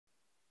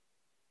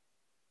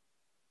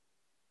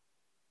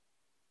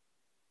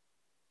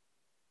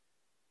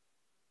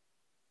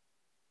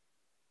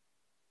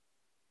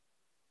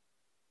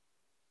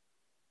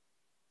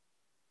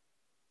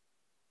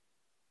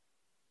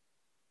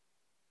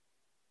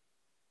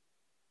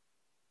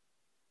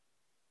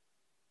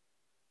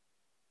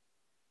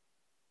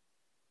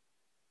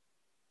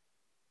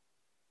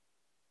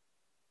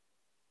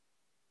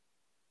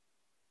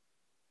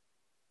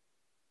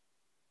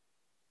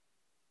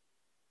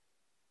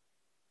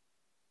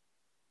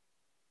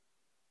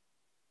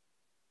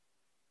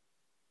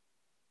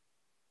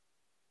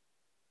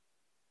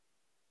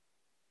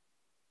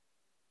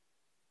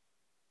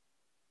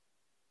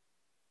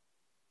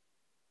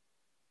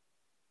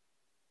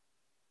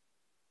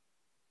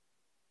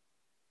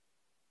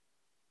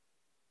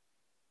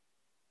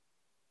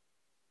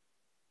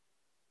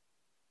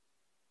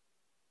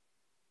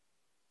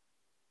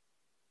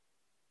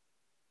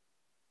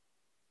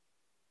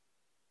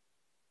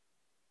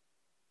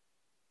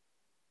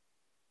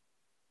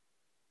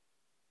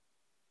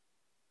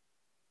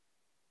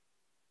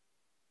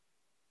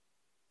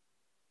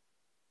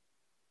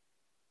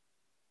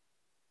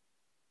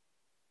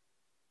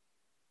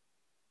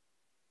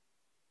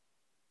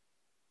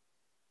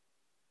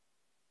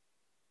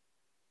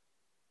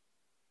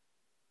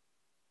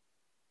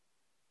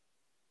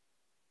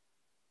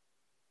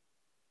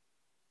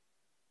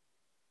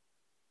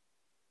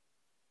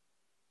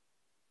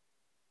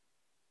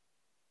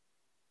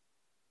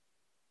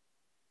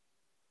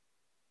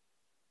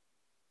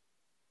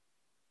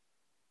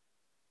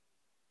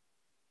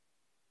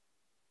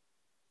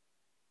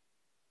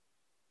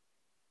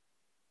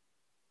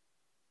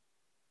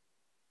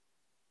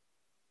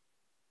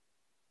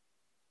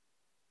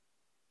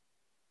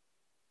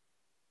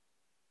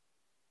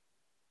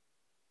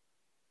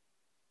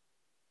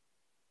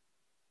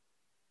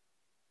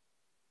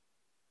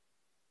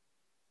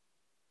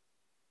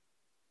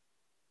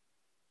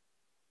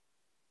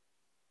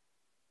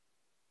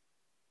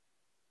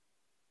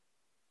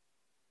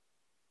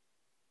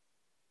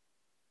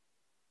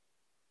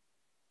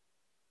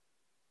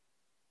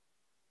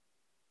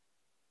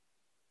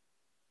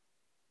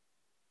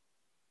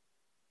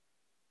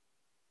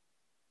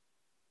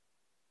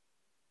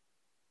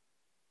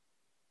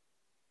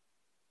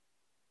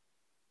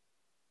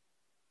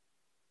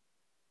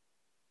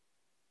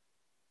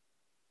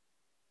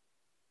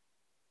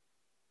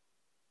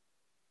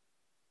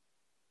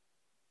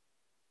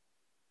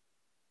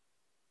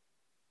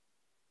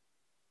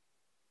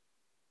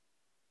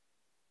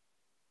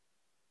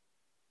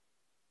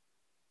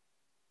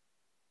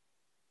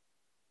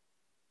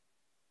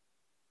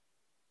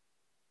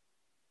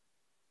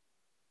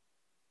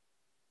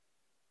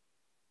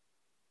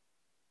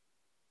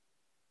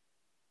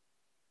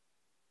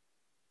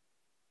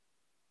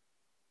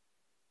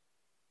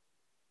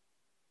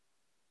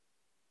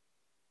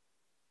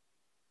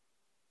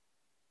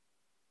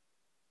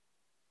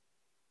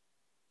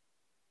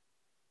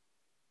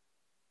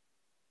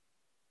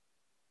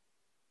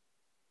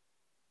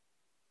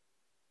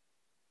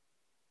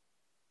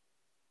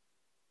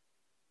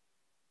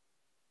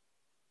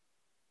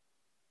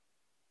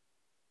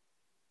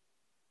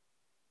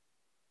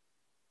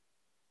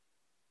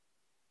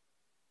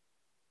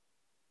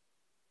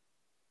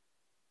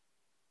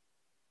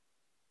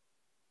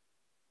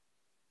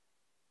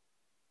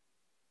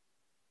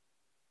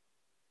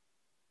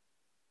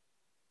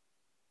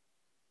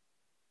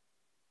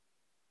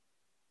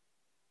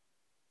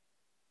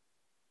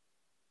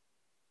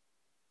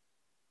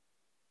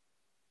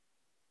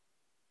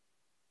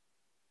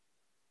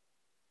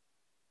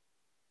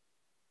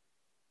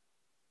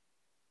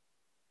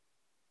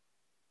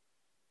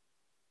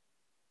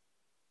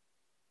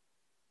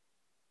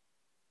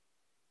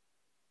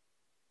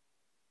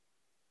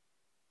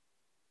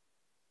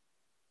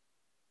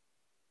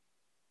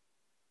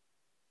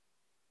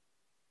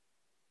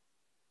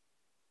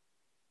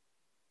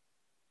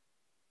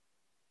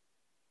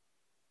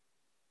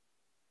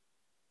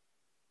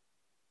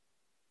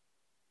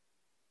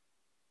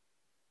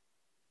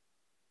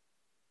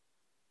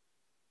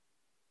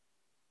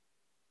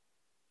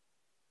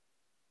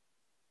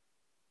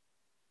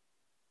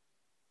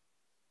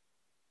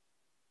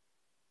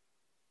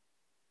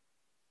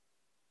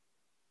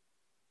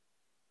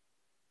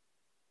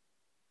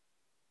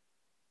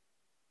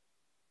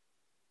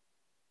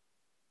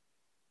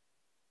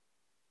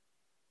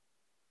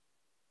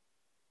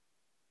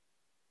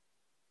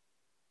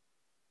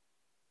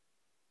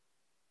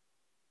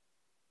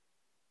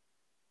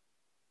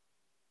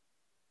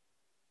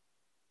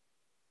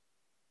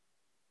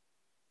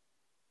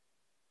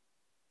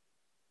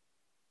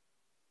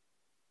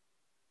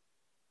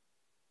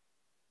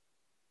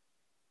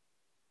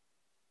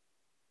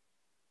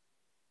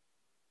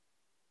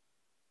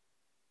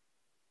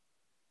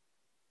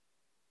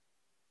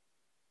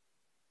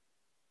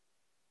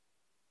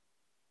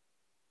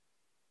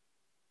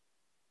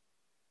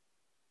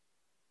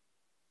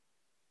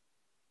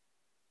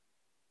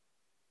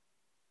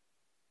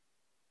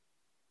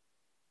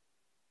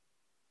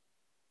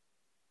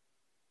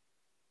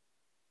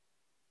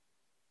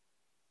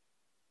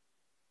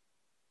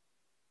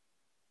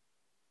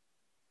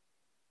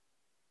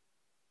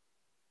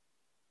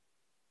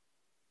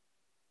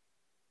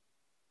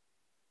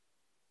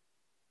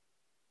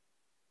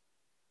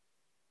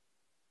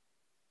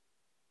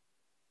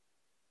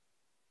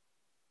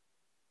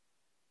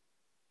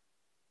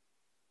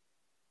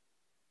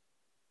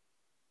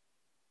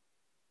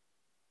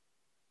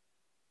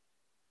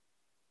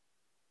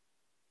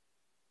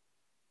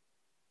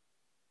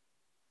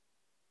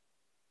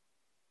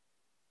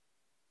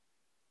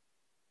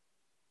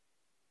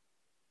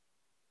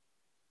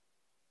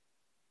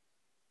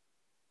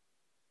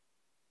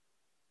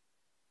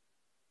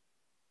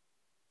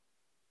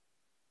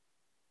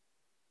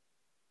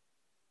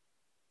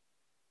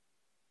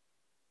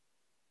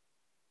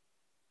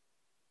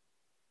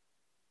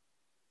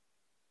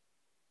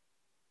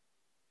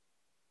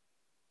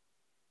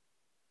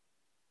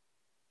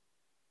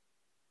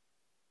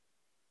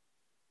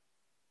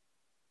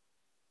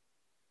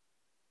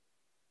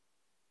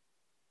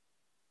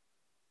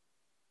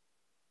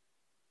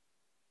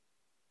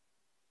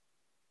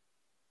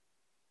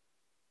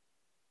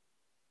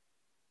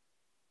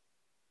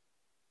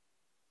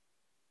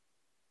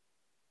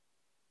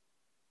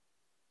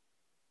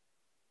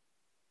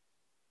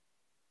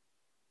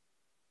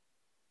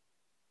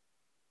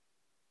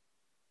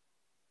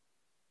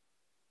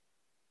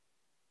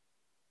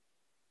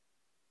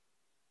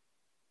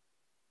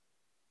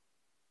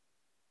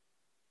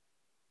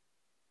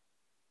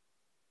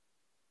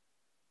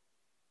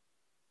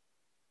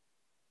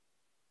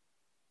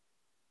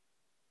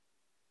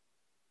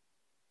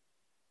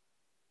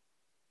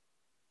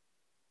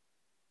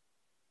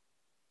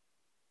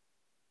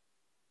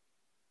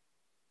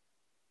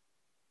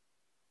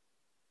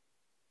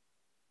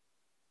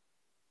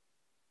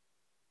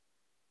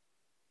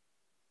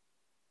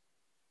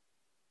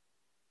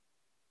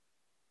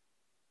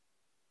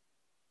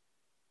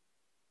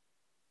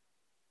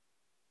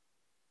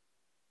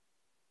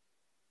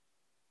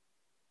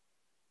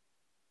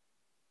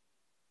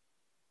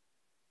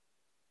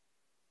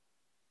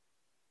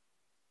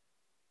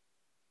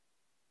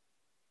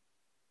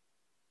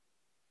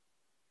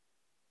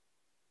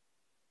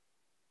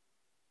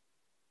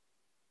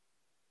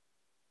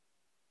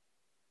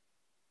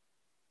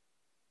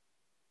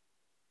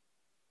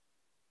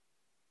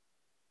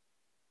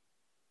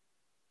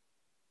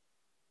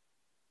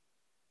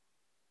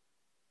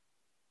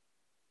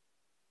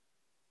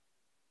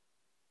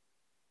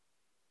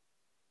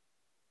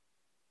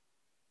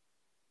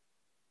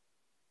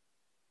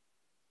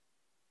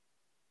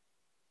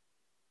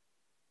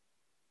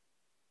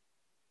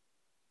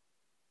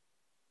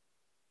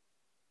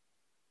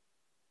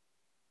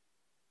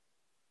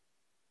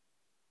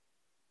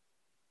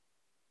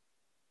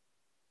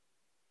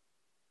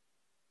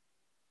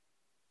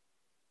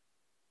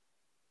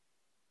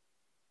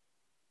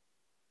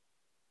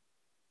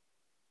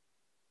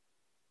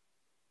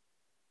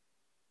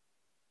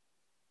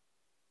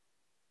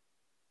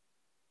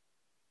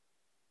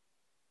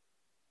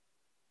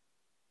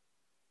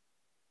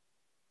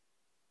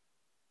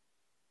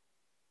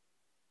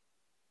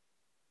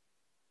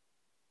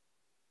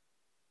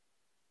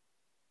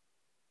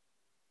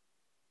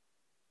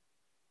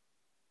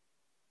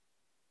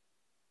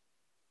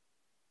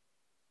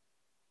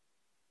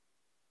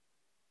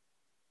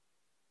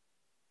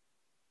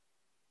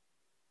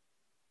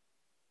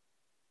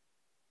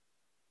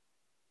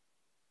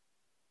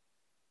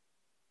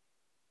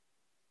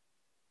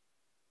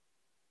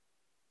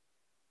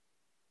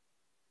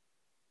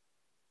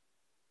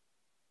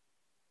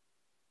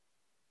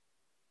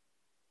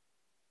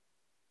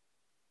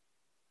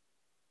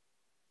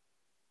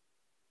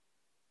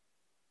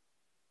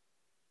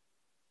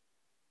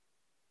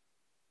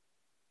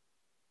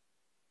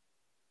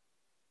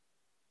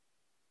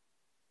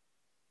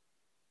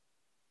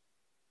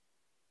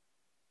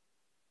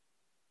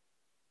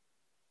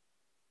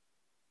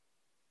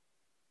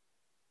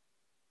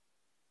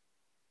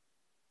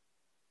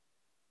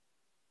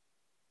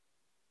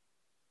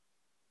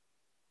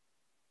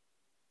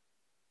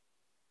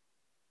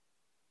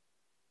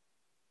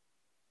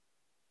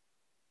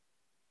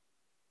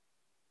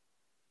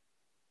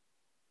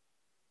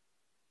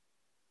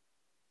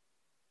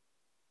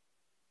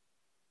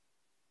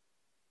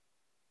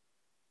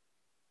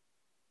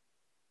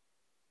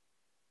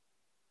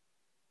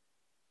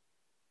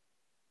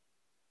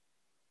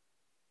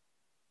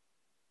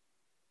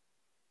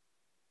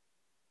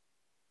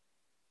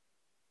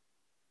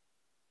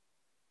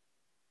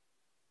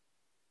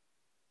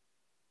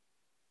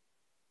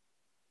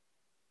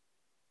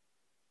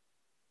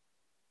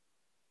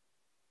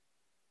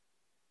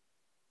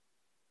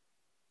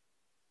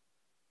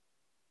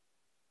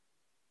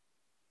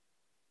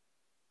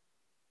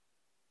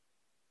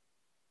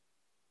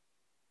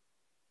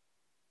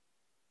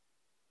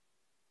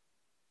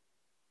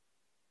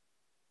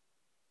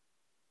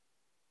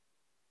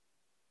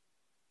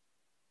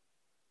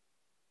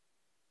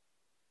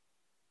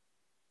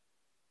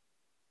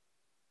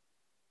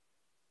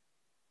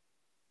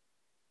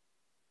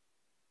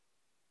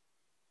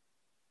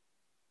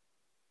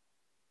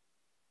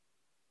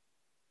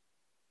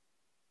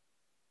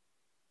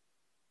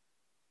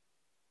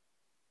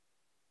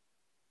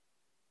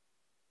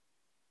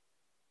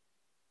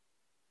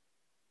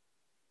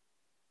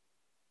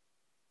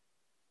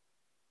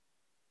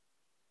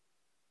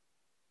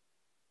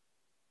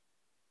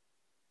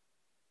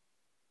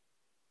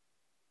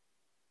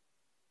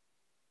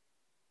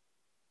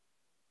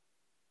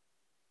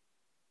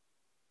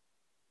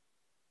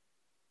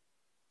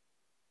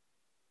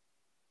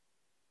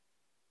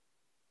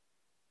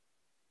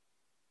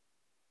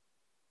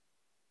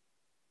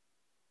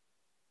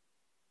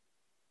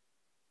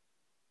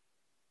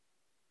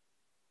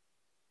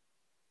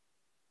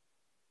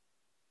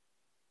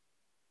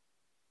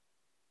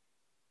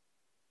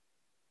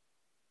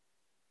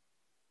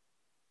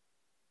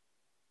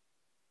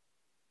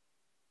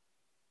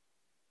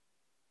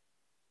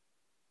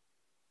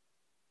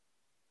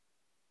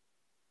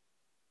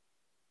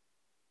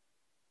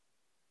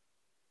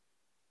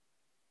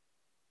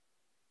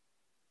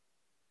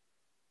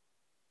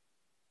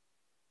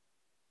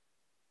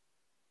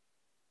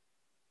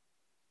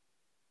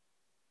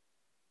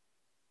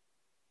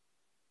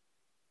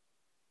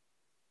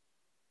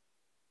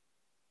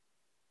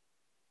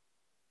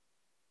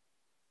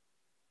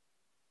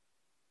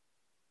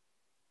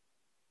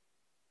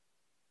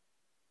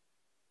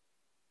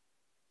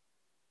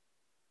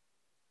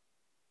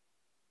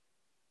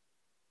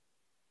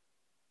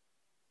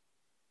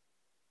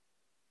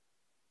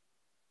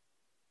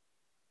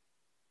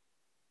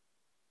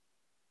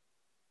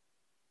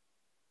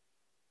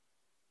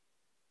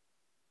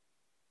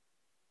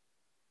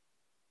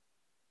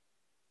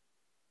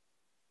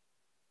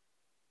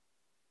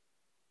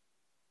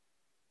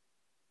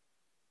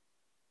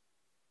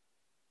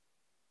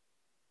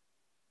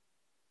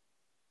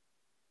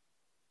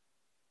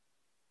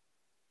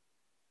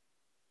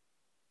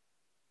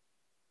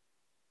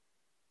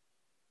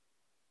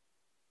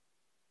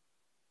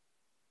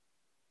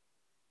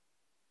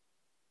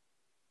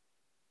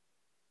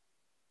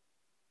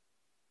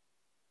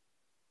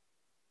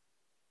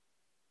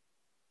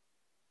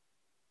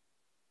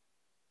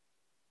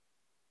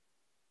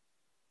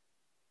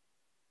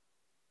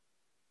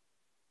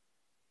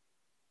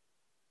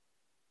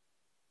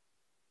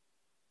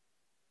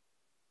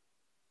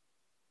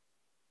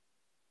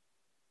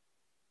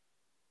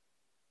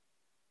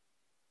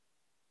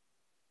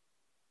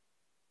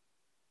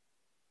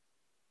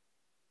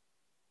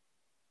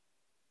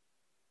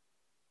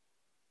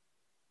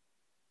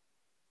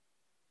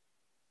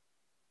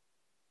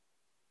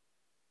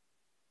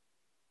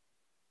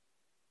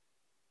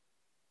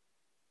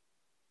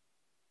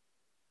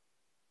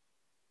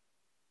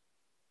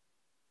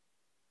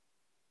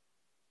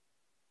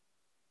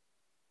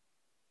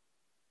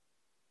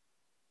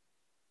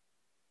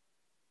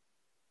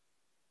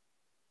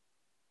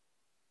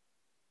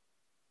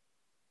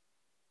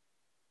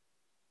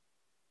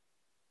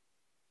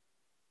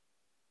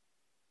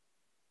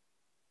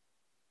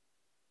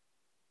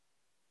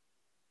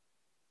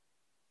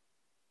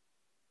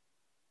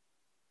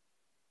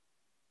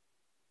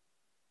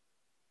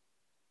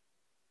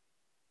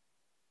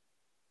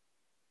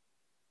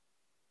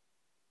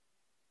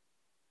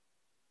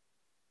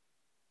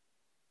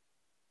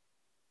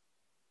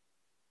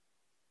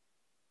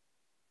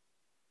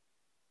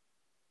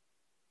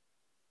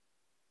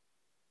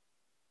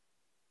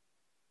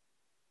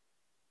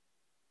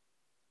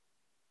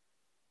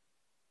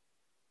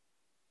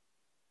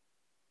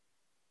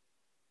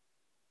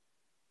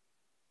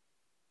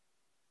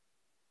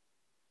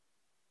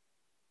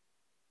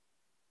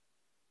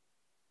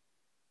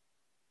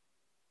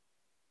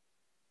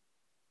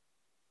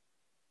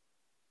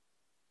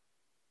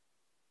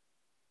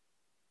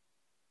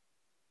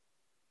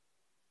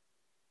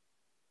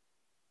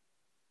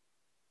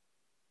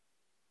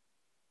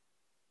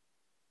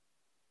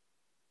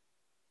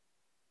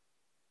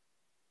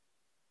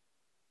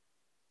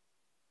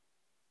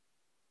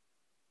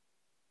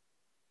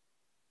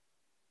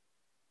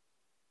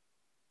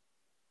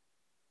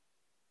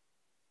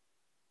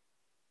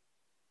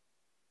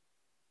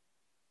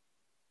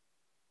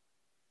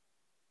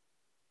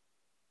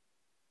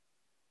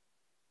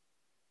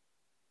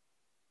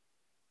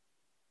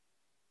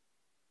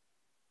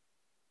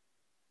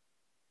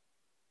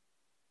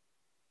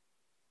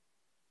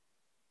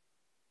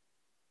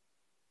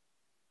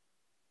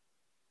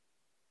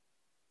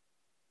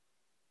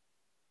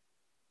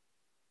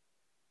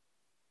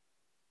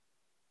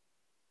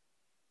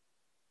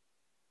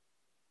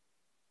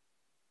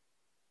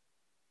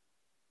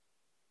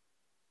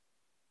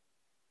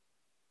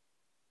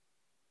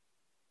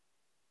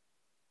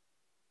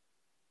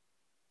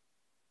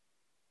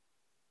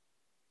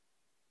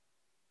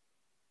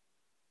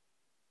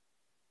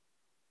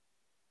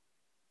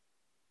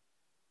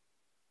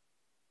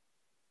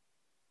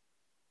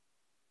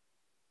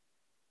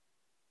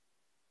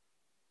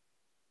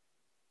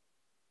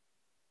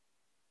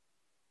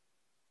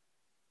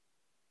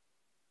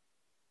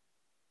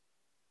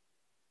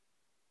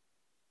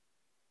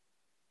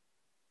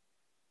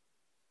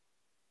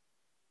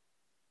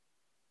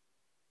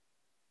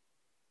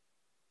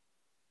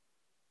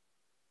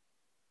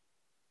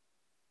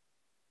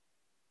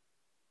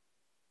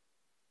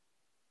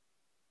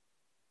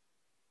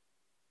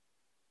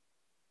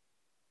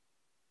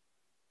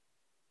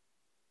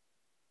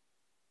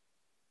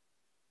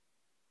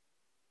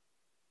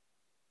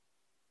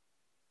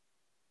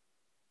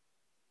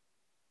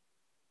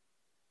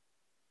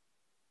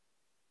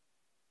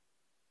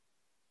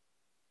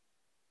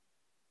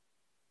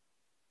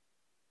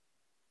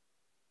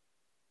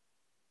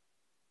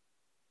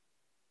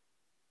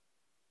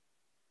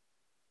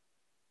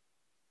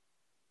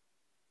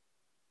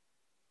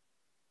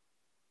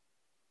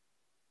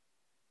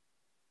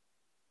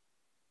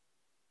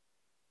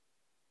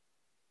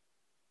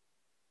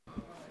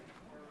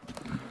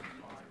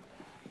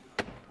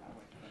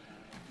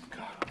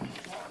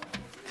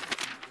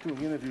do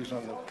the interviews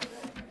on the...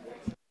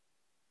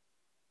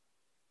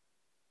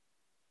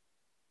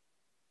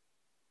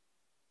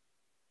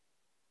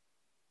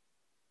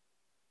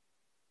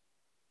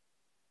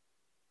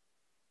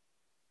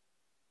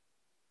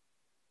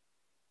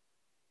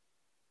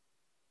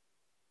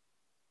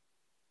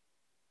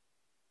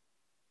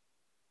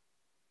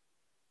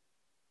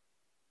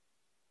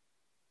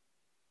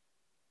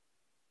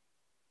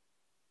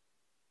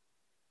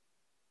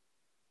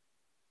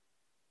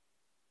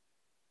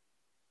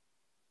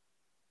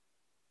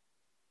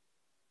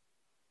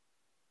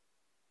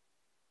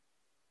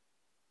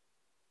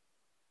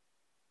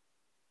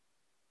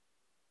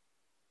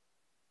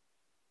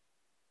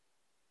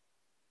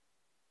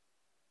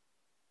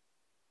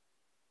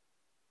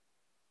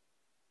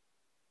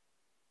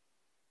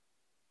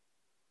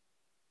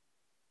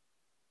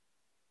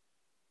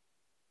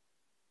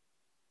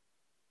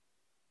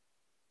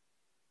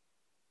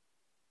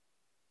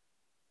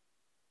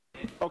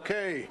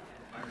 Okay.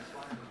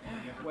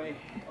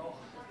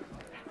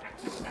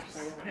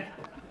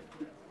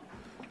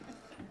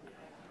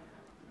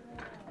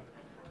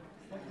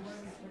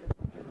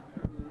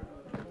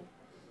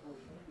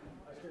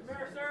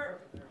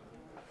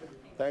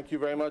 Thank you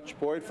very much,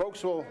 Boyd.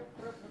 Folks, we'll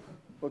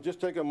just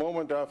take a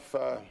moment of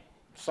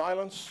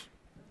silence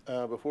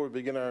before we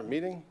begin our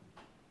meeting.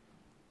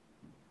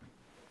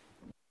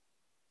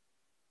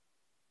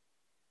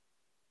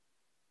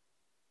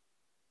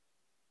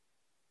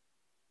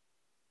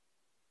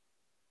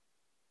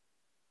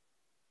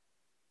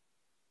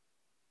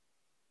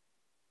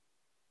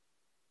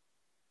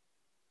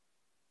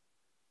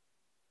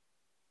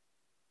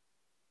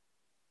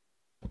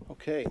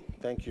 Okay,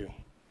 thank you.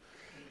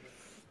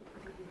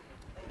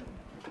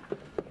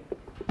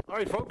 All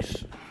right,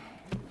 folks.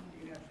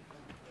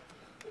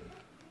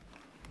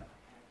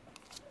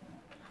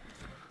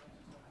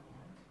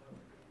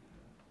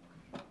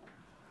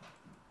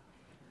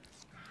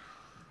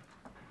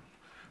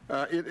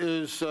 It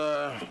is,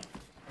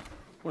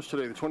 what's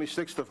today, the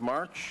 26th of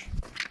March,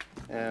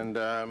 and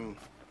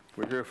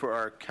we're here for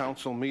our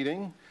council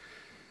meeting.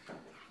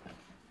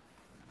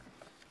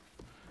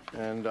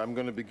 And I'm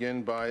going to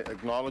begin by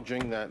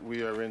acknowledging that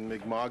we are in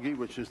Mi'kma'ki,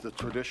 which is the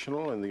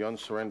traditional and the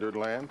unsurrendered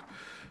land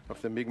of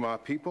the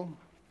Mi'kmaq people.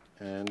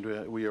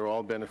 And we are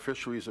all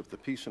beneficiaries of the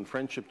peace and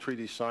friendship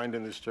treaty signed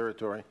in this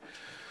territory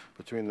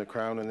between the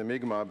Crown and the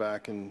Mi'kmaq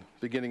back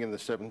beginning in the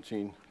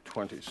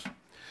 1720s.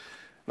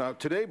 Now,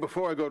 today,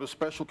 before I go to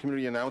special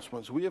community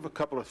announcements, we have a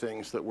couple of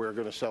things that we're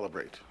going to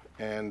celebrate.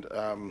 And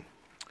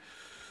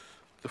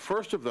the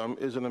first of them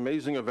is an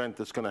amazing event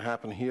that's going to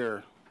happen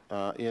here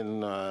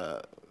in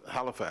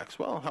Halifax.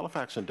 Well,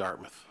 Halifax and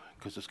Dartmouth,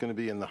 because it's going to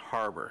be in the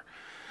harbor.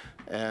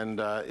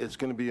 And it's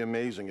going to be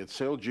amazing. It's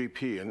Sail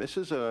GP, and this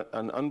is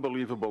an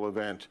unbelievable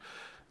event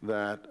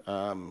that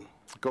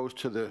goes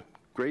to the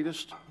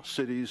greatest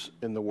cities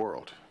in the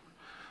world,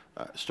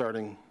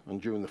 starting on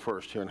June the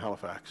 1st here in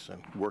Halifax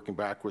and working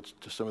backwards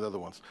to some of the other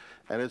ones.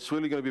 And it's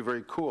really going to be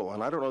very cool.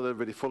 And I don't know that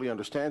everybody fully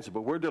understands it,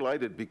 but we're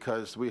delighted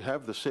because we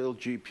have the Sail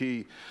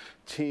GP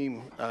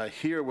team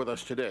here with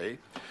us today.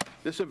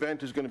 This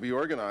event is going to be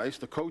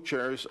organized. The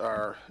co-chairs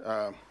are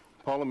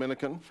Paula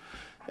Minikin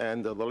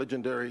and the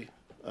legendary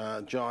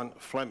John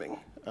Fleming,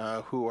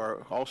 who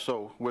are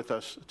also with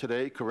us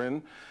today,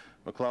 Corinne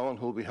McClellan,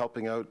 who will be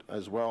helping out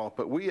as well.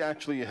 But we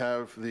actually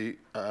have the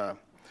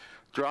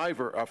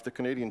driver of the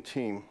Canadian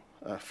team,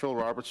 Phil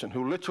Robertson,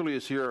 who literally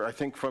is here, I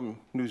think, from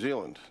New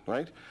Zealand,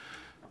 right?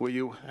 Where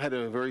you had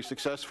a very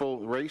successful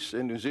race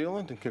in New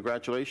Zealand, and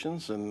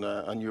congratulations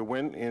on your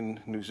win in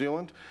New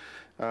Zealand.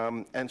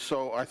 And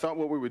so I thought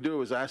what we would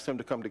do is ask them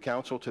to come to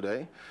council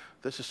today.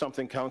 This is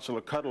something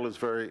Councillor Cuddle is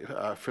very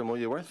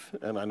familiar with,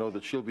 and I know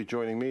that she'll be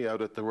joining me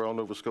out at the Royal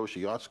Nova Scotia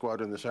Yacht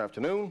Squadron this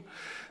afternoon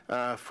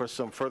for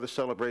some further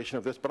celebration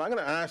of this. But I'm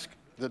going to ask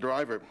the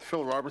driver,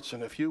 Phil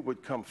Robertson, if you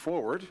would come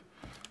forward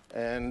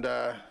and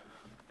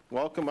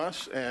welcome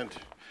us, and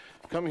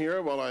come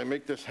here while I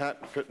make this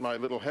hat fit my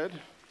little head.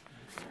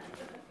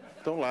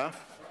 Don't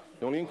laugh.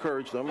 You only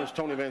encourage them, as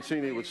Tony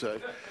Mancini would say.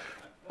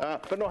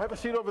 But no, have a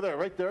seat over there,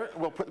 right there.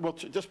 We'll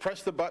just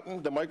press the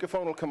button. The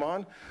microphone will come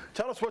on.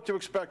 Tell us what to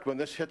expect when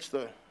this hits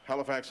the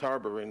Halifax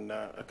Harbour in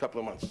a couple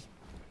of months.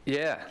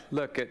 Yeah,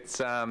 look, it's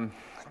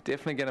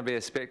definitely going to be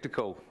a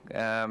spectacle.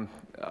 I'm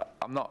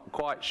not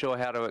quite sure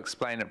how to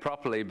explain it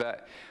properly,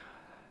 but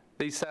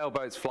these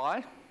sailboats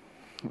fly.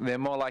 They're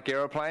more like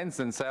aeroplanes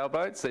than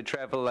sailboats. They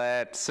travel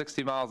at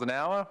 60 miles an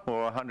hour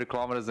or 100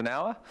 kilometers an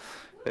hour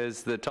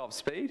is the top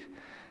speed.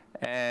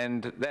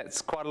 And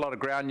that's quite a lot of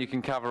ground you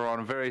can cover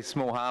on a very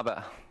small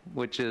harbour,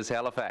 which is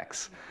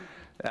Halifax.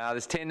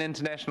 There's 10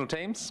 international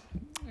teams,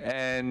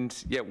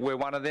 and yeah, we're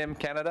one of them,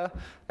 Canada.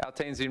 Our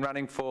team's been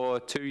running for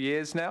 2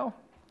 years now,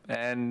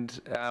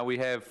 and we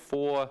have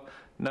 4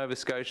 Nova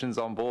Scotians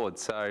on board.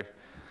 So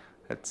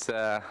it's,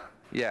 yeah,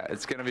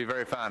 it's going to be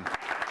very fun.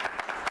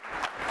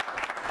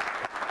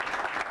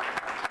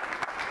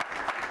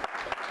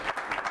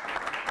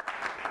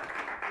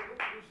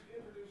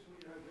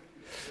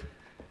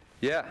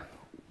 Yeah,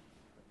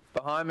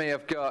 behind me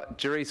I've got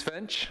Jerice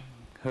Finch,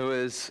 who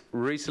has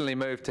recently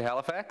moved to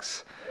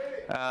Halifax.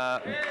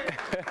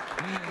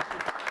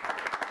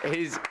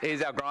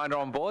 He's our grinder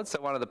on board,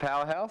 so one of the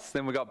powerhouse.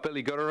 Then we've got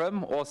Billy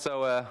Gooderim,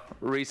 also a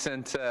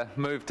recent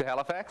move to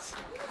Halifax.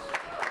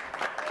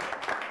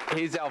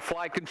 He's our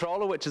flight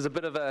controller, which is a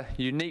bit of a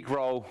unique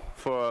role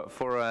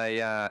for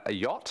a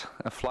yacht,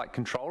 a flight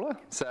controller.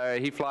 So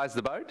he flies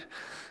the boat.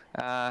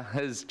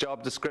 His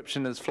job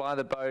description is fly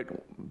the boat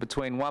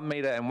between 1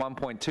 meter and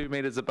 1.2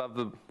 meters above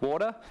the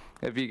water.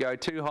 If you go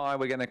too high,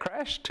 we're going to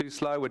crash. Too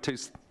slow, we're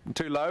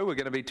too low, we're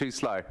going to be too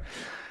slow.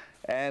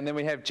 And then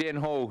we have Jen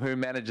Hall, who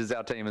manages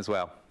our team as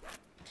well,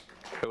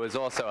 who is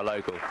also a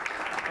local.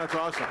 That's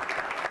awesome.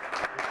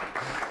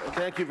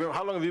 Thank you.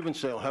 How long have you been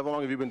sailing? How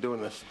long have you been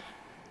doing this?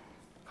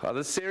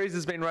 This series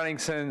has been running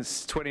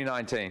since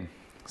 2019.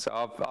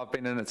 So I've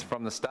been in it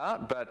from the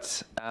start,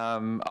 but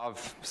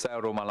I've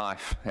sailed all my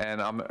life.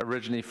 And I'm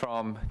originally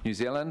from New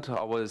Zealand.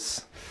 I've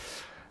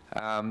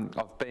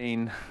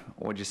been,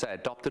 what would you say,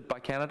 adopted by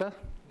Canada?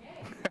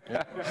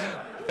 Yeah.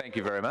 Thank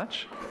you very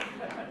much.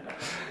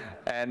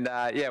 And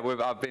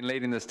I've been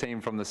leading this team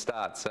from the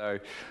start. So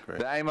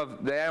the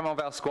aim of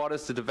our squad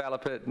is to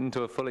develop it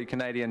into a fully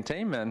Canadian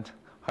team, and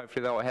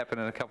hopefully that will happen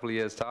in a couple of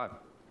years' time.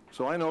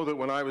 So I know that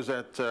when I was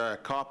at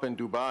COP in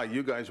Dubai,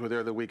 you guys were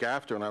there the week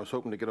after, and I was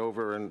hoping to get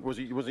over. And was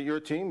it your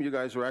team? You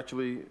guys were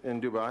actually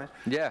in Dubai?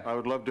 Yeah. I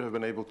would love to have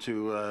been able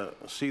to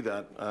see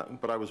that,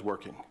 but I was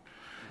working,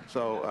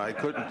 so I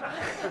couldn't.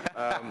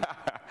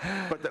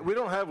 But we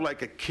don't have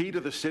like a key to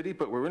the city,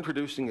 but we're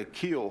introducing a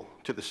keel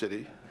to the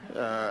city,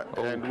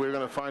 and we're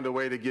going to find a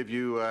way to give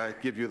you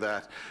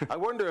that. I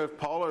wonder if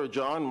Paula or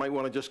John might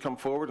want to just come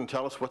forward and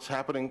tell us what's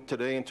happening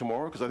today and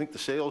tomorrow, because I think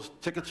the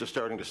tickets are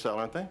starting to sell,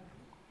 aren't they?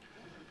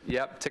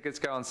 Yep, tickets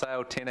go on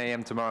sale 10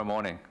 a.m. tomorrow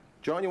morning.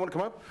 John, you want to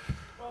come up?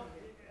 Well,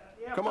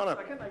 yeah, come on up.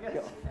 Second, I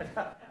guess.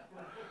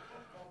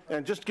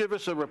 And just give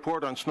us a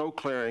report on snow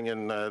clearing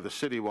in the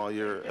city while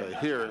you're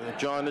here.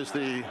 John is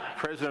the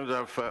president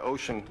of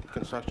Ocean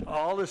Construction.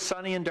 All is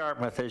sunny in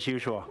Dartmouth as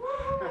usual.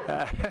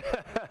 Yeah,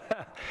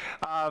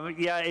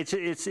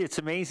 it's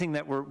amazing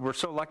that we're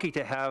so lucky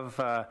to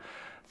have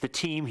the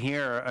team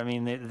here. I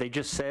mean, they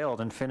just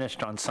sailed and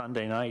finished on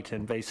Sunday night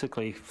and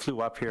basically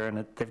flew up here,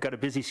 and they've got a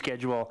busy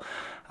schedule.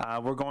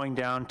 We're going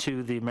down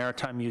to the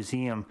Maritime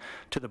Museum,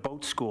 to the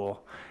boat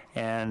school,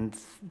 and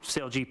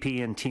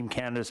SailGP and Team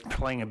Canada is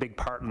playing a big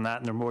part in that,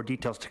 and there are more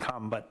details to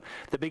come. But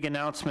the big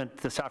announcement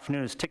this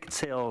afternoon is ticket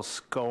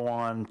sales go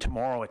on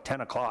tomorrow at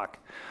 10 o'clock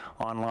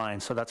online,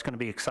 so that's going to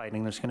be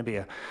exciting. There's going to be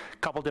a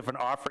couple different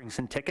offerings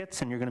and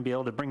tickets, and you're going to be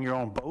able to bring your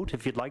own boat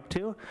if you'd like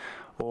to,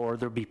 or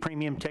there'll be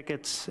premium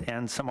tickets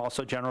and some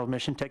also general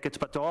admission tickets,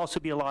 but there'll also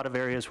be a lot of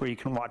areas where you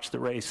can watch the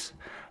race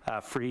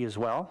free as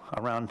well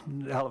around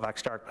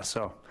Halifax Dartmouth.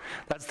 So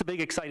that's the big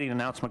exciting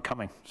announcement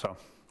coming. So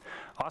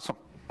awesome.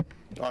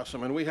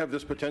 Awesome, and we have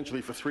this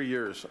potentially for 3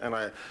 years, and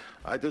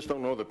I just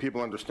don't know that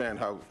people understand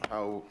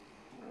how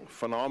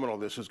phenomenal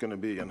this is going to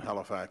be in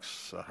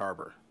Halifax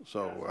Harbor.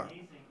 So.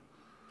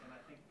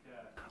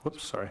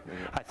 Whoops, sorry.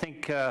 I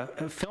think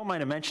Phil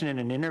might have mentioned in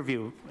an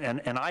interview,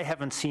 and I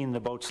haven't seen the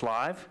boats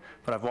live,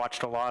 but I've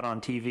watched a lot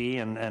on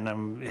TV, and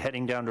I'm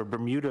heading down to a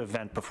Bermuda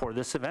event before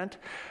this event.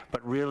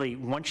 But really,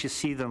 once you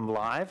see them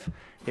live,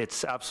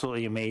 it's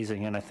absolutely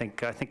amazing, and I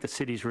think the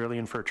city's really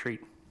in for a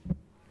treat.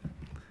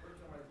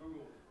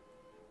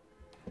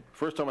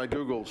 First time I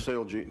Googled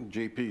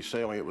SailGP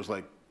sailing, it was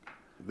like,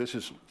 this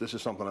is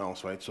something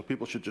else, right? So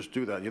people should just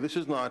do that. This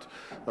is not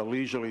a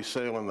leisurely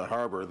sail in the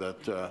harbor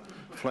that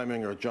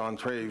Fleming or John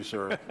Traves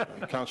or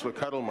Councillor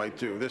Cuddle might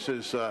do. This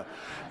is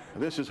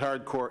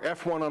hardcore.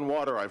 F1 on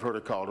water, I've heard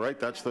it called, right?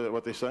 That's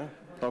what they say?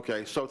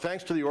 Okay, so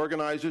thanks to the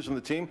organizers and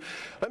the team.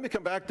 Let me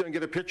come back there and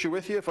get a picture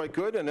with you if I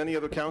could, and any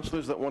other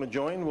councillors that want to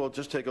join, we'll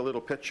just take a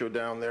little picture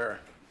down there.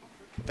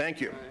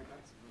 Thank you.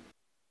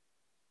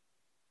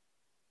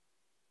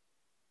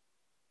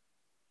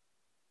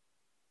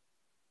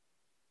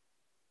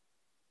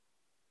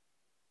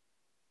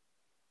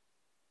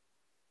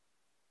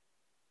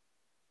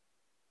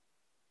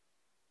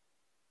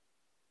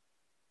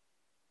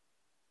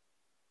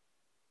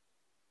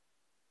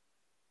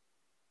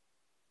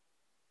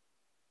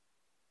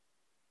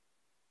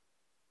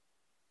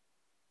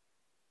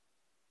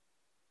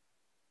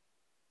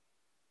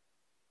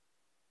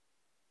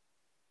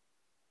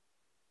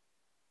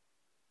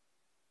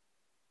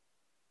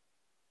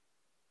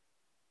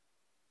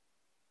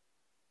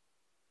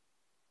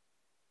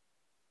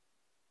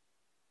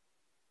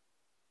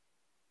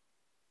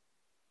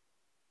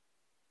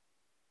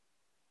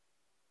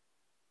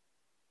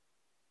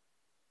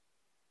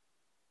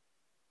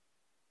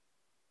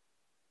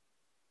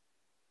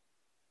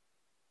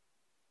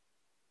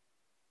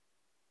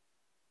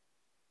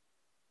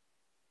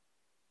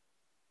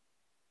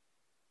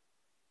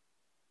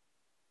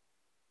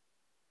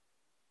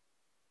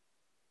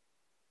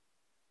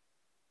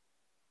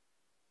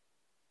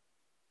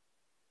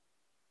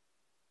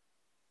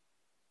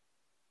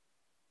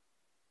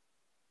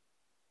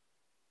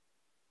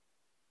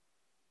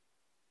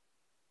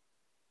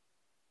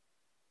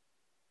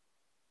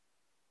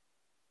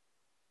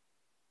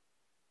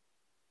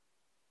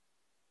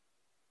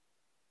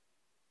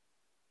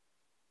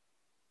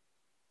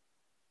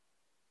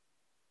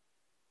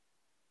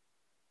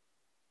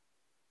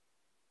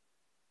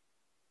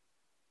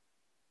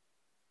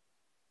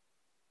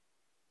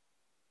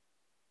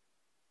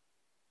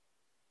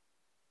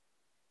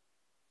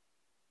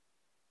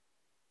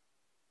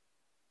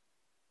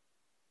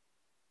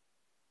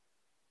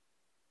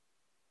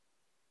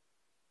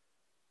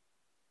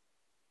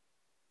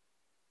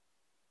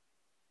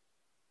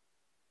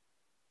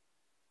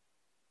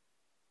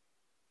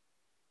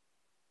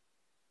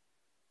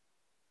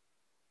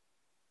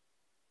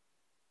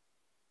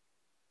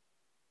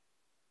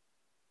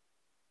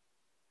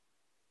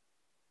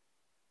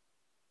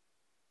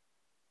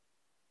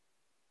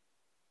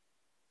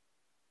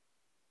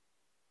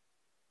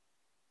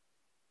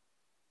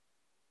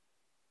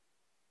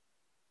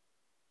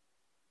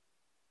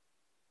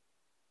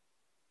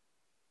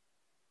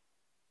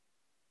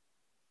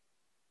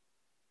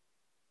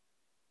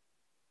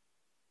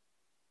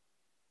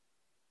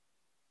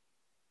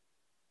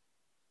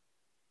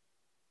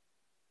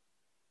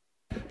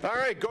 All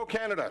right, go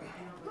Canada.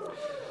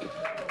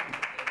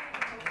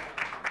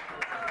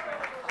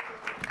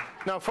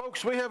 Now,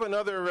 folks, we have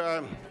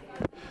another,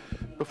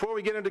 before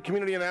we get into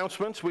community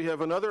announcements, we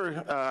have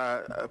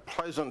another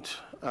pleasant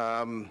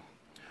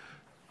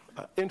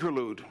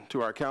interlude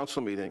to our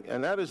council meeting,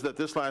 and that is that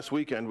this last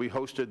weekend we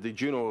hosted the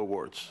Juno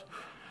Awards.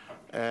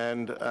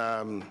 And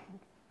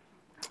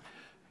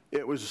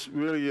it was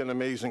really an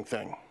amazing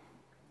thing.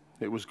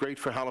 It was great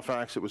for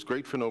Halifax, it was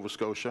great for Nova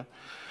Scotia,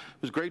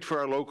 it was great for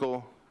our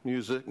local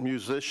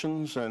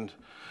musicians and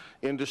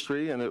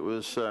industry, and it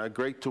was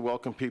great to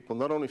welcome people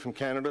not only from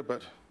Canada,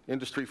 but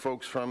industry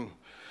folks from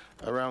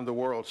around the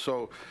world.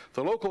 So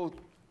the local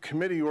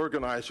committee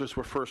organizers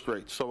were first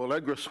rate. So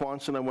Allegra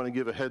Swanson, I want to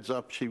give a heads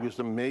up, she was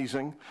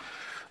amazing.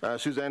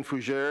 Suzanne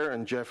Fougere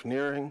and Jeff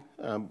Nearing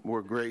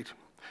were great.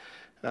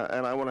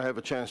 And I want to have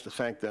a chance to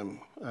thank them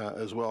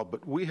as well.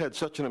 But we had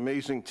such an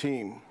amazing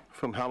team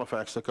from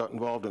Halifax that got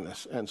involved in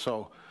this. And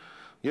so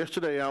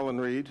yesterday, Alan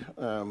Reid,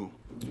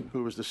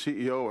 who was the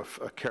CEO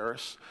of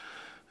CARIS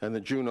and the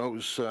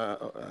Junos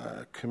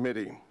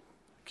committee,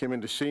 came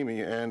in to see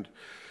me. And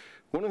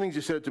one of the things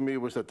he said to me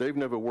was that they've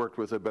never worked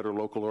with a better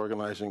local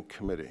organizing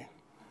committee,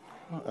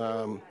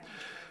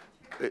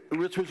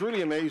 which was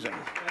really amazing.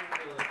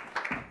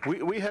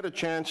 We had a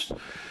chance,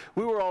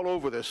 we were all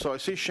over this. So I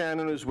see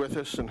Shannon is with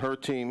us and her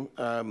team.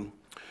 You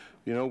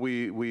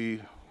know,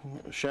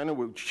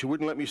 Shannon, she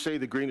wouldn't let me say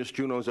the greenest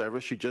Junos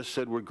ever. She just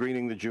said we're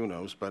greening the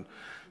Junos. But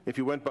if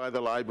you went by the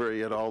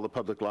library at all, the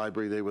public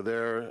library, they were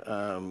there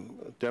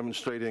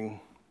demonstrating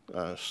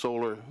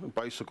solar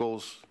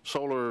bicycles,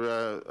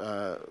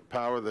 solar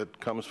power that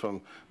comes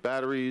from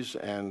batteries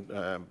and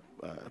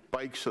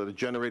bikes that are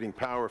generating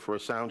power for a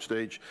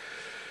soundstage.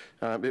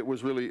 It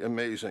was really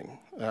amazing.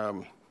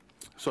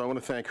 So I want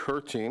to thank her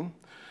team,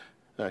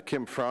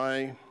 Kim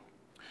Fry.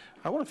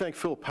 I want to thank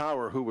Phil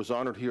Power, who was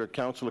honored here at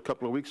Council a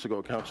couple of weeks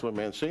ago, Councillor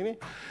Mancini.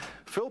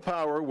 Phil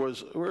Power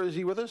was, where is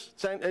he with us?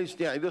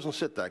 Yeah, he doesn't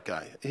sit, that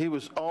guy. He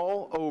was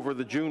all over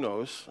the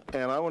Junos,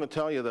 and I want to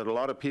tell you that a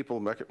lot of people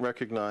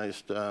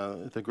recognized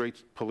the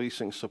great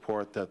policing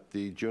support that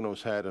the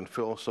Junos had, and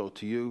Phil, so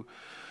to you,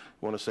 I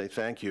want to say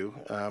thank you.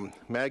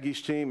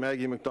 Maggie's team,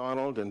 Maggie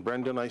McDonald and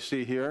Brendan I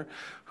see here,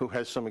 who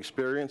has some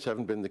experience,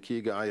 having been the key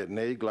guy at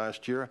NAIG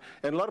last year.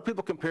 And a lot of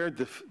people compared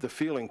the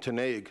feeling to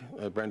NAIG,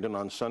 Brendan,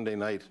 on Sunday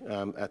night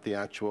at the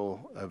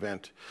actual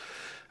event.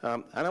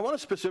 And I want to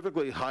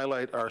specifically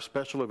highlight our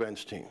special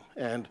events team.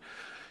 And,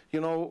 you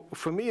know,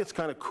 for me it's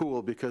kind of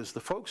cool because the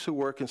folks who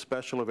work in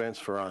special events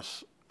for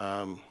us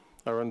are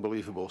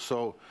unbelievable.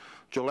 So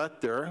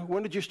Gillette there,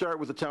 when did you start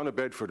with the town of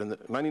Bedford? In the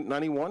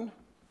 91?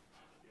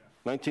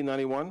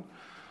 1991.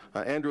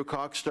 Andrew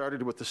Cox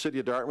started with the city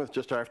of Dartmouth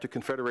just after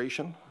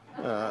Confederation.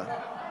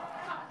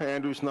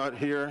 Andrew's not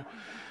here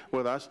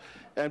with us.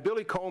 And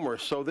Billy Comer.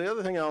 So the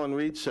other thing Alan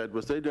Reid said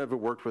was they'd never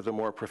worked with a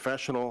more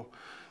professional,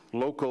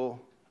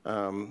 local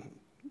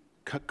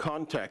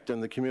contact in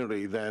the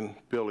community than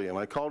Billy. And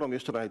I called him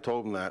yesterday, I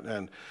told him that.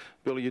 And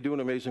Billy, you're doing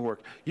amazing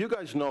work. You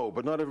guys know,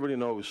 but not everybody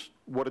knows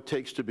what it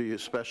takes to be a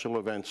special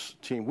events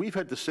team. We've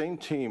had the same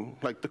team,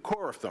 like the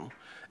core of them.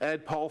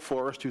 Add Paul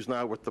Forrest, who's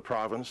now with the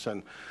province,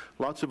 and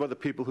lots of other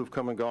people who've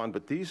come and gone.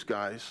 But these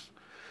guys,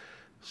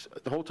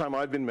 the whole time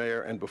I've been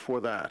mayor and before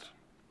that,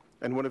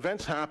 and when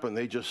events happen,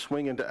 they just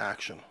swing into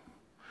action.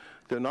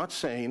 They're not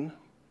sane.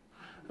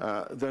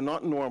 They're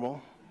not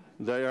normal.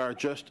 They are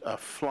just a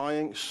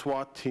flying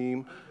SWAT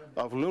team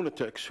of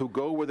lunatics who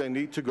go where they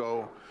need to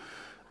go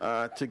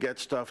to get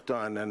stuff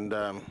done. And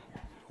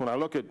when I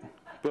look at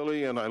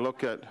Billy and I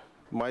look at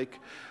Mike,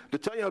 to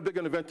tell you how big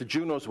an event the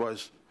Junos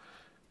was,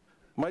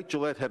 Mike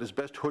Gillette had his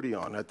best hoodie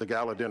on at the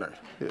gala dinner.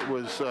 It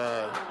was,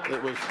 I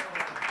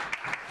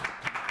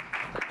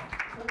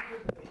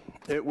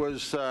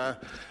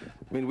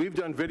mean, we've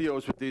done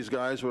videos with these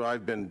guys where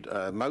I've been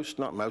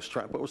not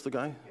Mousetrap, what was the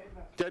guy?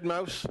 Dead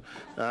Mouse.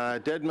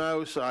 Dead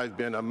Mouse, I've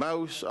been a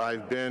mouse,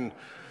 I've been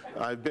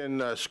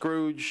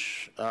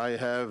Scrooge, I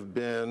have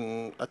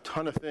been a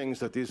ton of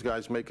things that these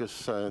guys make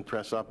us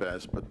dress up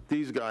as, but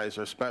these guys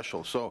are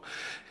special. So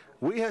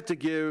we had to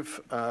give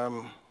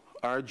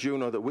our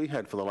Juno that we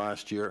had for the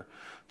last year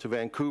to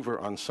Vancouver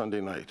on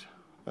Sunday night,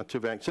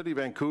 to City of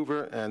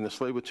Vancouver and the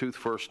Tsleil-Waututh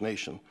First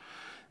Nation.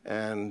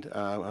 And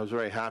I was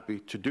very happy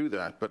to do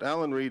that. But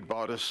Alan Reid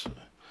bought us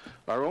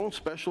our own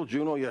special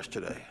Juno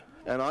yesterday.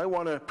 And I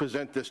want to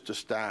present this to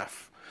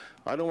staff.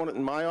 I don't want it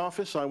in my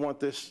office. I want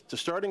this,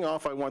 starting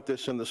off, I want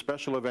this in the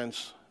special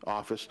events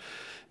office.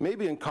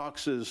 Maybe in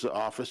Cox's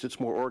office, it's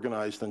more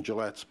organized than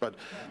Gillette's, but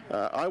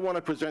I want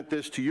to present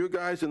this to you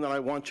guys, and then I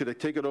want you to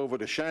take it over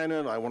to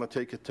Shannon. I want to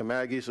take it to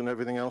Maggie's and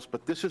everything else,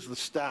 but this is the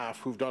staff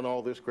who've done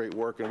all this great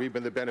work, and we've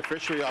been the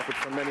beneficiary of it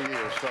for many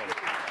years. So.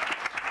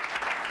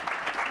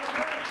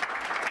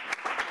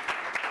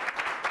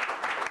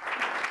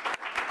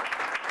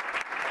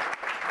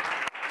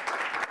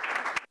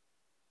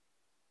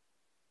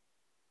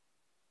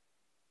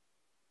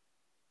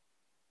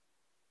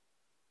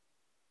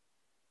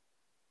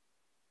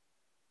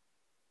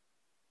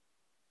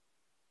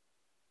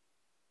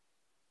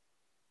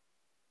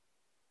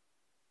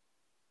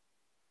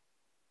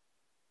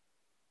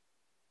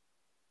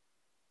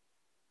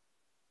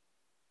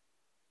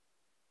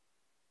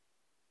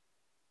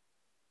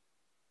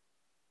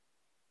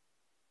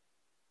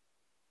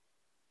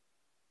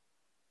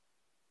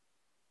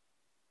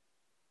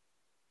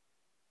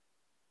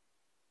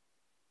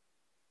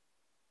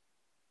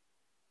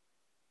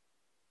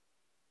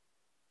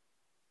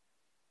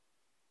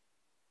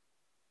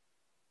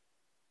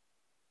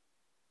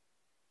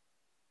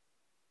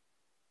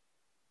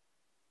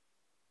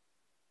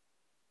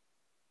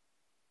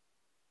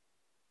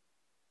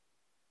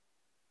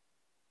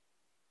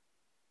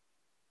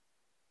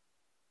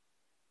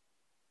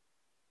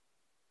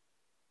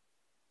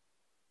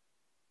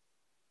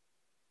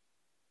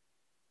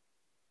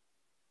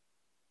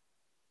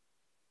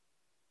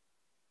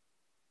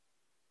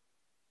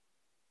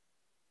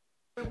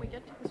 When we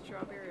get to the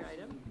strawberry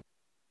item,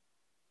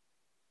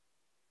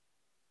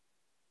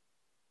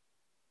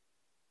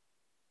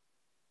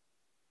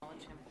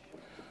 acknowledge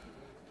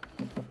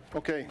him.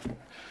 Okay.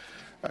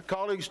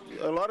 Colleagues,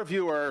 a lot of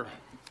you are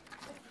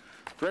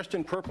dressed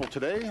in purple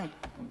today,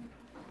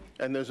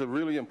 and there's a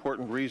really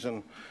important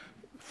reason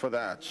for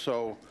that.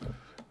 So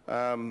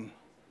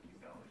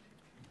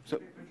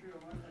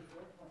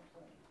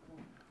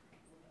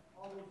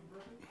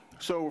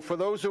for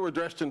those who are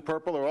dressed in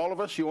purple, or all of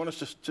us, you want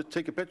us to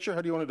take a picture?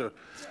 How do you want to do it?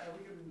 Yeah,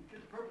 we can get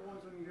the purple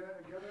ones and together,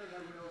 and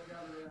then we'll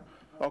gather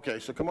around. Okay,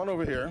 so come on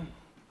over here.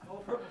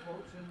 All purple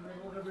folks, and then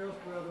we'll everybody else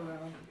gather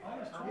around.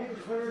 I need to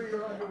clear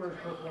your underwear is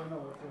purple, I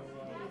know.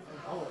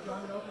 Do I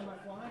have to open my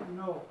fly?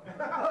 No.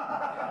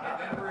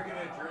 And we're going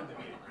to adjourn the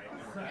meeting, right?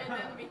 And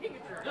then the meeting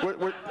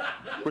adjourned.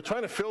 We're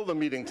trying to fill the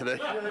meeting today.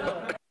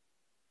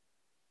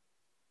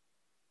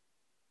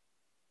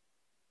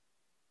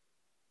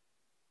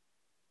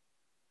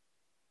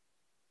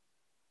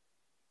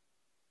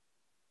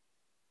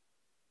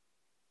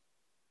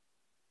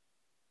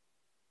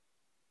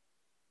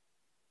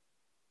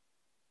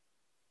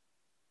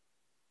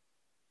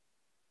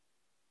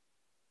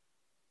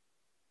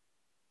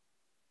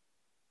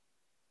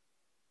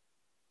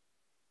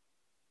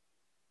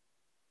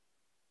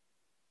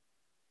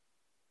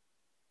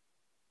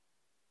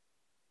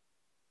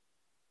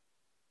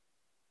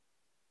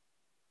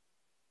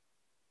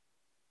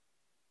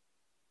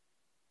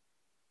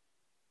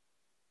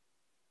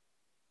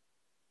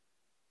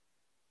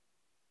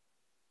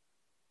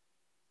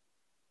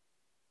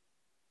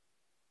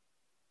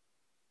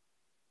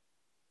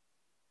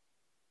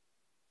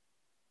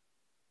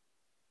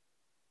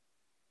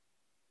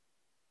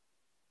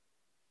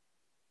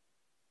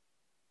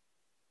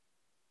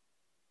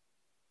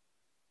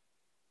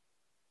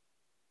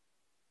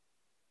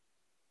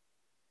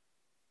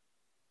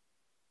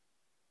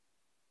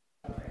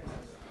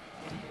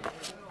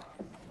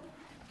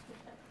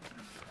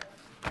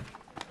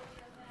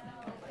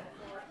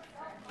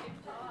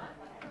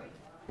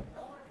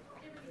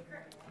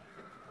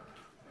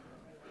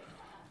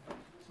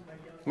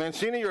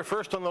 Mancini, you're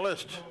first on the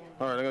list.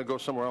 All right, I'm going to go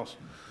somewhere else.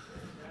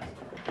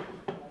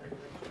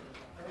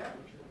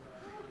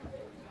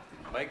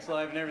 Mike's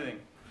live and everything.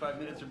 5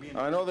 minutes are being...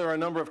 I know there are a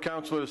number of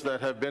councillors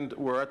that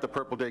were at the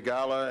Purple Day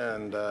Gala,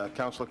 and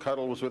Councillor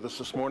Cuddle was with us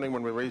this morning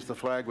when we raised the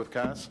flag with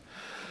Cass.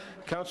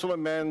 Councillor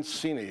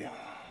Mancini.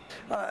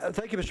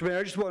 Thank you, Mr. Mayor.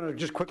 I just want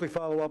to quickly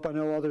follow up. I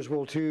know others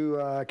will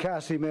too.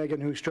 Cassie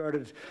Megan, who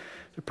started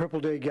the Purple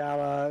Day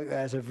Gala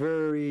as a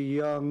very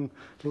young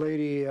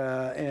lady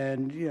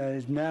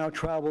and now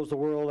travels the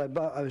world.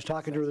 I was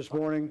talking to her this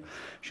morning.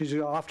 She's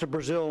off to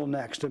Brazil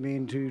next,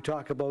 to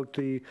talk about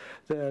the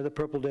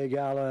Purple Day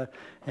Gala.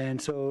 And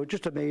so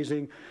just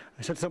amazing.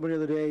 I said to somebody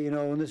the other day,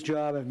 in this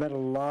job, I've met a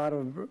lot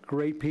of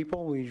great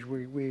people.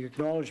 We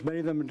acknowledged many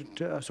of them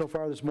so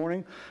far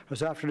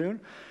this afternoon.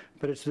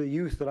 But it's the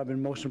youth that I've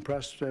been most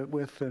impressed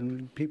with,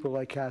 and people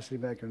like Cassidy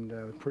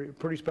Megan,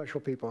 pretty special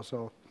people.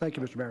 So thank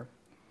you, Mr. Mayor.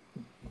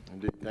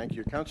 Indeed, thank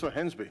you. Councillor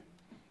Hensby.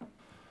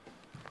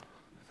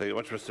 Thank you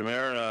much, Mr.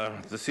 Mayor.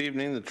 This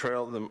evening,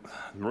 the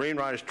Marine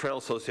Riders Trail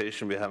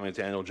Association will be having its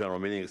annual general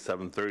meeting at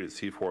 7:30 at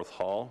Seaforth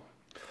Hall.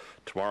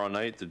 Tomorrow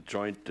night, the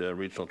Joint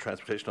Regional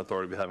Transportation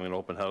Authority will be having an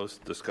open house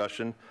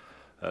discussion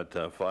at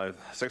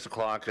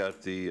 5:30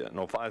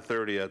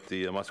 at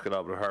the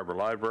Muscatawbata Harbor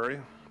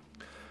Library.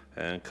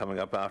 And coming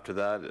up after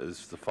that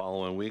is the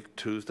following week,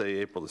 Tuesday,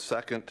 April the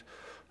 2nd,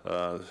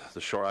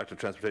 the Shore Active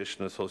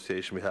Transportation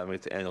Association will be having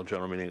its annual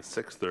general meeting at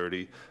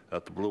 6:30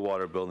 at the Blue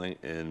Water Building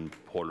in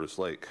Porters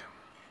Lake.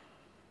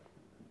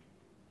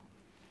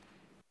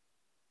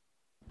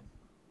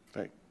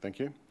 Thank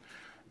you.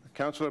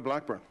 Councillor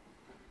Blackburn.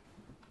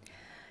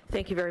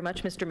 Thank you very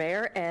much, Mr.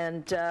 Mayor.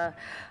 And I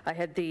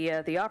had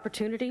the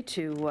opportunity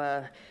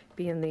to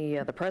be in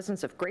the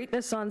presence of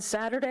greatness on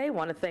Saturday. I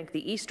want to thank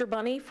the Easter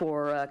Bunny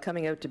for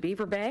coming out to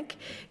Beaverbank,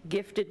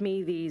 gifted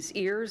me these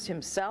ears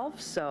himself,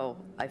 so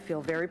I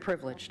feel very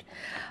privileged.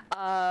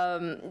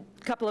 A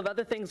couple of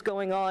other things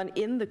going on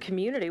in the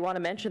community. I want to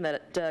mention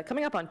that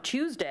coming up on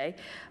Tuesday,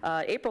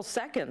 April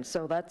 2nd,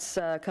 so that's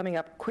coming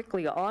up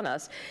quickly on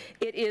us,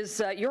 it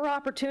is your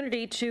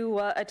opportunity to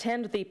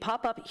attend the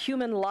pop-up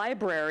human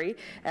library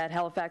at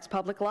Halifax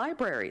Public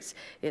Libraries.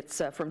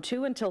 It's from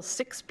 2 until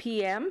 6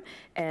 p.m.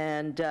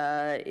 and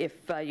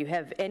if you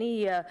have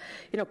any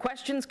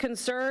questions,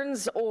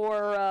 concerns,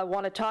 or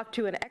want to talk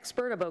to an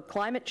expert about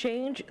climate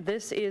change,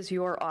 this is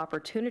your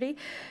opportunity.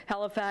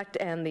 Halifax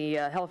and the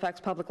Halifax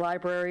Public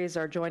Libraries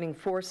are joining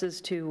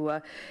forces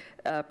to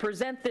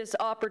present this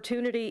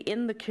opportunity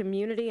in the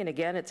community, and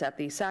again, it's at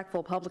the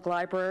Sackville Public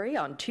Library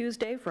on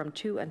Tuesday from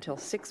 2 until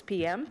 6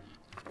 p.m.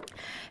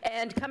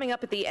 And coming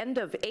up at the end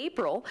of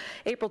April,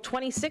 April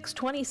 26th,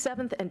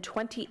 27th, and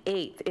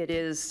 28th, it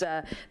is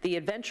the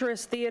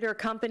Adventurous Theater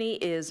Company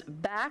is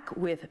back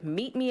with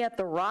Meet Me at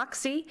the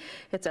Roxy.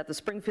 It's at the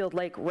Springfield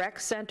Lake Rec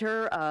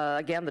Center,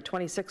 again, the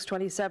 26th,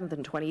 27th,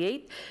 and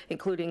 28th,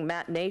 including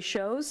matinee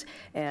shows,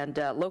 and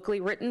locally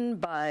written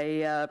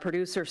by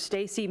producer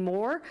Stacy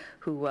Moore,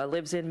 who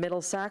lives in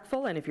Middle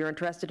Sackville. And if you're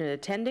interested in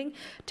attending,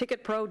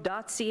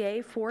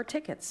 ticketpro.ca for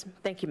tickets.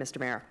 Thank you, Mr.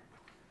 Mayor.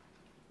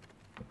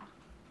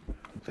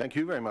 Thank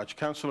you very much.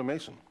 Councillor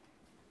Mason.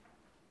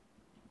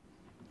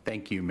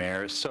 Thank you,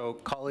 Mayor. So,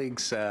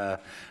 colleagues, I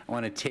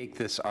want to take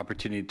this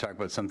opportunity to talk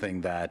about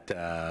something that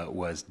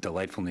was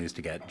delightful news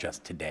to get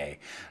just today.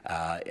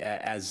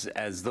 As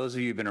those of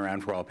you who've been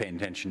around for a while paying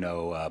attention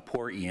know,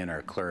 poor Ian,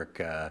 our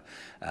clerk,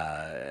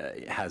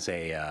 has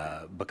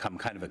become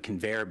kind of a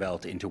conveyor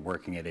belt into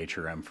working at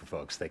HRM for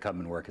folks. They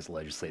come and work as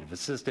legislative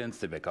assistants,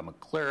 they become a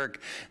clerk,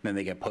 and then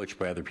they get poached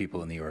by other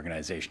people in the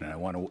organization. And I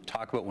want to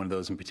talk about one of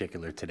those in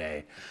particular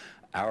today.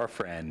 Our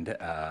friend,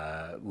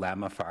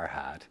 Lama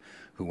Farhat,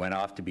 who went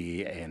off to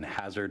be an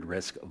hazard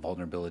risk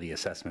vulnerability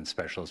assessment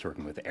specialist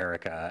working with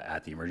Erica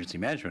at the Emergency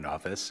Management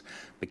Office,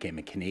 became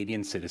a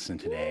Canadian citizen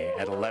today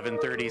at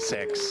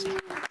 11:36.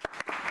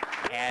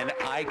 And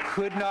I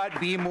could not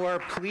be more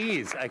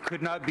pleased. I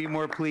could not be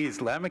more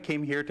pleased. Lama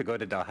came here to go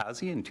to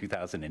Dalhousie in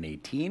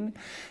 2018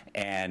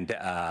 and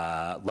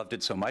loved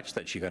it so much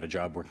that she got a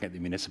job working at the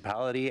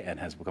municipality and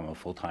has become a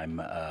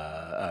full-time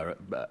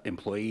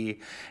employee,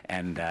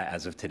 and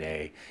as of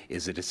today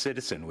is a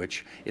citizen,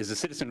 which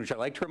I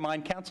like to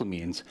remind council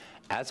means,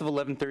 as of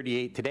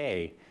 11:38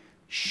 today,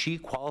 she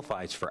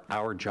qualifies for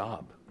our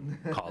job,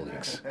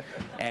 colleagues,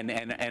 and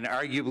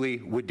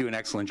arguably would do an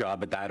excellent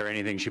job at that or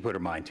anything she put her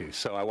mind to.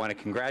 So I want to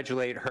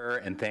congratulate her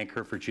and thank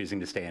her for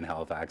choosing to stay in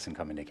Halifax and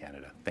come into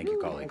Canada. Thank you,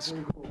 colleagues.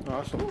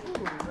 Awesome.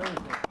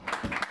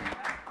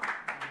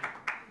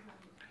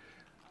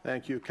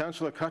 Thank you.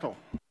 Councillor Cuttle.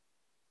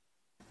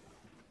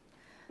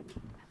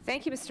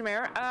 Thank you, Mr.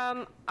 Mayor.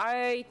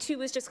 I, too,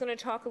 was just going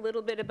to talk a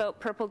little bit about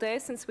Purple Day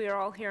since we are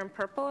all here in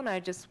purple, and I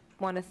just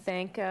want to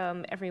thank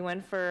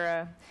everyone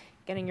for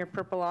getting your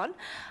purple on.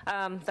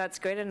 That's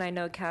great, and I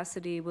know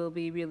Cassidy will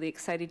be really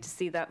excited to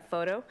see that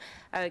photo.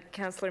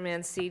 Councillor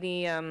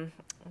Mancini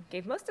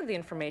gave most of the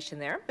information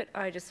there, but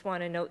I just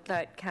want to note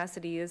that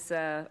Cassidy is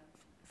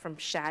from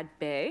Shad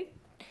Bay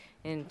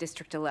in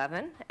District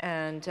 11,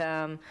 and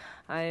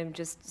I'm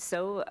just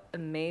so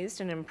amazed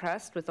and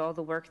impressed with all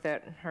the work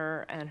that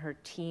her and her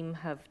team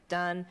have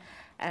done,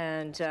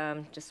 and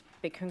just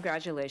big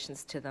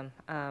congratulations to them.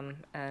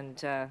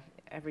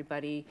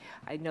 Everybody,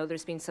 I know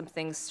there's been some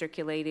things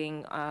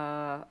circulating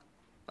in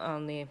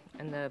the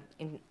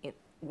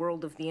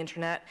world of the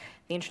Internet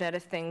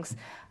of Things,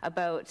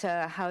 about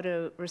how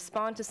to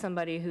respond to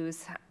somebody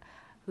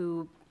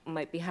who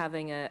might be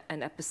having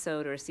an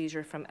episode or a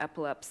seizure from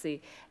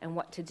epilepsy, and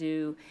what to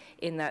do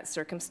in that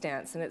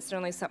circumstance. And it's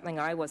certainly something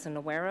I wasn't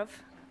aware of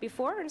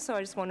before, and so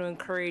I just want to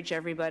encourage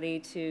everybody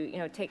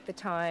to, take the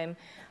time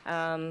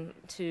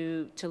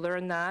to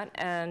learn that,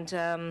 and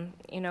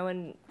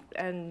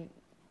and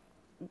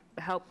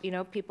help,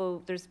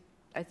 people.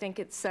 I think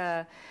it's,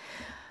 I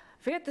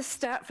forget the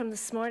stat from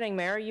this morning,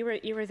 Mayor,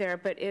 you were there,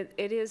 but it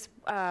is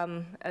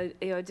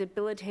a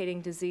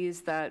debilitating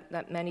disease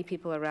that many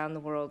people around the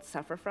world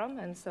suffer from,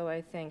 and so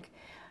I think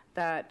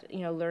that,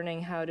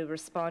 learning how to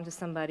respond to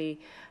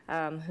somebody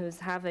who's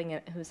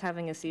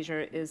having a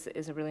seizure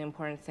is a really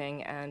important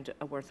thing and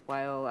a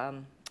worthwhile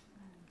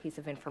piece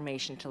of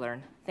information to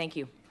learn. Thank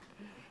you.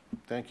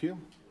 Thank you.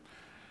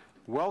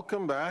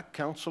 Welcome back,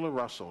 Councillor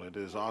Russell. It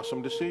is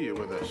awesome to see you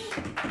with us.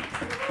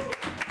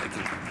 Thank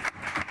you.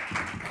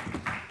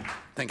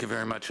 Thank you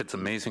very much. It's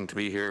amazing to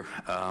be here.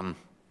 I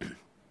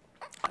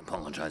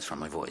apologize for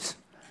my voice.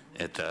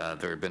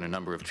 There have been a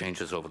number of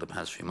changes over the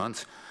past few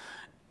months,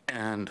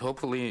 and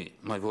hopefully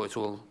my voice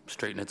will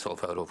straighten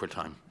itself out over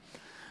time.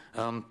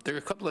 There are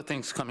a couple of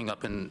things coming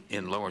up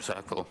in Lower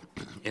Sackville,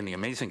 in the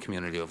amazing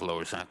community of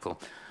Lower Sackville.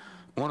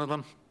 One of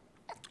them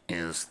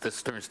is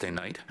this Thursday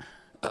night.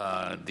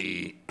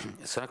 The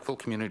Sackville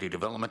Community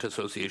Development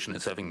Association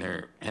is having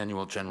their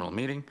annual general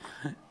meeting,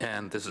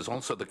 and this is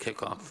also the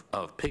kickoff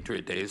of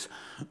Patriot Days,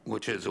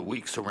 which is a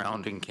week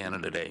surrounding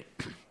Canada Day.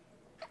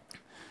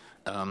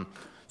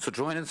 So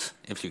join us,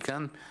 if you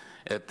can,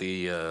 at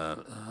the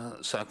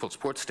Sackville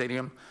Sports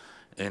Stadium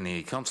in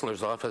the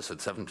councillor's office at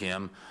 7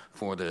 p.m.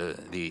 for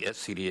the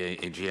SCDA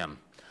AGM.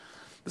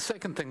 The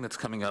second thing that's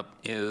coming up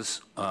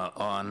is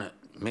on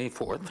May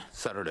 4th,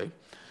 Saturday.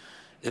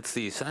 It's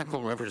the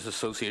Sackville Rivers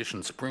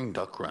Association Spring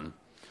Duck Run,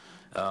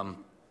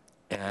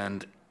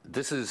 and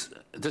this is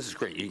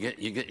great. You get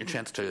your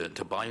chance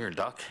to buy your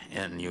duck,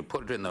 and you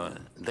put it in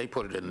they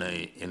put it in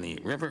the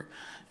river,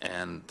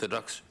 and the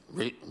ducks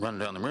run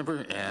down the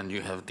river, and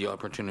you have the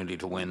opportunity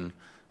to win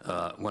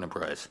a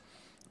prize.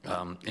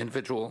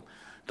 Individual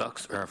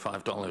ducks are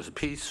 $5 a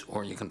piece,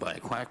 or you can buy a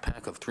quack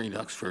pack of 3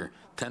 ducks for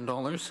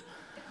 $10.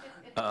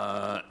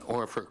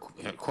 Or for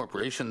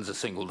corporations, a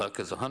single duck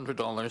is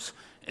 $100,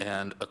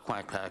 and a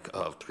quack pack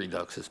of 3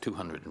 ducks is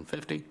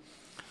 $250.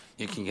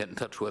 you can get in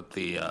touch with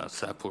the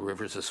Sackville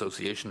Rivers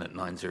Association at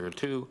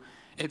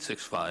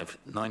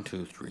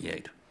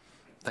 902-865-9238.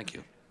 Thank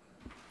you.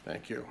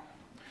 Thank you.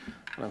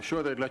 And I'm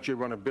sure they'd let you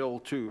run a bill,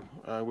 too,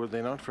 would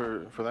they not,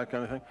 for that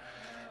kind of thing?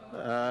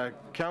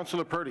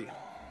 Councillor Purdy.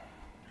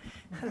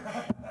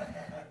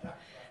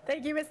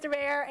 Thank you, Mr.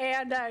 Mayor,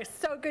 and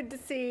so good to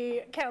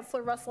see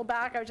Councillor Russell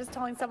back. I was just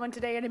telling someone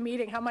today in a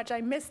meeting how much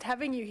I missed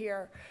having you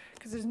here,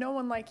 because there's no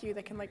one like you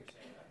that can, like,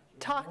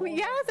 talk me.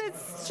 Yes,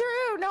 it's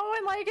true. No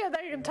one like it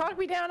that can talk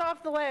me down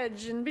off the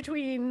ledge in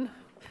between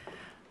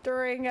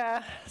during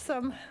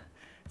some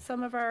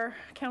of our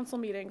council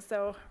meetings.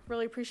 So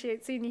really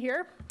appreciate seeing you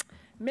here.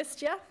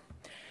 Missed you.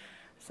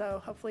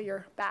 So hopefully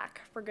you're back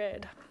for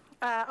good.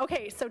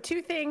 Okay, so two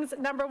things.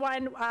 Number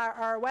one,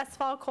 our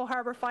Westfall Cole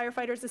Harbour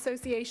Firefighters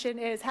Association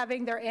is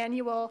having their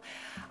annual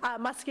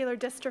muscular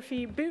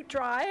dystrophy boot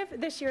drive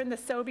this year in the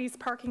Sobeys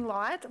parking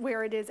lot,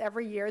 where it is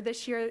every year.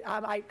 This year,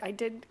 I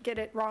did get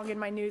it wrong in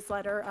my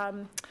newsletter,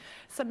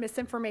 some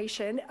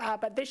misinformation,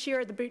 but this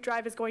year the boot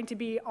drive is going to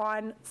be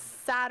on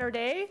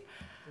Saturday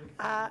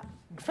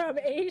from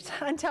 8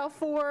 until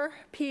 4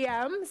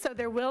 p.m., so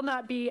there will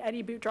not be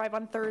any boot drive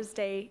on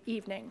Thursday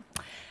evening.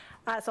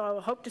 So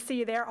I hope to see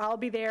you there. I'll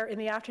be there in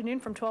the afternoon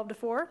from 12 to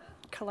 4,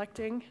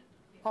 collecting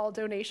all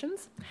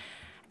donations.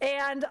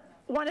 And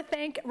want to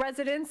thank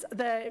residents,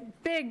 the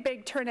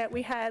big turnout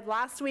we had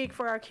last week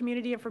for our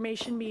community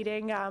information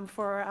meeting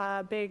for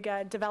a big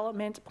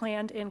development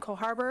planned in Cole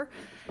Harbour.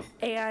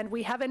 And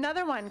we have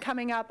another one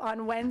coming up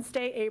on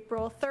Wednesday,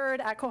 April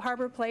 3rd at Cole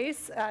Harbour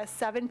Place,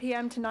 7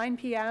 p.m. to 9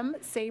 p.m.,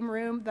 same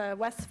room, the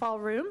Westfall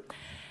room.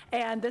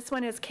 And this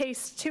one is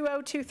case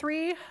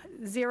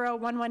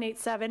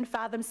 2023-01187.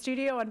 Fathom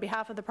Studio, on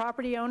behalf of the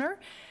property owner,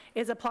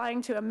 is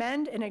applying to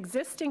amend an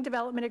existing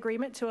development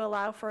agreement to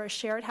allow for a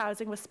shared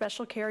housing with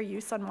special care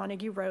use on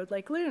Montague Road,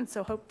 Lake Loon.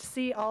 So hope to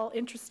see all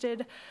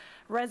interested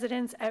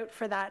residents out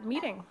for that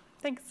meeting.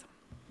 Thanks.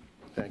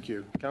 Thank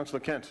you.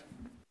 Councillor Kent.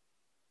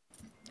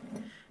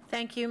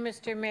 Thank you,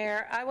 Mr.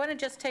 Mayor. I want to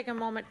just take a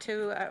moment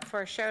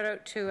for a shout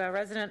out to a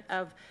resident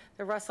of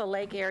the Russell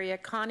Lake area,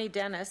 Connie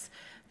Dennis.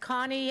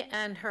 Connie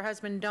and her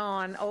husband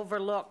Don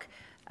overlook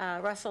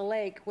Russell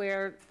Lake,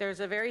 where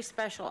there's a very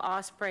special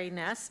osprey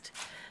nest.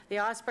 The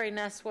osprey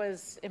nest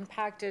was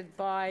impacted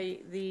by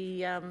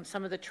the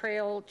some of the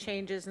trail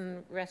changes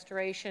and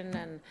restoration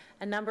and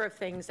a number of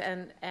things,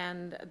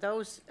 and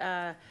those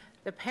the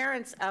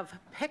parents of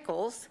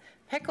Pickles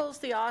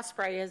the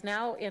osprey is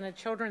now in a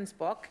children's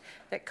book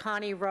that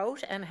Connie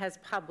wrote and has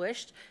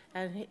published,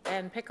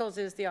 and Pickles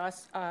is the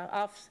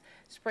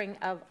offspring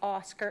of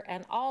Oscar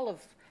and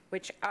Olive,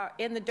 which are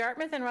in the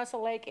Dartmouth and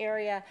Russell Lake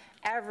area.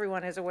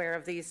 Everyone is aware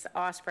of these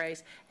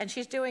ospreys. And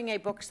she's doing a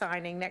book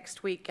signing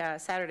next week,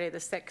 Saturday the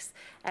 6th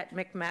at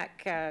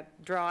Micmac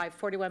Drive,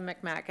 41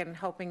 Micmac, and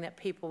hoping that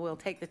people will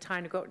take the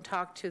time to go out and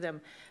talk to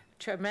them.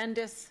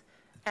 Tremendous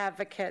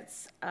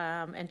advocates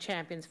and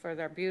champions for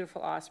their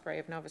beautiful osprey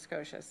of Nova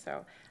Scotia.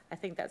 So I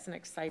think that's an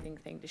exciting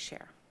thing to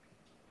share.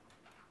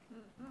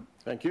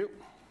 Thank you.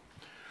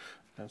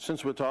 And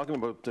since we're talking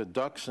about the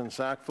ducks in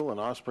Sackville and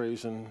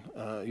ospreys in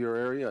your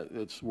area,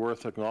 it's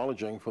worth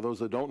acknowledging, for those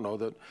that don't know,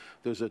 that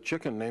there's a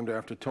chicken named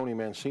after Tony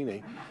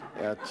Mancini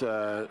at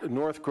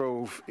North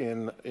Grove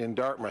in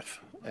Dartmouth,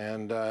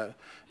 and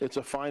it's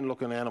a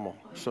fine-looking animal.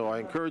 So I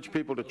encourage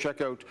people to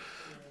check out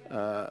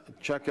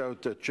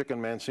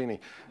Chicken Mancini.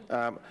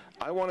 I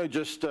want to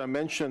just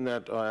mention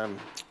that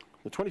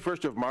the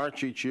 21st of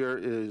March each year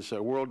is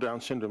World Down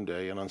Syndrome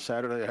Day, and on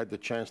Saturday I had the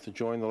chance to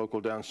join the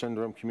local Down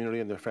syndrome community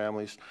and their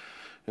families,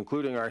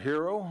 including our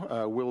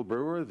hero, Will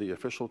Brewer, the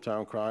official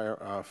town crier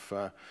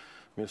of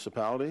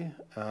municipality,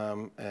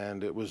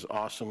 and it was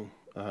awesome.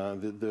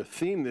 The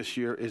theme this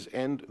year is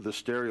End the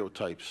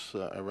Stereotypes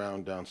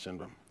around Down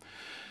syndrome,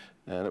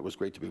 and it was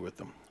great to be with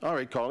them. All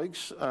right,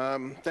 colleagues,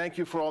 thank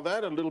you for all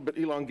that. A little bit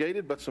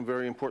elongated, but some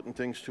very important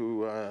things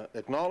to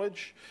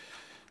acknowledge.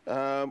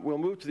 We'll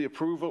move to the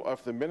approval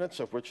of the minutes,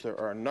 of which there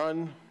are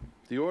none.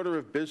 The order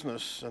of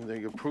business and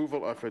the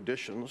approval of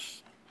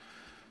additions.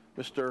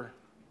 Mr.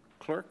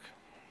 Clerk?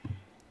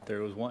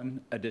 There was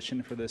one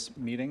addition for this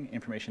meeting,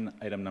 information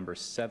item number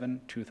 7,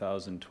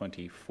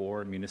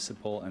 2024,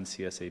 municipal and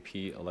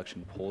CSAP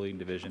election polling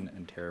division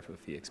and tariff of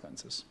fee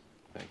expenses.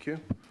 Thank you.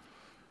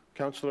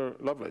 Councillor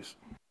Lovelace.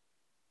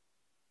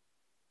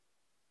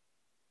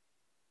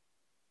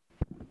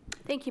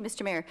 Thank you,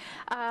 Mr. Mayor.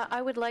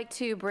 I would like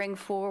to bring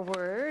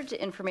forward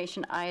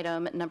information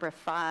item number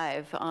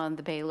 5 on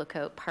the Bay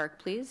Lookout Park,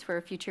 please, for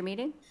a future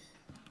meeting.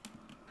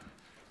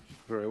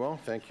 Very well,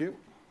 thank you.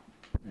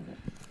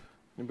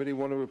 Anybody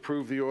want to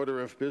approve the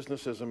order of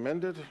business as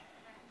amended?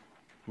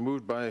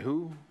 Moved by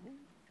who?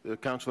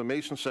 Councillor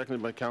Mason,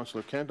 seconded by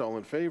Councillor Kent. All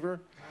in favor?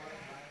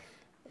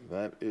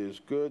 That is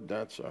good.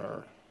 That's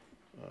our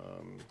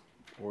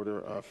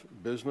order of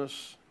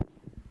business.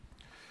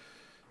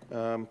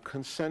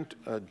 Consent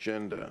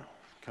agenda.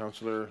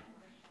 Councillor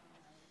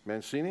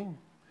Mancini?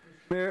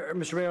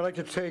 Mr. Mayor, I'd like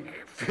to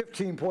take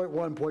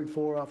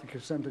 15.1.4 off the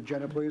consent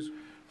agenda, please.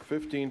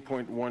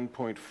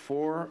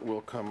 15.1.4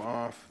 will come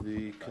off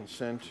the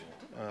consent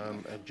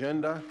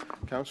agenda.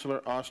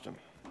 Councillor Austin.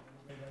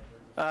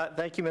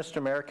 Thank you,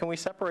 Mr. Mayor. Can we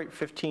separate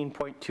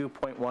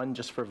 15.2.1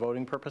 just for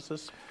voting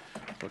purposes?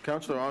 Well,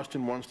 Councillor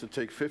Austin wants to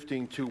take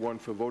 15.2.1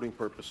 for voting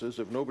purposes.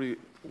 If nobody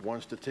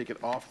wants to take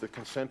it off the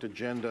consent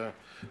agenda,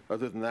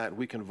 other than that,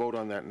 we can vote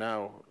on that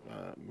now,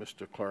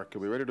 Mr. Clark. Are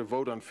we ready to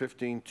vote on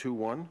 15.2.1?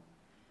 I want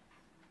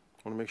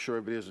to make sure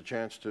everybody has a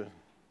chance to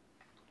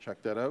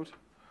check that out.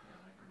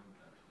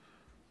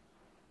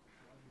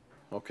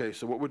 Okay,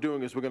 so what we're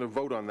doing is we're going to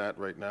vote on that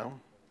right now.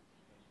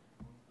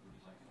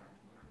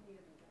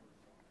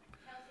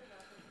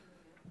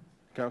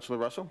 Councillor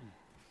Russell?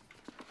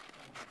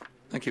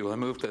 Thank you. I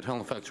move that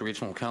Halifax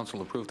Regional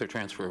Council approve the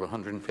transfer of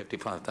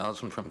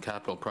 $155,000 from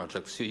capital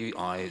project CI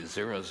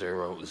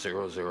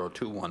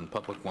 000021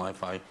 public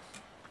Wi-Fi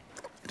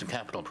to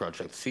capital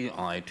project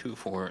CI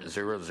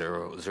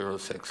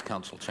 240006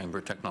 council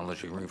chamber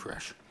technology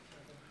refresh.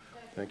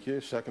 Thank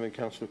you. Seconded,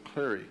 Councillor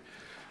Cleary.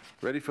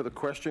 Ready for the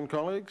question,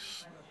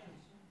 colleagues?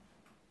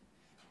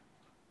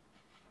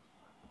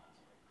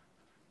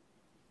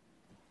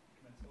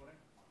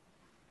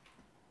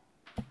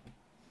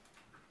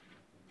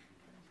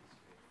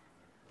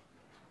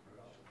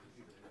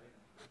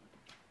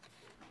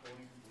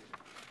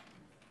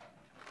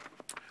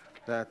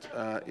 That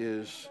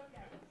is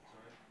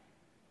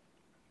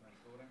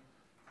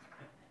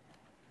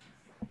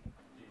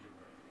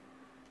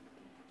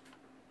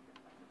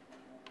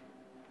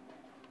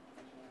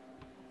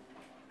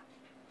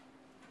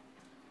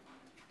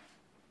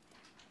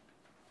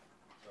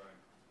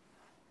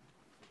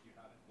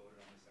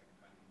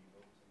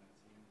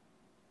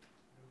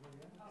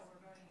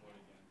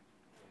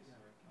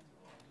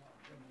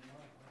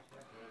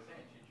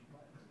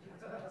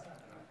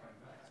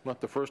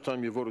not the first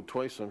time you voted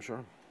twice, I'm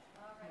sure.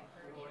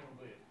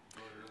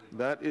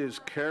 That is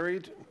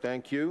carried.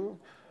 Thank you.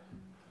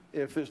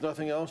 If there's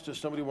nothing else, does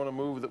somebody want to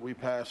move that we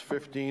pass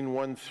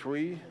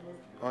 15.1.3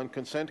 on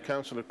consent?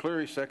 Councillor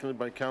Cleary, seconded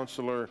by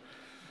Councillor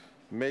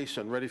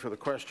Mason. Ready for the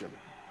question.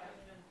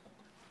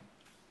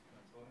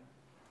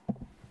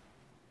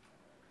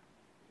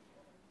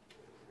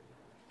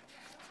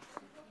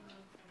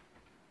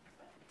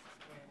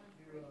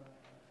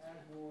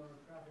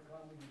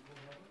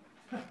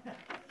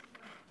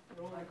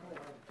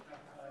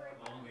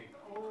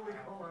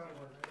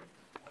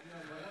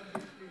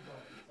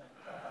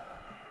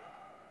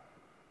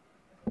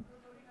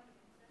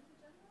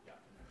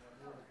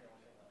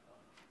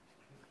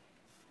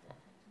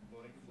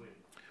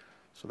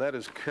 So that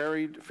is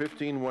carried.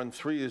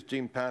 15.1.3 is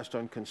deemed passed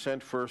on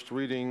consent. First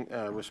reading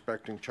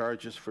respecting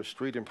charges for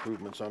street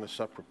improvements on a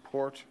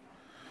sub-report.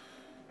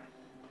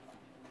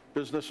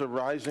 Business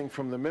arising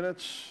from the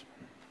minutes.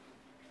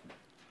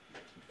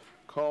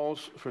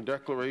 Calls for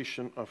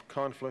declaration of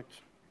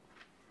conflict.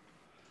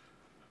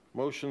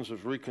 Motions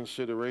of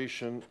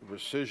reconsideration,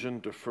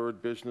 rescission,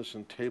 deferred business,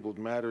 and tabled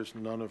matters.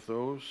 None of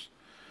those.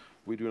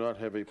 We do not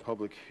have a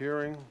public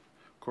hearing.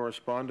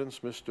 Correspondence,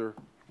 Mr.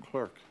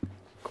 Clerk.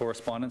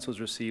 Correspondence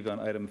was received on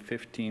item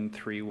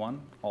 15.3.1.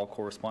 All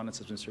correspondence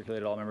has been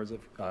circulated to all members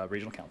of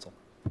Regional Council.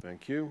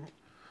 Thank you.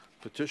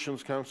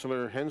 Petitions,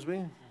 Councillor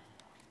Hensby.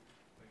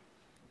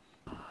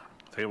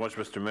 Thank you much,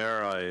 Mr.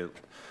 Mayor. I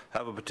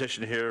have a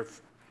petition here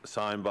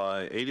signed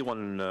by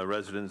 81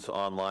 residents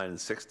online and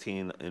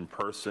 16 in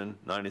person,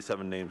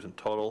 97 names in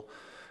total.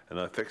 And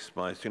I fixed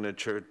my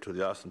signature to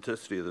the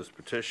authenticity of this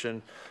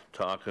petition,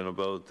 talking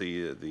about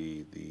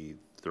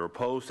they're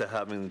opposed to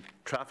having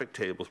traffic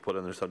tables put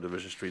on their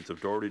subdivision streets of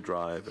Doherty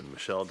Drive and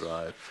Michelle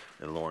Drive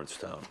in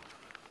Lawrencetown.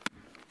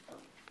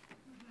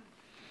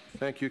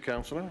 Thank you,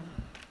 Councillor.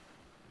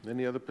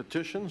 Any other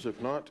petitions? If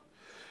not,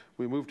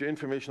 we move to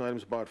information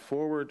items brought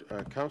forward.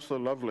 Councillor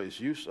Lovelace,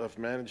 use of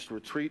managed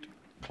retreat,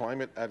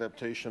 climate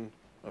adaptation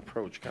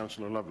approach.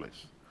 Councillor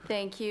Lovelace.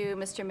 Thank you,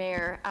 Mr.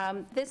 Mayor.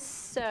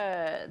 This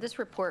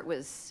report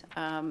was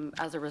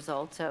as a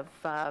result of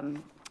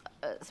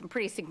some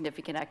pretty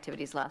significant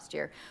activities last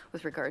year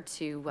with regard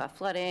to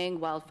flooding,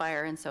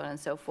 wildfire, and so on and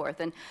so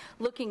forth, and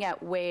looking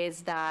at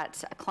ways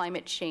that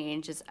climate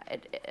change is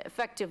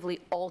effectively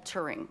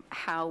altering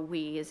how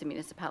we as a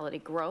municipality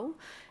grow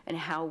and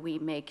how we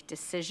make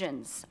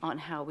decisions on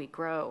how we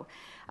grow.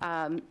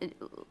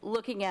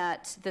 Looking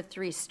at the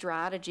three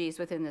strategies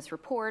within this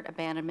report,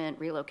 abandonment,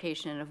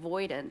 relocation, and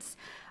avoidance,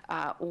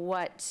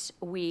 what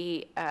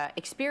we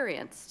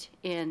experienced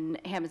in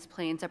Hammonds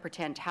Plains, Upper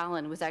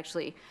Tantallon was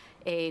actually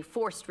a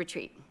forced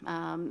retreat.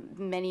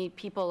 Many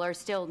people are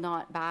still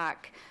not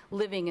back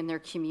living in their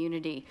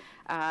community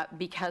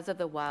because of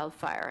the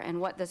wildfire.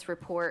 And what this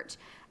report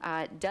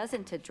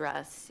doesn't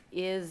address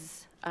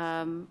is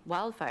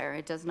wildfire.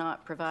 It does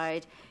not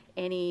provide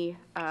any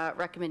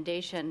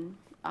recommendation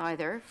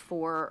either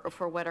for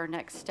what our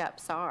next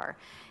steps are.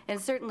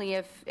 And certainly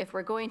if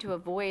we're going to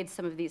avoid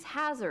some of these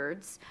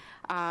hazards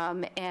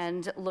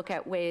and look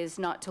at ways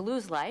not to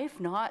lose life,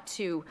 not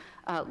to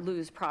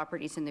lose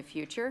properties in the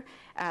future,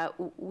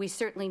 we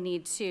certainly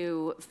need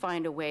to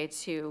find a way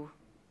to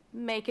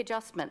make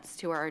adjustments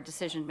to our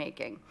decision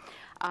making.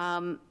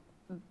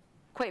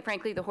 quite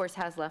frankly, the horse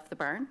has left the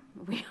barn.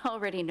 We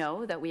already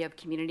know that we have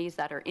communities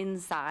that are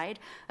inside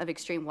of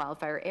extreme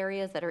wildfire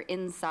areas, that are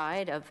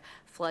inside of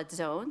flood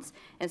zones.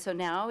 And so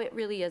now it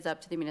really is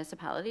up to the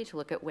municipality to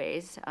look at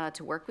ways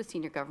to work with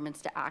senior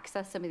governments to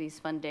access some of these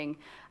funding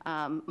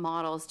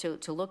models,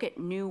 to look at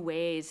new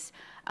ways,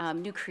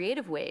 new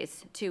creative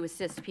ways to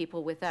assist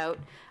people without,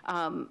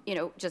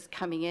 just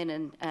coming in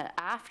and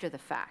after the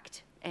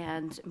fact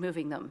and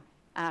moving them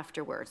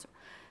afterwards.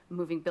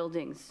 Moving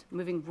buildings,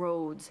 moving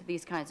roads,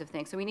 these kinds of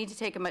things. So we need to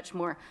take a much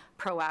more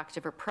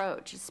proactive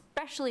approach,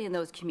 especially in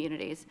those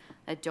communities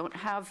that don't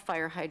have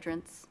fire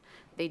hydrants,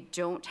 they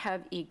don't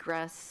have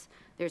egress,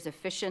 there's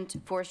inefficient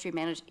forestry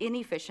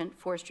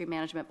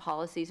management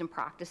policies and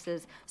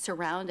practices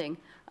surrounding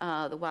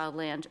the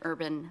wildland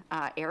urban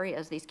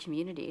areas, these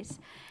communities.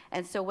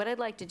 And so what I'd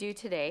like to do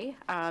today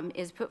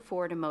is put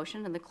forward a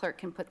motion, and the clerk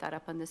can put that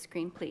up on the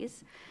screen,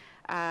 please.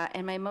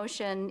 And my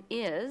motion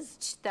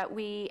is that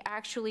we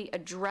actually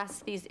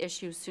address these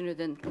issues sooner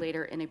than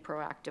later in a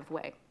proactive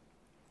way.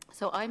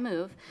 So I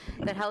move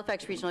that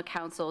Halifax Regional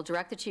Council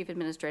direct the Chief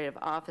Administrative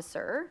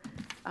Officer,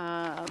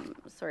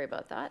 sorry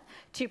about that,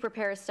 to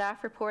prepare a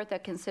staff report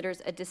that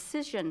considers a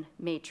decision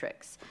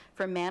matrix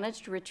for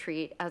managed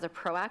retreat as a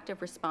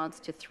proactive response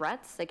to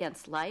threats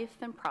against life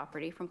and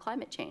property from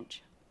climate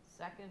change.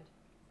 Second.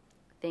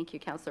 Thank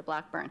you, Councillor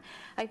Blackburn.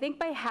 I think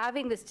by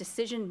having this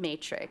decision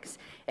matrix,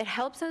 it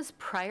helps us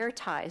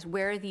prioritize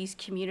where these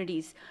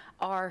communities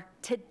are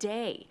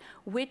today,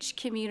 which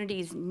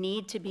communities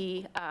need to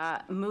be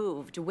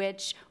moved,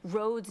 which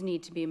roads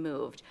need to be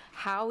moved,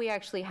 how we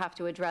actually have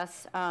to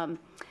address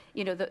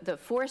the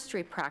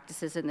forestry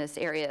practices in this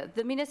area.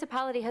 The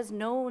municipality has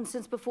known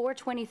since before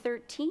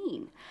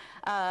 2013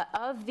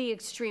 of the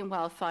extreme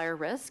wildfire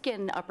risk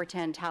in Upper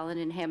Tantallon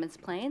and Hammonds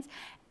Plains,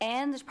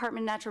 and the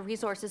Department of Natural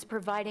Resources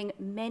providing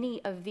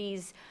many of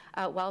these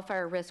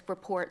wildfire risk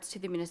reports to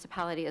the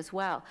municipality as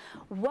well.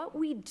 What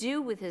we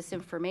do with this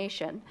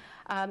information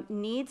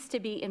needs to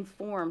be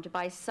informed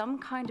by some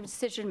kind of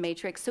decision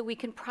matrix so we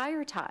can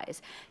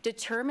prioritize,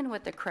 determine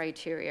what the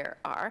criteria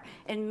are,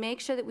 and make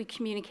sure that we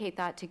communicate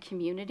that to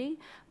community,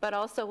 but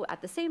also at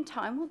the same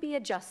time we'll be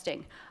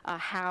adjusting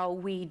how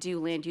we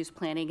do land use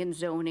planning and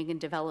zoning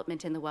and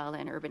development in the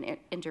wildland urban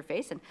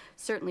interface. And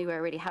certainly we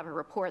already have a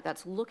report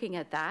that's looking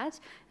at that,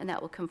 and that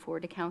will come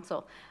forward to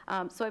council.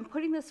 So I'm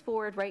putting this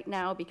forward right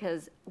now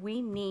because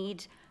we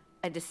need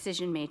a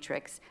decision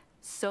matrix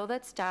so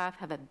that staff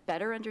have a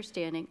better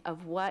understanding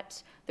of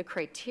what the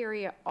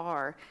criteria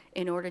are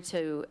in order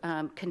to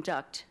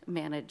conduct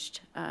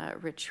managed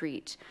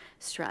retreat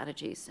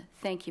strategies.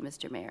 Thank you,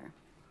 Mr. Mayor.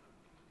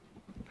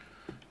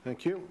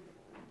 Thank you.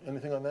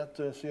 Anything on that,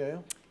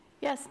 CAO?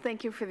 Yes,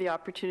 thank you for the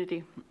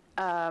opportunity.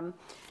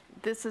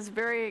 This is a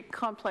very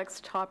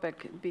complex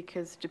topic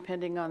because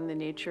depending on the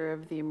nature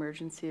of the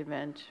emergency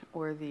event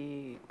or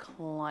the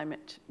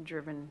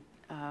climate-driven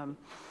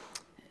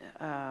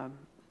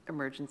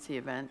emergency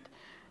event,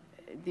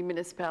 the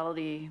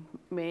municipality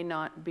may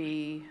not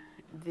be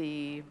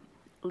the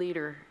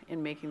leader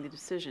in making the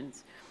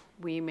decisions.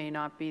 We may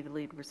not be the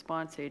lead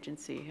response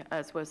agency,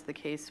 as was the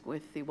case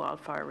with the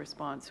wildfire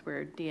response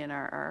where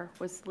DNRR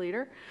was the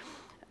leader.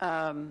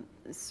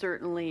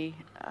 Certainly,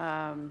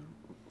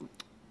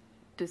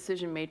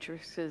 decision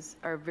matrices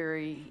are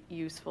very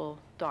useful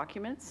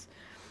documents.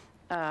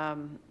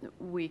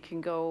 We can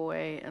go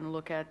away and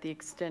look at the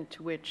extent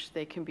to which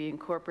they can be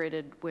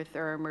incorporated with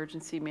our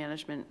emergency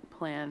management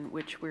plan,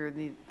 which we're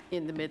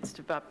in the midst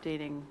of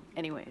updating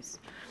anyways.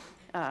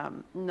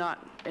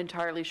 Not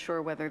entirely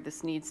sure whether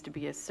this needs to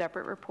be a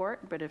separate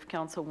report, but if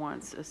council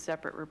wants a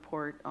separate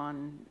report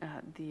on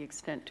the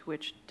extent to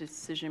which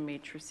decision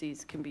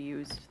matrices can be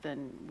used,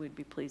 then we'd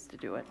be pleased to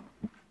do it.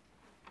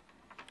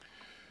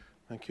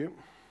 Thank you.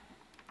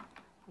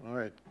 All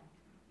right.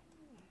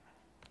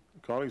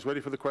 Colleagues, ready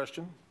for the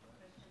question?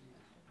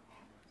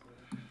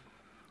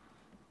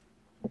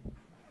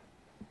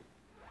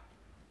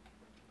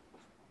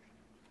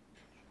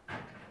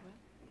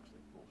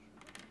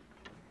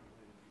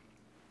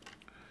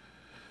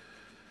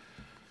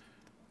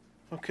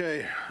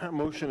 Okay, that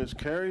motion is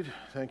carried.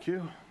 Thank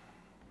you.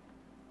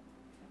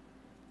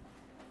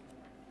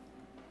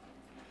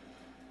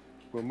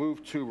 We'll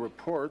move to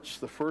reports.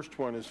 The first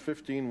one is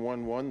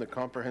 1511, the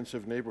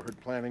Comprehensive Neighborhood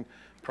Planning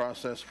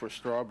Process for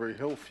Strawberry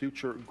Hill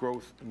Future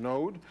Growth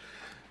Node.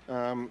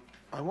 I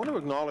want to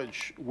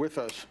acknowledge with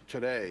us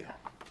today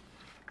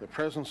the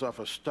presence of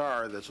a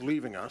star that's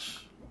leaving us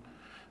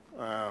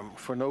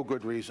for no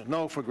good reason.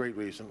 No, for great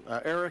reason.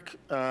 Eric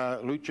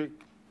Lucic.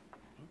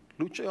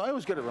 I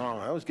always get it wrong.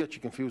 I always get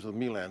you confused with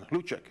Milan.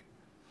 Lucic.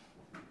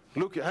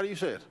 How do you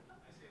say it?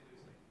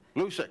 I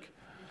say Lucic.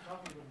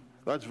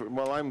 That's,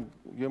 well,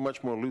 you're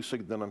much more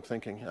lucid than I'm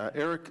thinking.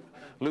 Eric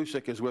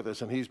Lucic is with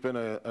us, and he's been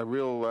a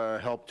real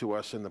help to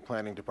us in the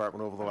planning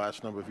department over the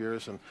last number of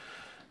years. And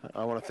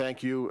I want to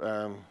thank you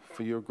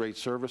for your great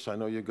service. I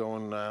know you're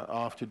going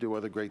off to do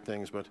other great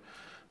things, but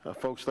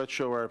folks, let's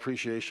show our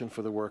appreciation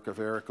for the work of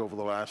Eric over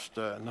the last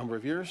number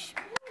of years.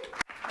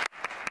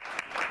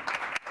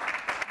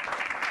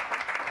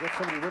 Is that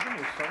somebody with him?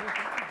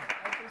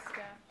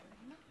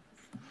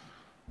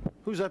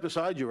 Who's that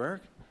beside you,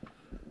 Eric?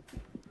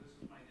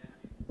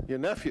 Your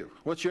nephew.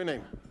 What's your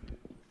name?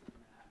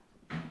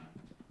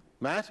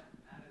 Matt?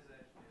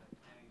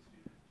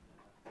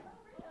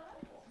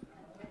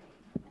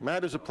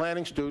 Matt is a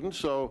planning student,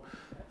 so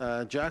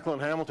Jacqueline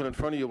Hamilton in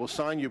front of you will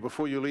sign you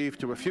before you leave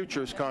to a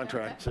futures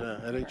contract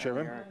at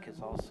HRM. Eric is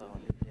also a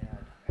new dad.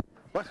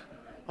 What?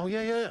 Oh,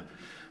 yeah.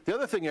 The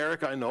other thing,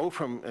 Eric, I know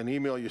from an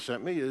email you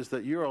sent me is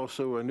that you're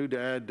also a new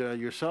dad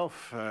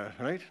yourself,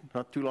 right?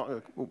 Not too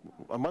long,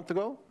 a month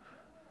ago?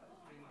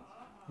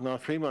 No,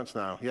 3 months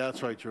now. Yeah,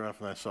 that's right, you're off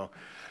that. So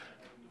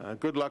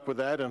good luck with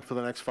that and for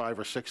the next 5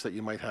 or 6 that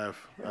you might have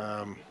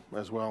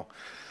as well.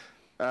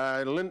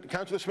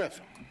 Councillor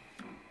Smith.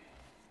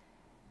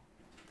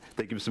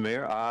 Thank you, Mr.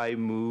 Mayor. I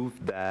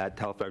move that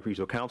Halifax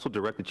Regional Council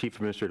direct the Chief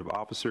Administrative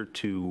Officer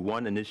to,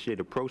 1, initiate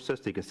a process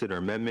to consider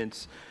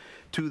amendments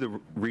to the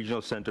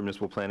Regional Center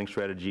Municipal Planning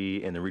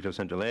Strategy and the Regional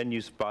Center Land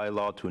Use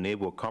Bylaw to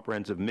enable a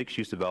comprehensive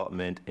mixed-use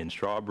development in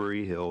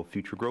Strawberry Hill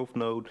Future Growth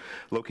Node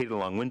located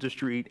along Windsor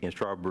Street and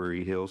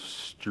Strawberry Hill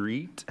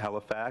Street,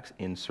 Halifax,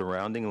 in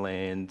surrounding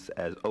lands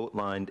as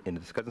outlined in the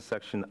discussion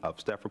section of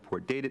staff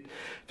report dated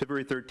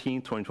February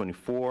 13,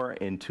 2024,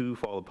 and 2,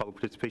 follow the public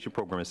participation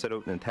program as set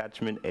out in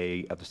attachment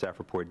A of the staff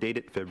report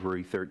dated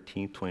February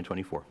 13,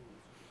 2024.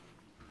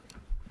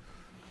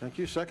 Thank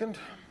you. Second?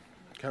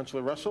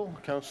 Councillor Russell.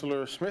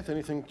 Councillor Smith,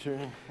 anything to?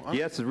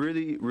 Yes,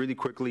 really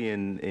quickly,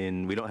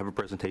 and we don't have a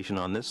presentation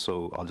on this,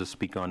 so I'll just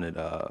speak on it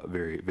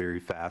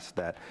very fast,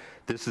 that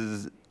this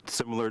is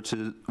similar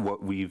to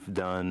what we've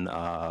done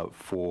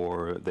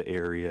for the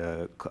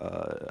area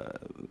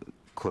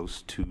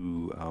close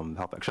to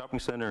Halifax Shopping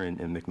Center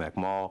and Micmac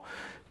Mall,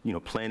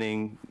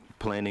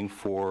 planning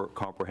for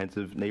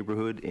comprehensive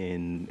neighborhood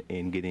and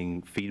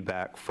getting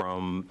feedback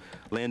from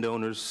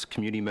landowners,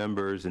 community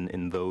members,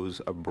 and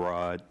those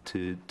abroad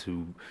to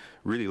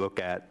really look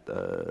at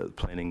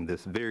planning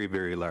this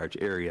very large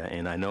area.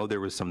 And I know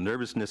there was some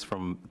nervousness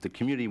from the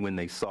community when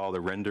they saw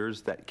the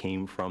renders that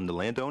came from the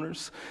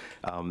landowners.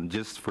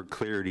 Just for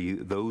clarity,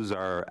 those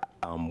are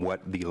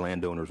what the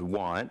landowners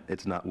want.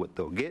 It's not what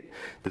they'll get.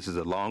 This is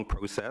a long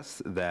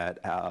process that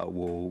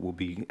will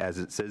be, as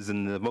it says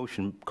in the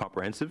motion,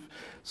 comprehensive.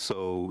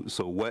 So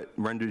what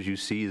renders you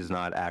see is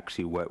not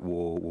actually what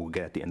we'll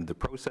get at the end of the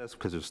process,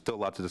 because there's still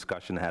lots of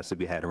discussion that has to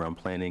be had around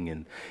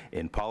planning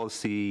and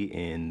policy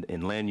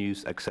and land use,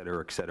 et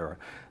cetera.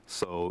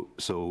 So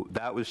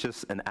that was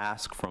just an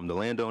ask from the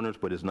landowners,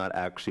 but it's not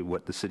actually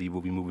what the city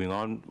will be moving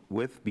on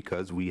with,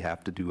 because we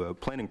have to do a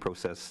planning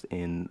process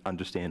and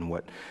understand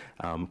what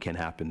can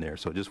happen there.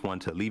 So I just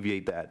want to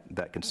alleviate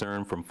that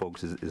concern from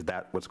folks, is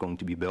that what's going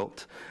to be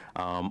built?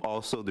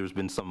 Also, there's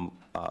been some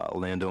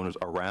landowners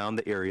around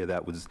the area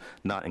that was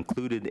not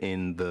included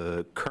in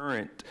the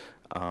current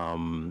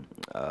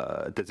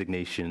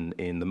designation.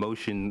 In the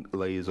motion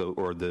lays,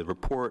 or the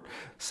report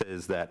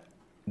says that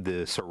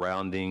the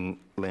surrounding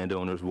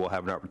landowners will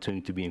have an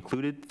opportunity to be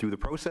included through the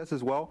process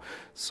as well.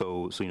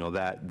 So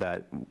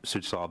that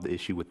should solve the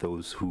issue with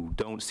those who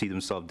don't see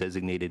themselves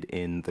designated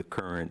in the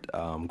current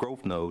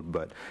growth node,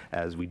 but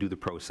as we do the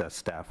process,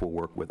 staff will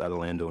work with other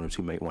landowners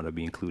who might want to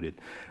be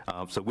included.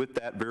 So with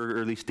that, very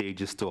early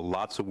stages, still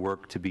lots of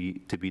work to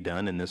be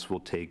done, and this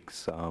will take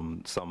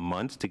some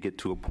months to get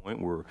to a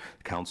point where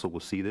council will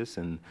see this,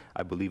 and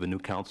I believe a new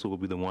council will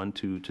be the one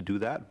to do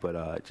that,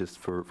 but just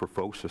for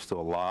folks, there's still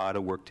a lot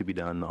of work to be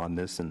done on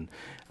this, and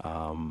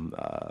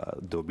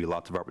there'll be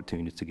lots of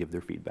opportunities to give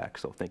their feedback.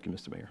 So thank you,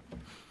 Mr. Mayor.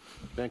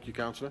 Thank you,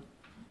 Councillor.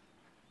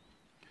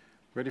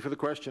 Ready for the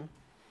question?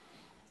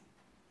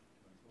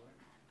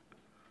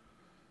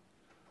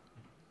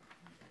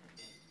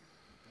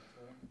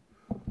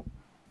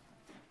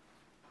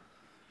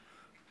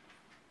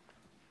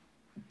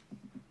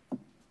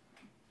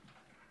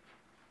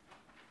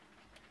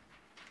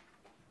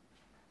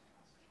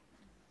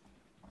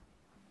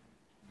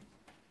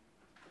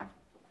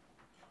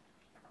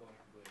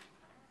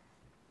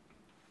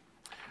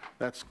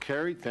 That's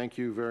carried. Thank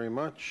you very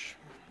much.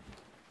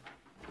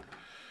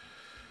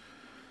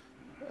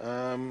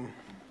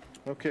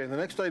 Okay, the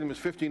next item is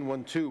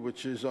 1512,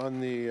 which is on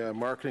the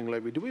marketing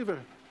levy. Do we have a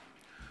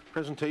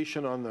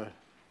presentation on the,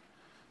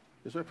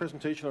 is there a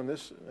presentation on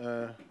this?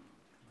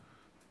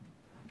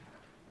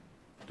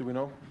 Do we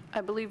know? I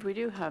believe we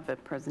do have a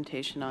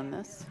presentation on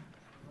this.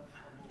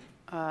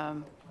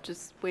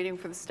 Just waiting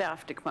for the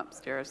staff to come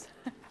upstairs.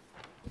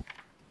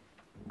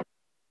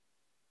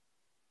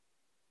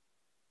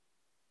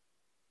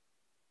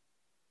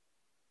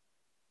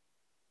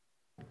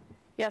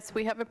 Yes,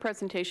 we have a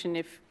presentation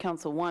if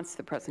council wants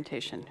the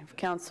presentation. If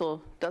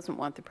council doesn't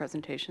want the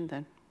presentation,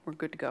 then we're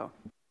good to go.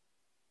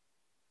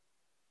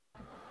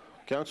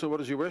 Council, what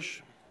is your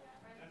wish?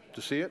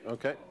 To see it?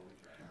 Okay.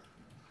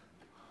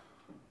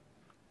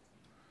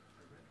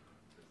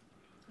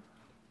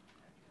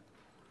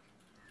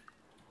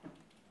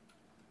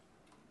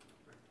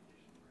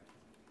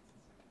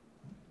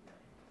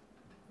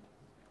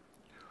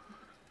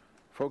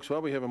 Folks,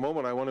 while we have a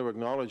moment, I want to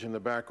acknowledge in the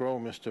back row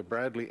Mr.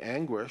 Bradley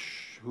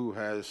Anguish, who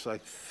has, I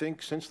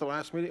think, since the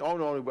last meeting, oh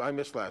no, I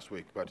missed last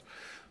week, but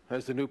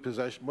has the new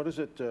possession, what is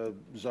it,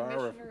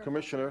 Czar?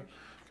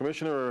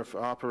 Commissioner of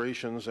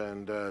Operations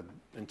and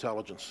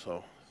Intelligence,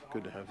 so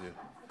good to have you.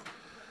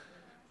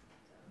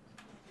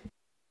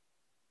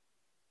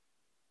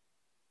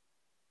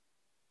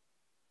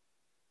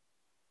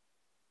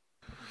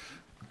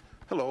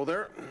 Hello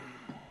there.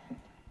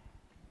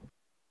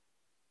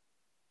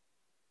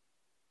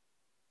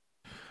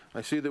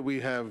 I see that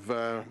we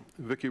have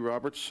Vicki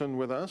Robertson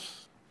with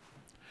us,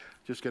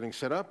 just getting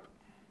set up.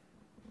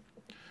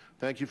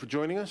 Thank you for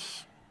joining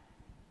us.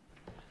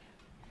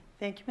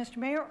 Thank you, Mr.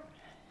 Mayor.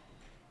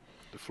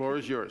 The floor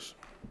is yours.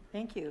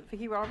 Thank you.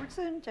 Vicki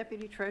Robertson,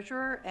 Deputy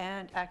Treasurer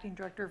and Acting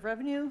Director of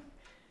Revenue.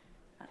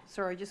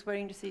 Sorry, just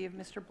waiting to see if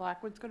Mr.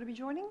 Blackwood's going to be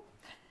joining.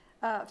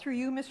 Through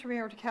you, Mr.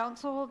 Mayor, to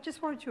Council,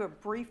 just wanted to do a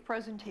brief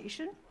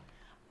presentation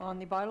on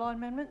the bylaw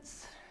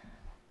amendments.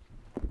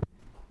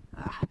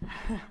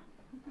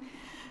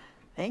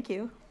 Thank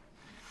you.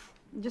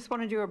 Just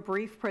want to do a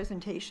brief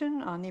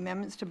presentation on the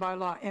amendments to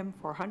bylaw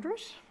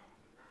M400.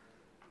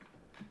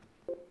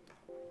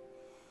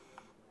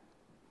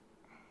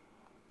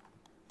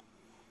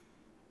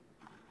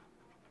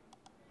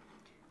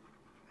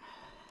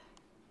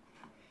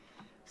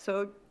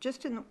 So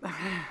just in the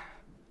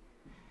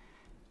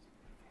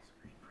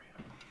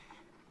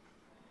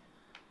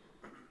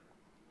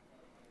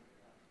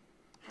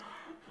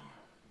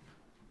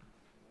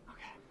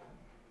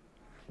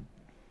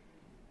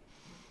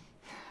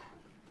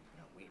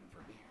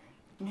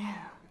yeah.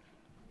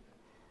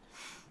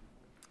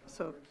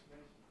 So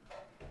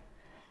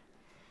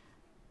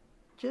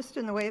just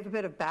in the way of a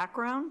bit of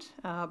background,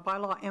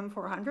 bylaw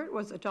M400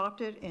 was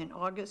adopted in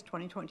August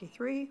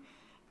 2023,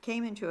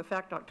 came into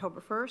effect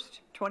October 1st,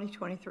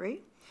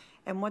 2023.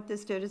 And what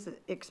this did is it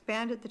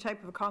expanded the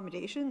type of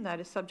accommodation that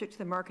is subject to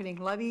the marketing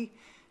levy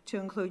to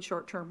include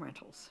short-term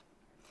rentals.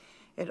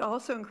 It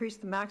also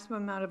increased the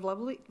maximum amount of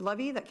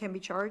levy that can be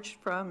charged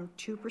from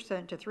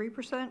 2% to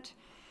 3%.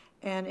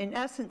 And in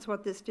essence,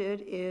 what this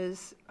did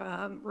is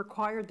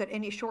required that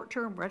any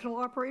short-term rental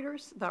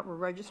operators that were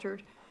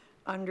registered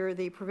under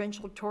the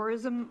Provincial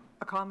Tourism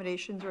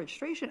Accommodations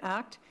Registration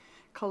Act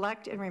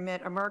collect and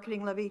remit a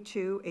marketing levy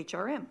to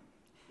HRM.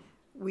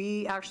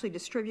 We actually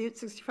distribute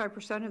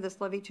 65% of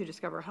this levy to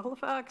Discover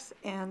Halifax,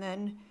 and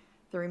then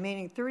the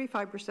remaining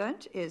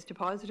 35% is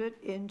deposited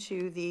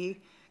into the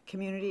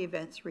Community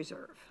Events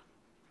Reserve.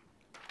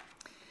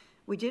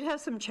 We did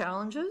have some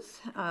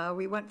challenges.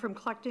 We went from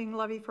collecting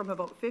levy from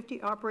about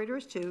 50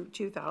 operators to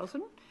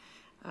 2,000.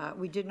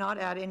 We did not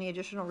add any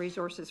additional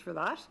resources for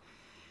that.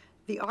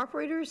 The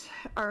operators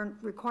are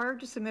required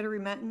to submit a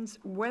remittance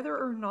whether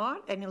or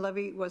not any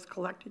levy was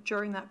collected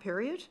during that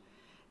period.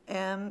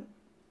 And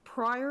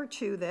prior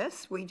to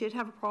this, we did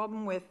have a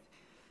problem with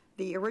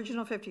the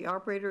original 50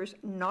 operators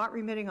not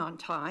remitting on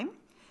time.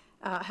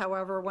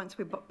 However, once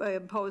we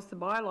imposed the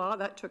bylaw,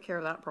 that took care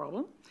of that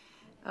problem.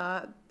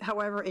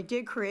 However, it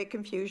did create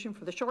confusion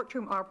for the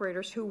short-term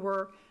operators who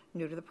were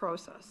new to the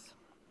process.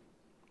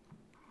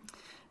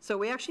 So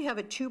we actually have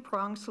a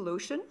two-pronged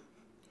solution.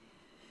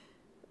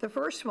 The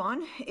first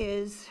one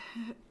is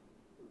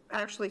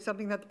actually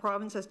something that the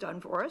province has done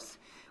for us.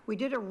 We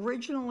did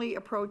originally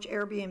approach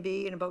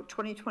Airbnb in about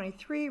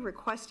 2023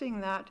 requesting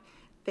that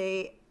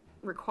they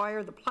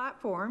require the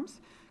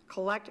platforms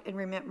collect and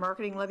remit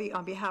marketing levy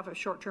on behalf of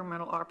short-term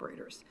rental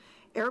operators.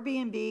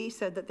 Airbnb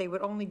said that they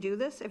would only do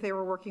this if they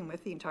were working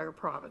with the entire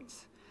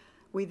province.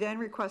 We then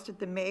requested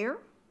the mayor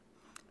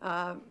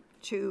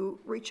to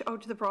reach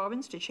out to the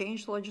province to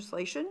change the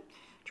legislation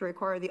to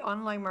require the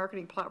online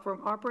marketing platform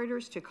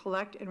operators to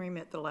collect and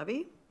remit the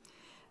levy.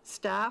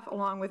 Staff,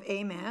 along with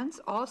AMANS,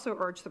 also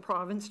urged the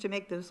province to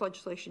make those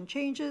legislation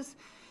changes,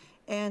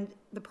 and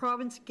the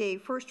province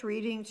gave first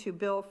reading to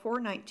Bill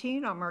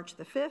 419 on March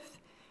the 5th,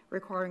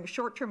 requiring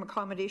short-term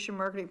accommodation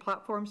marketing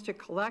platforms to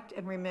collect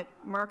and remit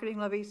marketing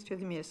levies to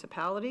the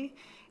municipality,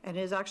 and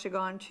it has actually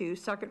gone to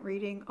second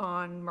reading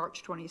on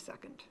March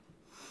 22nd.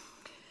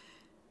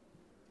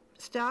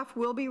 Staff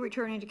will be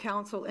returning to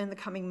council in the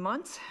coming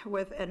months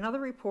with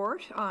another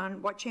report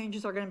on what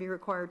changes are going to be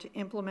required to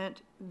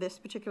implement this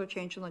particular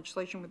change in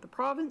legislation with the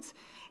province,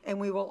 and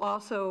we will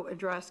also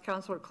address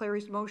Councillor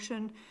Clary's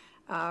motion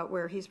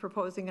where he's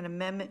proposing an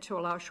amendment to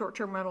allow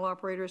short-term rental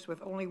operators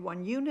with only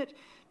one unit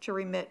to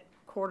remit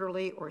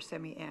quarterly or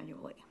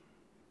semi-annually.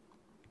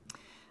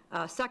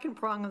 Second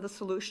prong of the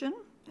solution,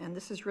 and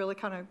this is really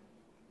kind of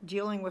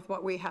dealing with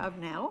what we have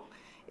now,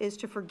 is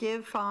to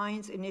forgive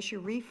fines and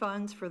issue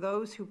refunds for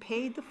those who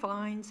paid the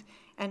fines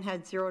and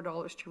had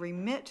 $0 to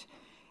remit,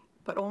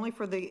 but only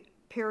for the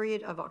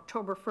period of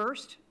October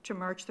 1st to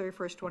March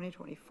 31st,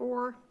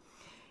 2024.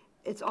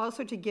 It's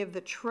also to give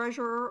the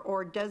treasurer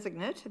or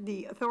designate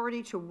the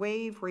authority to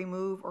waive,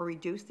 remove, or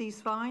reduce these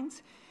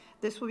fines.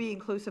 This will be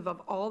inclusive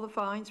of all the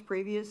fines,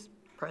 previous,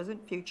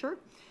 present, future.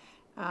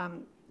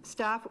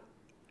 Staff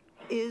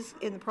is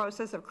in the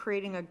process of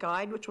creating a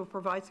guide which will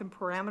provide some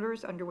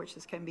parameters under which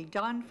this can be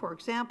done. For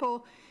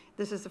example,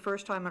 this is the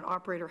first time an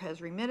operator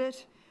has remitted,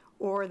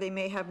 or they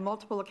may have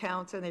multiple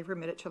accounts and they've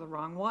remitted to the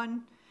wrong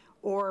one,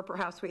 or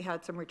perhaps we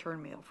had some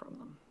return mail from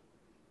them.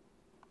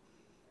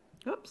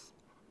 Oops.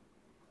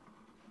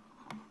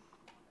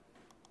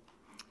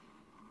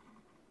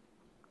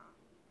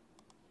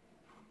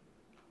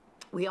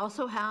 We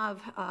also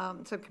have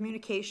some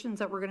communications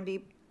that we're going to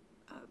be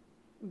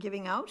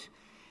giving out.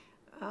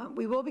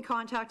 We will be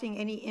contacting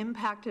any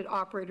impacted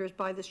operators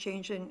by this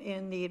change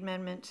in the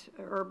amendment,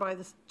 or by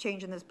this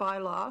change in this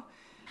bylaw,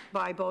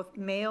 by both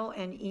mail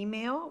and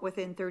email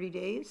within 30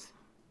 days.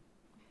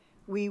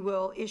 We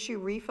will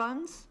issue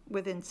refunds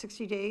within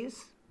 60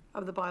 days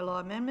of the bylaw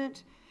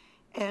amendment,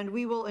 and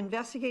we will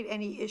investigate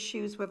any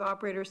issues with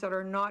operators that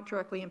are not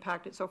directly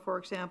impacted. So, for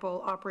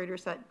example,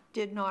 operators that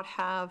did not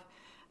have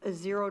a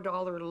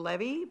 $0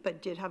 levy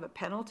but did have a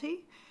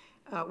penalty.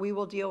 We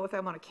will deal with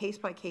them on a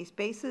case-by-case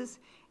basis,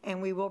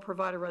 and we will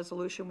provide a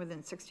resolution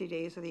within 60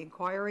 days of the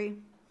inquiry.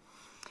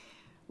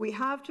 We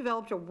have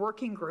developed a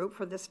working group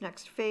for this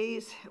next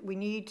phase. We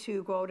need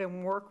to go out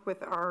and work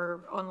with our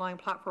online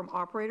platform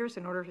operators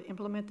in order to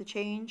implement the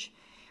change.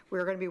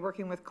 We're going to be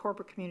working with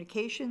corporate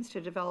communications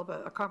to develop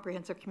a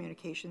comprehensive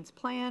communications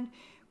plan.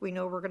 We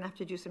know we're going to have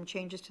to do some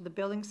changes to the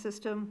billing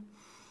system.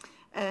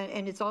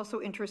 And it's also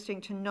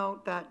interesting to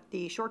note that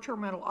the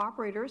short-term rental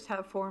operators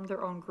have formed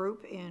their own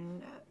group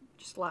in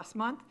just last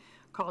month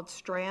called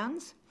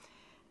Strands.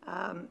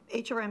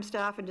 HRM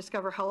staff and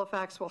Discover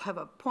Halifax will have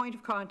a point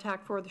of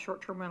contact for the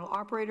short-term rental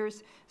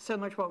operators,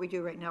 similar to what we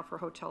do right now for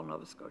Hotel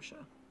Nova Scotia.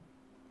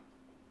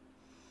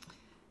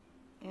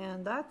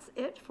 And that's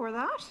it for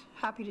that.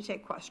 Happy to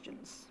take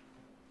questions.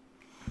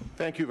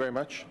 Thank you very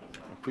much.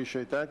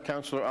 Appreciate that.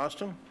 Councillor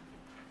Austin.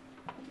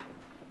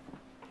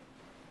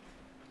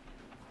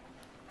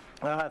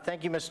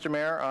 Thank you, Mr.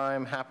 Mayor.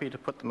 I'm happy to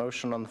put the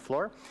motion on the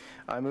floor.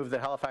 I move that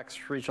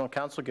Halifax Regional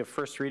Council give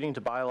first reading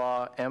to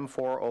bylaw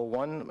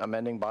M401,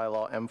 amending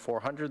bylaw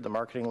M400, the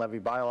marketing levy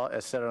bylaw,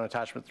 as set on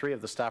attachment 3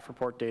 of the staff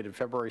report dated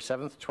February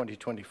 7th,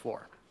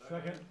 2024.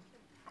 Second.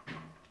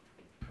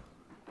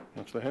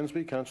 Councillor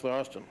Hensby, Councillor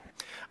Austin.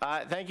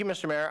 Thank you,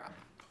 Mr. Mayor.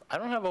 I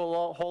don't have a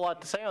whole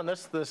lot to say on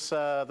this.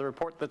 The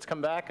report that's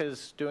come back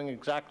is doing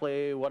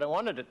exactly what I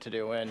wanted it to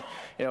do. And,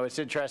 you know, it's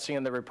interesting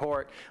in the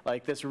report,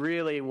 like this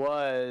really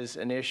was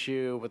an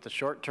issue with the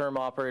short-term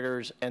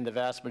operators, and the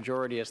vast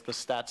majority, as the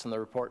stats in the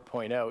report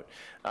point out,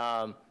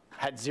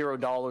 had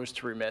 $0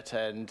 to remit,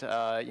 and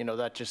you know,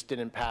 that just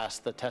didn't pass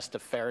the test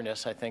of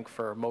fairness, I think,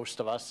 for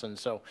most of us. And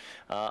so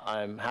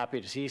I'm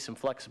happy to see some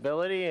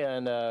flexibility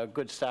and a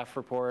good staff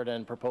report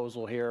and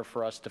proposal here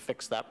for us to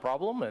fix that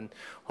problem, and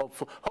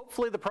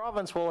hopefully the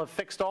province will have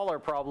fixed all our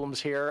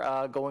problems here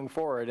going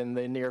forward in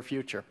the near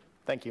future.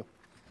 Thank you.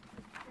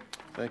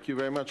 Thank you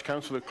very much.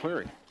 Councillor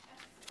Cleary.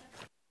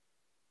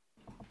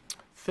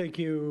 Thank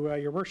you,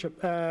 Your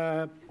Worship.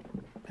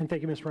 And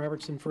thank you, Mr.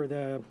 Robertson, for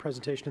the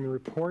presentation and the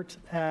report.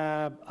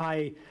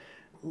 I,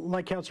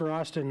 like Councillor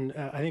Austin,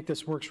 I think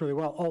this works really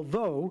well,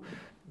 although,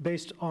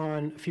 based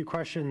on a few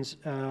questions,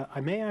 I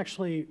may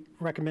actually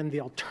recommend the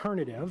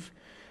alternative.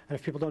 And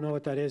if people don't know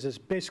what that is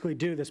basically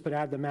do this, but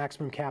add the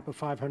maximum cap of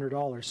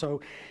 $500.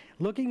 So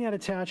looking at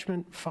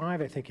attachment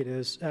 5, I think it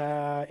is,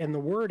 in the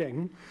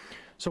wording,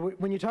 so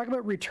when you talk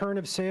about return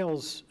of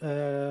sales,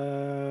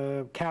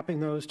 capping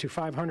those to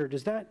 500,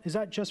 is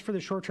that just for the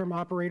short-term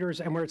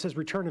operators? And where it says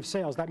return of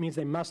sales, that means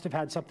they must have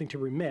had something to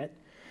remit.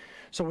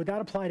 So would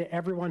that apply to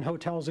everyone,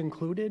 hotels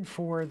included,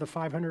 for the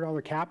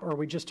 $500 cap? Or are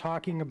we just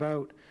talking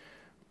about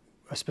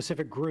a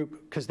specific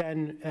group? Because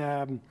then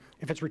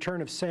if it's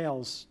return of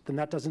sales, then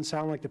that doesn't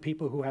sound like the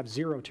people who have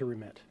 $0 to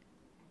remit.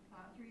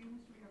 Through you,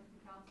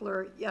 Mr.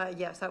 Councillor,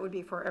 yes, that would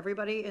be for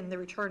everybody in the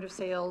return of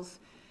sales.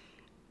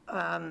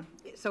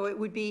 So it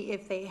would be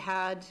if they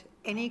had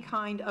any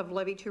kind of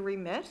levy to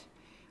remit,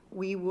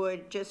 we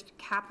would just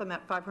cap them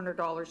at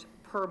 $500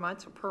 per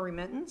month or per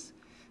remittance.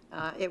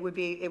 It would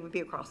be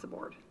across the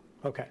board.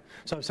 Okay,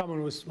 so if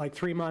someone was like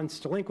 3 months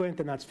delinquent,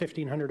 then that's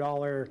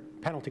 $1,500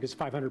 penalty because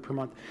it's $500 per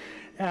month.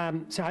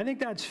 So I think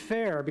that's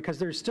fair, because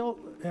there's still,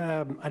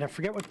 and I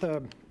forget what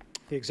the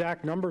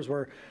exact numbers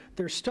were,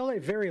 there's still a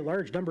very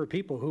large number of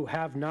people who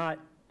have not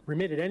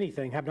remitted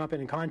anything, have not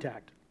been in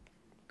contact,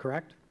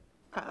 correct?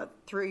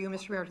 Through you,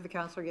 Mr. Mayor, to the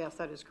councillor, yes,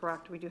 that is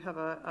correct. We do have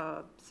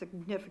a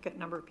significant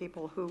number of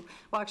people who,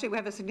 well, actually, we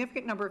have a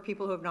significant number of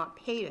people who have not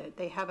paid it.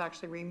 They have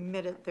actually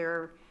remitted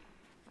their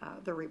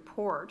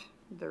report,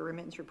 their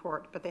remittance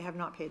report, but they have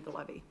not paid the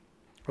levy.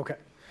 Okay.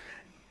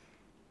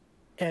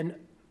 And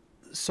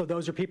so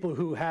those are people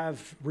who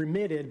have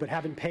remitted but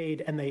haven't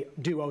paid, and they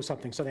do owe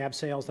something, so they have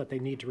sales that they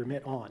need to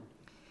remit on.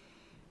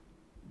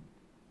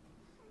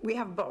 We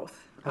have both.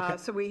 Okay.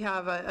 So we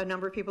have a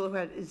number of people who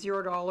had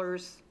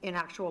 $0 in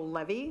actual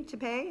levy to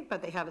pay,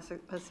 but they have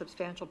a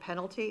substantial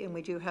penalty, and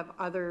we do have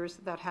others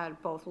that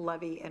had both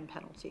levy and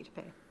penalty to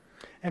pay.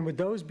 And would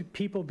those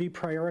people be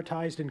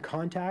prioritized in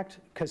contact?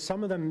 Because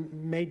some of them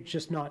may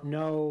just not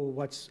know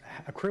what's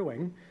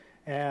accruing,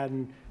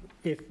 and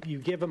if you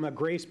give them a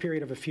grace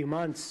period of a few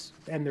months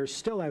and they're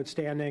still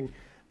outstanding,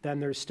 then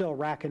they're still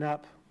racking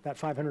up that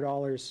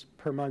 $500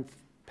 per month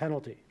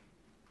penalty.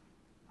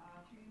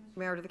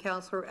 Mayor, to the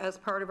councillor, as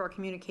part of our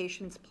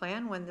communications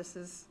plan, when this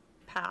is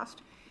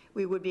passed,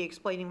 we would be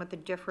explaining what the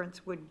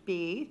difference would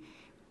be.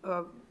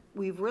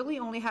 We've really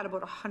only had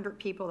about 100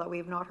 people that we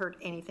have not heard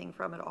anything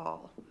from at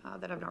all,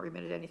 that have not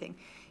remitted anything.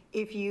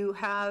 If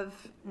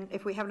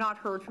we have not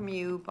heard from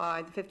you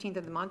by the 15th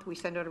of the month, we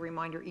send out a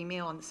reminder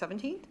email on the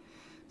 17th.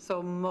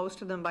 So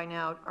most of them by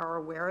now are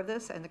aware of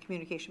this, and the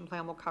communication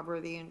plan will cover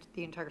the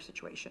entire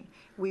situation.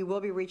 We will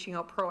be reaching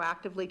out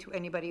proactively to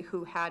anybody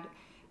who had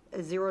a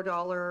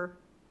 $0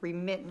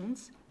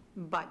 remittance,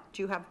 but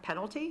do have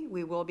penalty.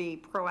 We will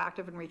be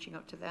proactive in reaching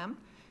out to them.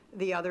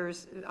 The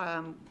others,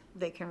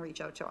 they can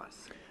reach out to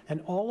us.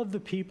 And all of the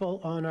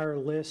people on our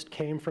list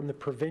came from the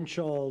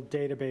provincial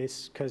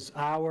database, because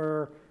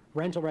our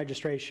rental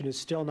registration is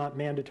still not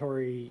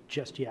mandatory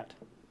just yet.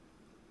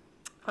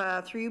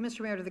 Through you,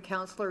 Mr. Mayor, to the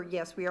councillor,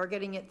 yes, we are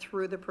getting it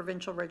through the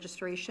provincial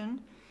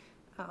registration.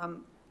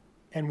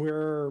 And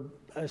we're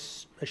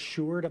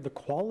assured of the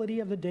quality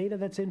of the data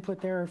that's input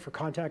there for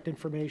contact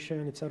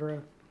information, et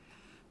cetera?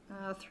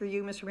 Through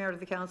you, Mr. Mayor, to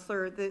the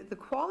councillor, the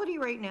quality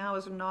right now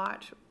is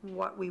not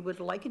what we would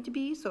like it to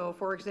be. So,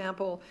 for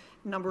example,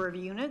 number of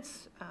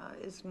units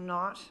is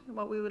not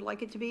what we would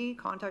like it to be.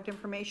 Contact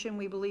information,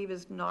 we believe,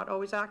 is not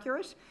always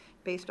accurate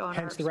based on our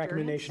Hence the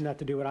recommendation not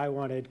to do what I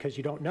wanted, because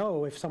you don't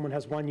know if someone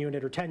has 1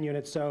 unit or 10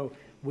 units, so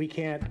we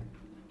can't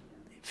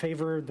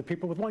favor the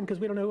people with 1 because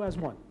we don't know who has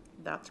 1.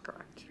 That's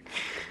correct.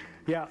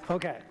 Yeah,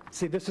 okay.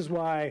 See, this is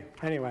why,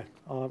 anyway,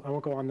 I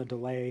won't go on the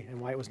delay and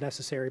why it was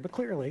necessary, but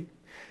clearly.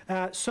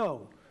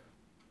 So,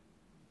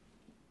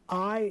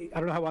 I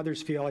don't know how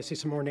others feel. I see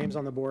some more names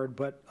on the board,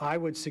 but I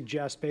would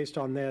suggest based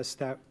on this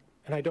that,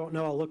 and I don't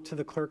know, I'll look to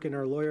the clerk and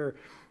our lawyer,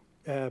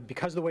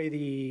 because the way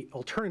the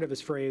alternative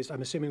is phrased,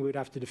 I'm assuming we'd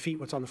have to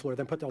defeat what's on the floor,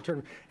 then put the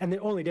alternative. And the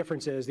only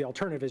difference is the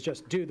alternative is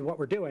just do what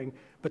we're doing,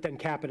 but then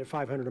cap it at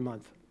 $500 a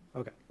month.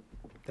 Okay,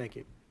 thank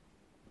you.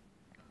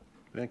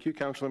 Thank you,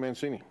 Councillor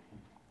Mancini.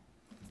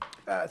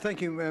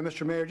 Thank you,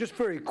 Mr. Mayor. Just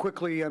very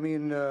quickly, I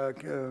mean,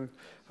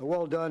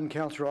 well done,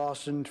 Councillor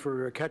Austin,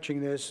 for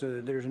catching this.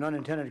 There's an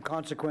unintended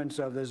consequence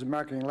of this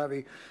marketing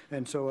levy,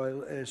 and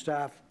so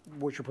staff,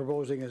 what you're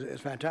proposing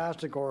is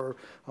fantastic, or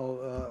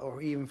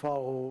even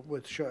follow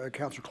what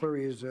Councillor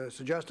Cleary is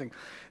suggesting.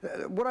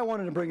 What I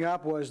wanted to bring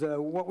up was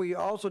what we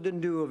also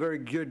didn't do a very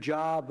good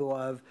job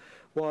of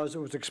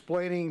was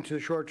explaining to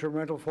short-term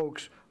rental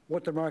folks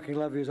what the marketing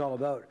levy is all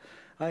about.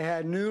 I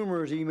had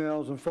numerous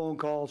emails and phone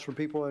calls from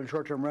people in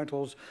short-term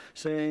rentals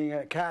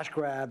saying cash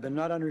grab and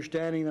not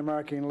understanding the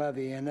marketing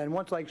levy. And then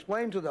once I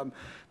explained to them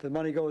the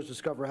money goes to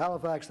Discover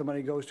Halifax, the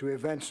money goes to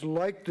events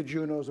like the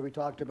Junos that we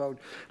talked about,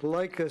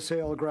 like a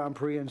Sail Grand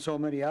Prix and so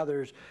many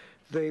others,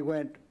 they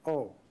went,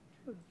 oh,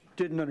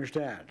 didn't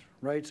understand,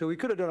 right? So we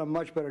could have done a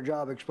much better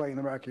job explaining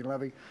the marketing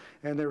levy,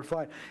 and they were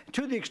fine.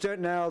 To the extent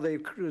now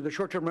the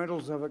short-term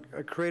rentals have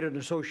created an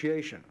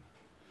association.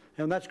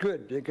 And that's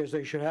good, because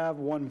they should have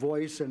one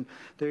voice, and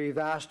they've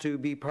asked to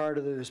be part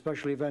of the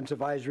Special Events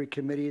Advisory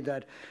Committee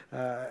that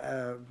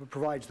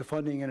provides the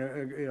funding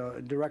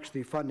and directs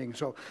the funding.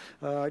 So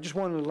I just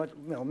wanted to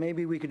let,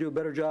 maybe we could do a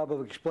better job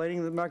of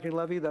explaining the marketing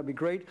levy. That'd be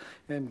great.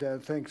 And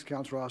thanks,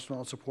 Councillor Austin.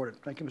 I'll support it.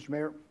 Thank you, Mr.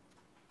 Mayor.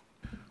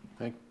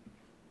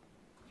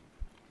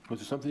 Was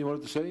there something you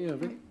wanted to say,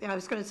 Vic? Yeah, I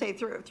was going to say,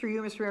 through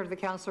you, Mr. Mayor, to the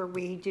councillor,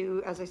 we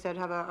do, as I said,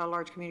 have a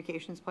large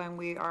communications plan.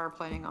 We are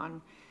planning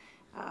on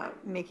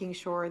making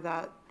sure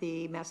that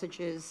the message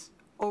is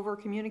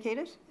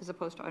over-communicated as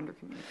opposed to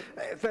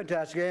under-communicated.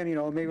 Fantastic,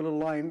 and maybe a little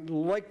line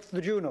like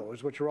the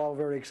Junos, which we're all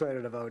very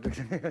excited about.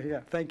 Yeah,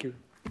 thank you.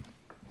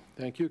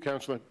 Thank you,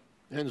 Councillor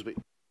Hensby.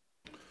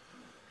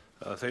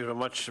 Thank you very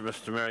much,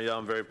 Mr. Mayor. Yeah,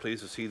 I'm very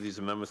pleased to see these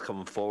amendments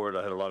coming forward.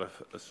 I had a lot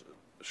of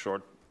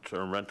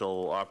short-term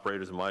rental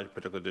operators in my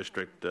particular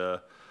district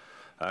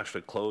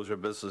actually close their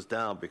business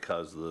down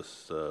because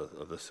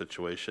of this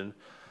situation.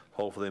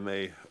 Hopefully they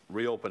may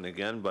reopen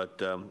again,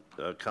 but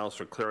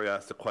Councillor Cleary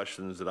asked the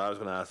questions that I was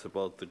going to ask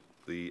about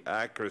the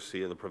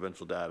accuracy of the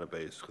provincial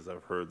database, because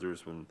I've heard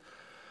there's been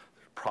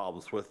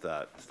problems with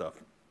that stuff.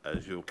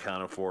 As you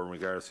accounted for in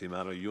regards to the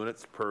amount of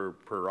units per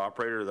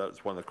operator,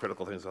 that's one of the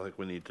critical things I think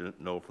we need to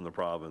know from the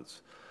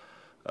province.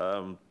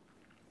 In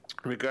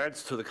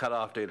regards to the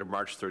cutoff date of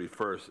March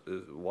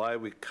 31st, why are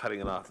we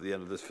cutting it off at the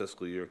end of this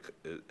fiscal year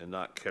and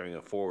not carrying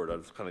it forward? I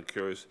was kind of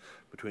curious,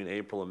 between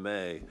April and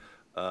May,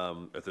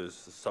 if there's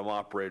some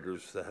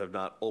operators that have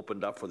not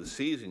opened up for the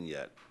season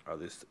yet, are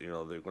they,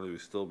 they're going to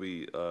still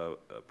be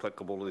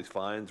applicable to these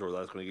fines, or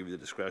that's going to give you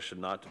the discretion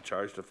not to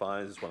charge the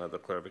fines? Just want to have a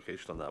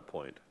clarification on that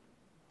point.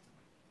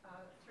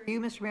 Through you,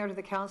 Mr. Mayor, to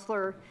the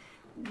councillor,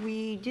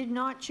 we did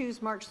not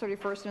choose March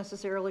 31st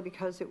necessarily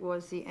because it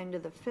was the end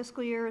of the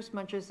fiscal year, as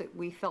much as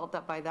we felt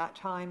that by that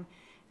time,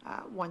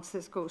 once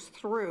this goes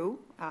through,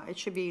 it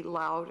should be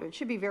loud. It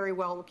should be very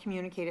well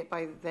communicated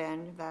by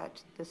then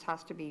that this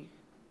has to be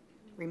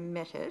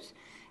remitted.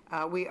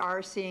 We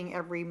are seeing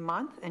every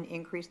month an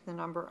increase in the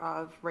number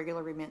of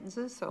regular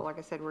remittances. So like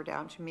I said, we're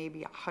down to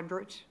maybe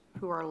 100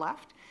 who are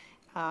left.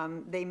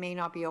 They may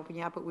not be open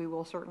yet, but we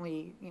will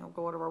certainly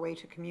go out of our way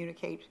to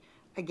communicate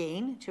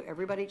again to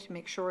everybody to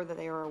make sure that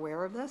they are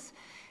aware of this.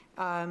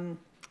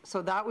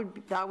 So that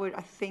would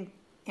I think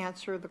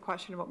answer the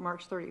question about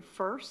March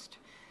 31st.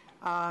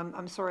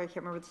 I'm sorry, I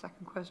can't remember the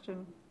second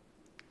question.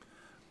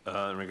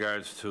 In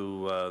regards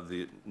to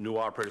the new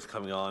operators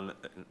coming on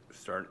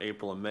starting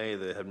April and May,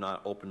 they have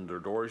not opened their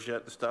doors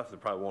yet and stuff. They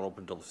probably won't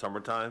open until the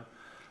summertime.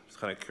 Just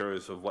kind of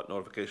curious of what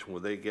notification will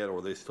they get, or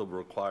will they still be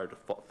required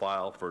to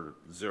file for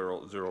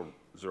zero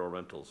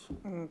rentals?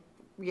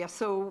 Yeah,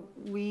 so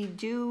we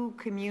do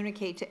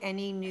communicate to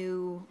any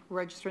new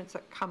registrants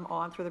that come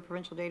on through the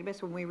provincial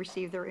database. When we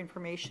receive their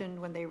information,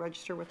 when they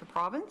register with the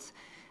province,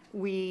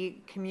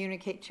 we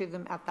communicate to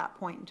them at that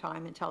point in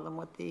time and tell them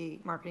what the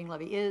marketing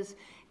levy is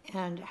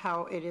and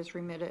how it is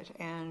remitted,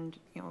 and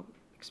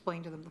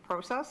explain to them the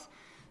process.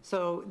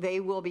 So they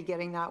will be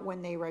getting that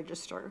when they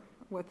register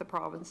with the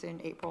province in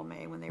April,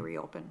 May, when they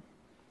reopen.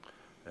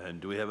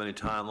 And do we have any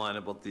timeline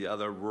about the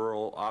other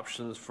rural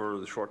options for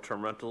the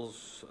short-term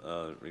rentals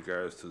in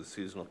regards to the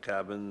seasonal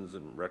cabins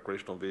and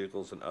recreational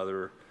vehicles and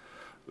other?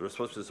 There's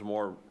supposed to be some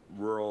more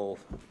rural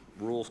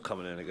rules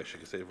coming in, I guess you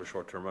could say, for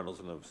short-term rentals,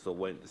 and I'm still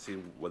waiting to see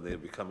when they'll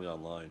be coming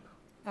online.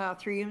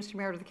 Through you, Mr.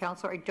 Mayor, to the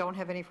Councillor, I don't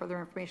have any further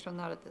information on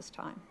that at this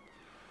time.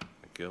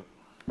 Thank you.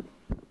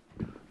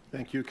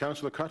 Thank you.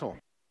 Councillor Cuttle.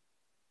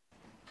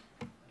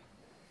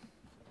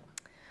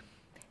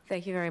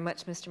 Thank you very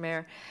much, Mr.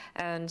 Mayor.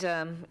 And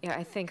yeah,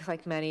 I think,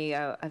 like many,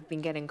 I've been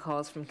getting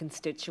calls from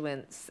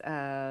constituents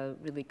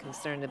really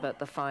concerned about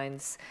the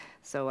fines.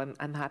 So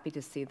I'm happy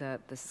to see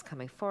that this is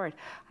coming forward.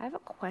 I have a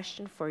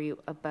question for you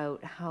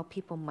about how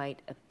people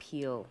might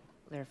appeal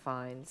their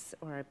fines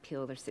or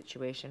appeal their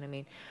situation. I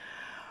mean,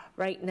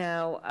 right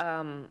now,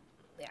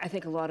 I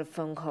think a lot of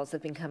phone calls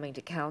have been coming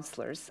to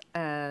councillors,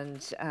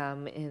 and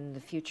in the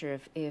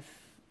future, if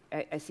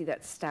I see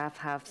that staff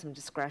have some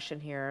discretion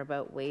here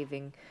about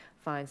waiving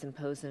fines,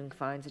 imposing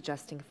fines,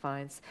 adjusting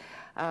fines.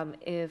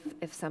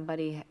 If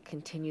somebody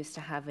continues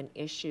to have an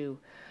issue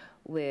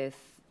with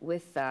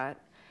that,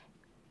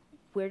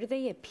 where do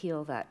they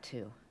appeal that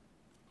to?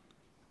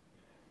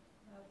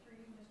 Through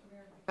you, Mr.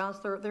 Mayor.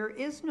 Councillor, there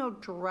is no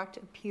direct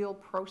appeal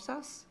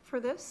process for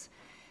this.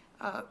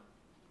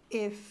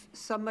 If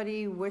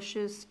somebody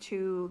wishes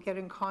to get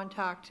in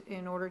contact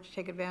in order to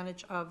take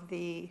advantage of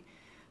the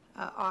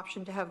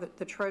option to have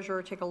the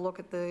treasurer take a look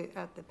at the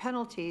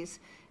penalties,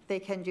 they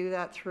can do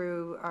that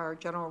through our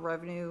general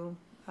revenue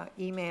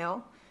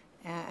email.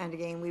 And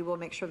again, we will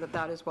make sure that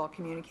that is well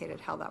communicated,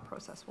 how that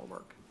process will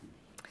work.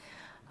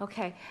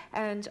 Okay,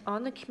 and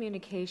on the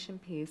communication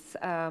piece,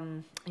 I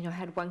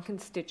had one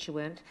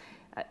constituent,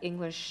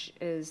 English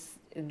is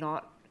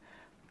not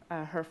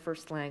her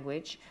first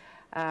language.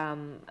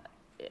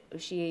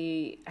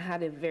 She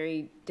had a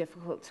very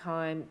difficult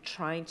time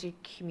trying to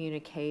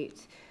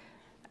communicate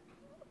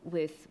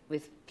with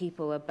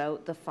people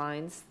about the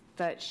fines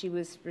that she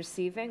was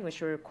receiving,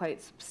 which were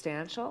quite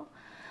substantial.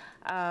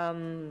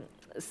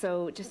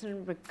 So just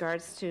in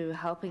regards to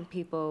helping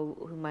people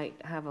who might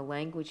have a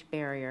language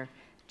barrier,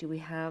 do we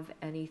have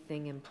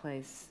anything in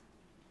place?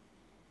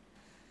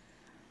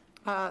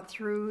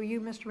 Through you,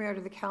 Mr. Mayor,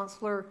 to the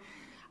councillor,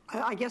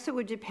 I guess it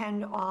would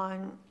depend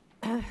on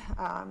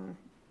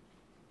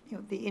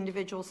the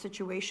individual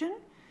situation.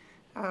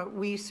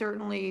 We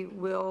certainly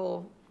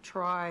will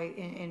try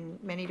in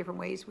many different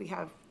ways. We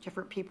have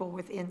different people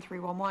within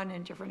 311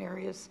 in different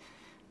areas,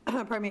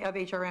 pardon me, of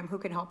HRM who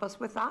can help us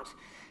with that.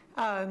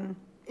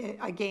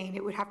 Again,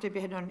 it would have to be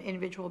on an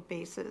individual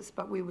basis,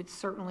 but we would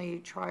certainly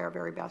try our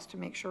very best to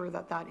make sure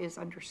that that is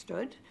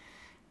understood,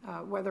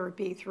 whether it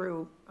be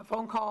through a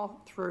phone call,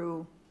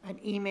 through an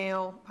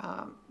email.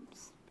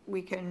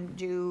 We can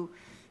do,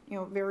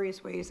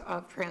 various ways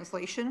of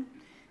translation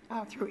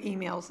through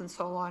emails and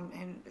so on,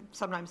 and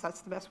sometimes that's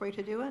the best way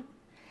to do it.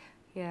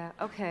 Yeah,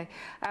 okay.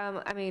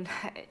 I mean,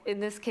 in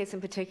this case in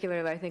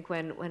particular, I think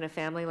when a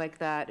family like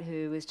that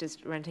who was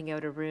just renting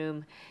out a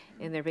room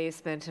in their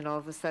basement and all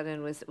of a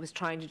sudden was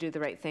trying to do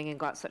the right thing and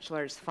got such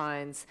large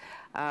fines,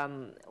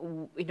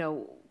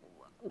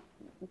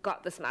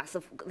 got this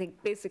massive, they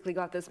basically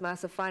got this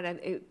massive fine, and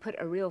it put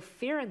a real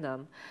fear in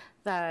them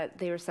that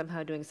they were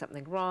somehow doing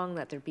something wrong,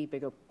 that there'd be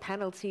bigger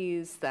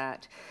penalties,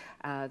 that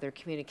their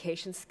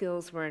communication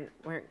skills weren't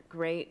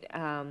great.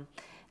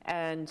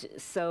 And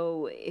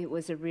so it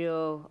was a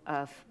real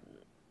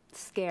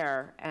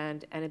scare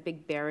and a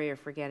big barrier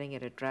for getting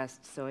it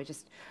addressed. So I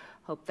just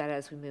hope that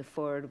as we move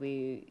forward,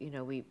 we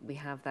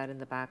have that in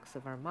the backs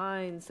of our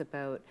minds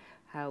about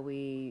how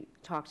we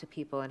talk to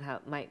people and how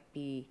it might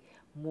be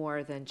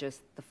more than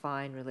just the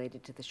fine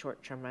related to the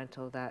short-term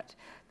rental that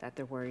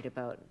they're worried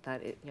about.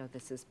 That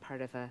this is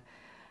part of a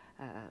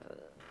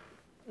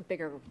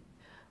bigger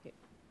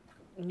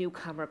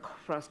newcomer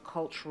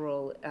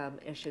cross-cultural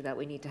issue that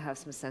we need to have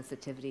some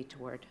sensitivity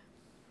toward.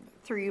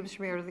 Through you,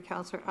 Mr. Mayor, to the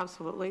councillor,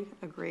 absolutely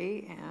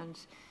agree. And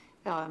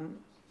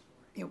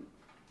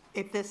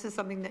if this is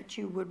something that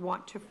you would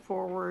want to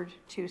forward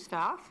to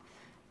staff,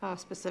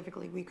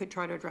 specifically, we could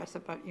try to address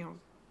it. But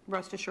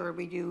rest assured,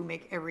 we do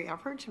make every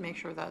effort to make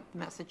sure that the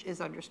message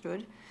is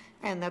understood,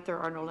 and that there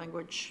are no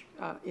language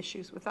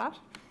issues with that.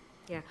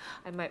 Yeah,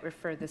 I might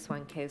refer this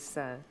one case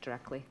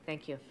directly.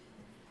 Thank you.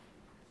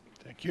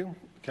 Thank you.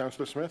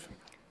 Councillor Smith.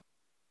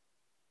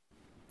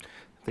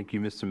 Thank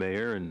you, Mr.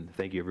 Mayor, and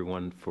thank you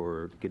everyone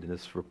for getting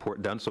this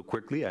report done so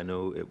quickly. I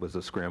know it was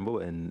a scramble,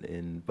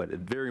 but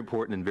it's very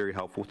important and very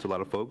helpful to a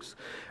lot of folks.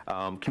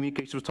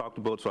 Communication was talked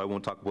about, so I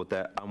won't talk about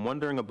that. I'm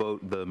wondering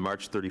about the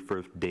March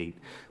 31st date.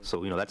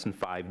 So, that's in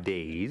 5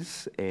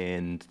 days,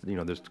 and,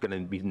 there's going to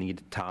be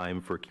need time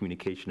for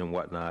communication and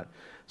whatnot.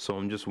 So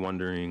I'm just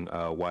wondering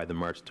why the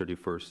March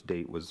 31st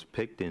date was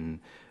picked, and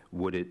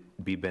would it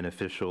be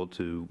beneficial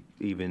to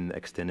even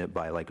extend it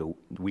by like a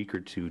week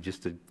or two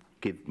just to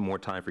give more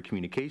time for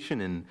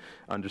communication and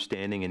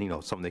understanding?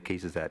 And, some of the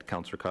cases that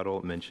Councillor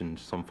Cuddle mentioned,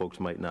 some folks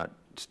might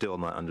still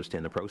not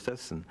understand the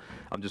process. And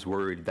I'm just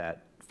worried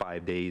that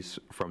 5 days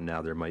from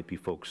now, there might be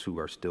folks who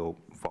are still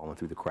falling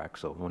through the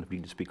cracks. So I wonder if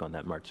you can speak on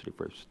that March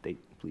 31st date,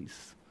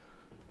 please.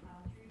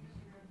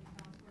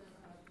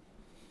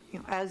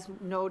 As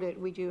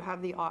noted, we do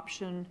have the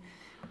option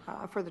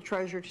for the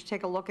treasurer to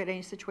take a look at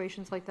any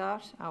situations like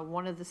that.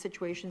 One of the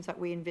situations that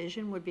we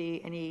envision would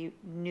be any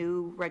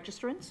new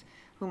registrants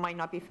who might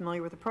not be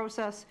familiar with the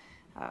process,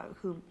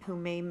 who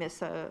may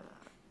miss a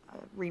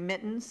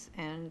remittance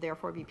and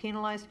therefore be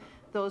penalized.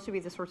 Those would be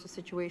the sorts of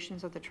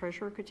situations that the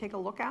treasurer could take a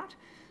look at.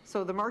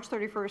 So the March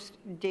 31st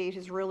date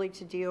is really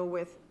to deal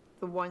with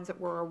the ones that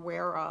we're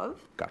aware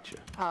of. Gotcha.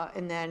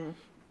 And then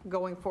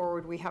going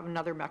forward, we have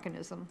another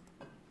mechanism.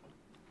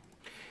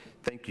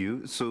 Thank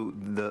you. So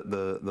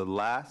the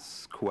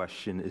last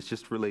question is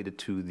just related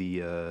to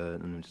the,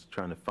 I'm just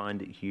trying to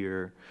find it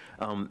here,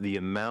 the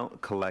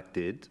amount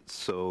collected.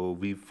 So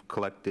we've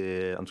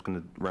collected, I'm just going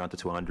to round it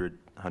to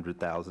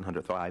 100,000,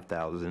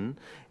 105,000.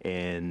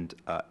 And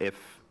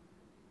if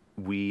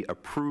we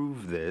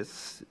approve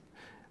this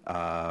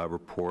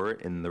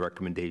report and the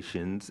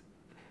recommendations,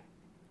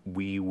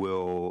 we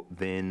will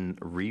then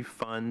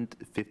refund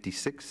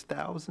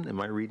 56,000. Am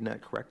I reading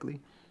that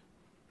correctly?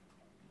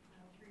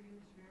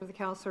 The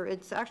councillor,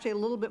 it's actually a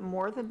little bit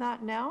more than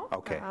that now.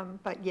 Okay.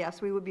 But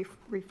yes, we would be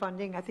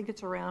refunding, I think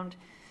it's around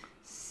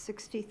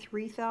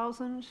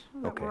 63,000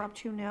 that we're up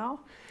to now.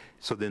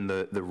 So then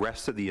the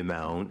rest of the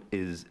amount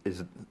is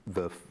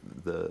the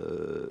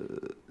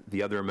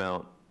other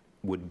amount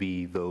would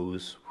be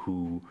those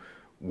who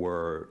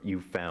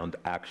you found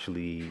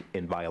actually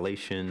in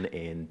violation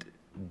and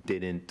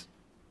didn't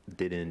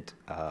in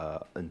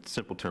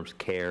simple terms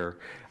care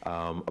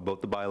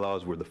about the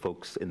bylaws, where the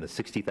folks in the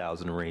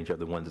 60,000 range are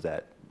the ones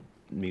that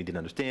maybe didn't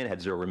understand,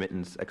 had zero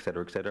remittance, et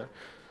cetera, et cetera?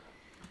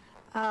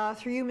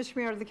 Through you, Mr.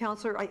 Mayor, to the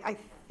councillor, I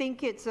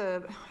think it's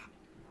the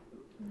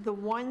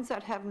ones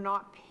that have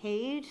not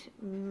paid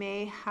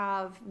may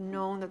have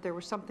known that there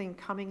was something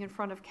coming in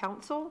front of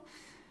council,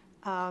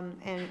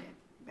 and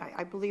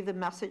I believe the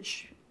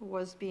message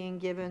was being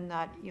given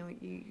that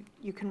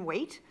you can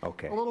wait a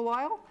little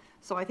while.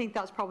 So I think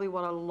that's probably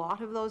what a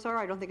lot of those are.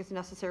 I don't think it's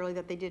necessarily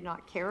that they did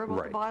not care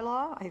about the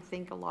bylaw. I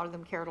think a lot of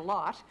them cared a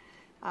lot.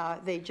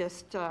 They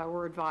just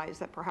were advised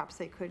that perhaps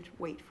they could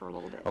wait for a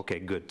little bit. Okay,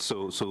 good.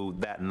 So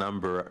that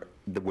number,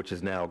 which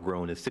has now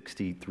grown to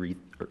 63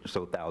 or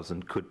so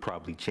thousand, could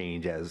probably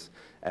change as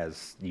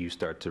you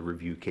start to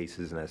review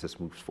cases and as this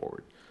moves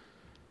forward.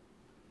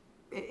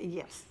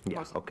 Yes.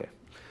 Yeah. Okay.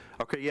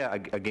 Okay. Yeah.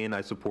 Again,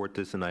 I support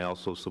this, and I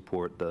also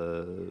support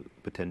the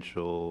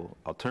potential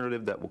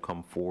alternative that will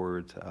come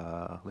forward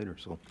later.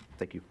 So,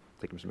 thank you.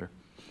 Thank you, Mr. Mayor.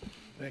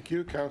 Thank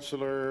you,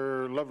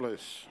 Councillor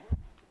Lovelace.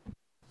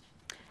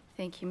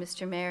 Thank you,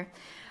 Mr. Mayor.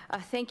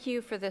 Thank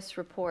you for this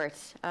report.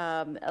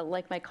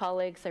 Like my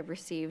colleagues, I've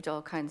received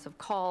all kinds of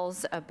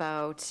calls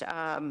about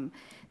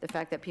the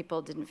fact that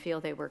people didn't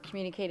feel they were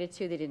communicated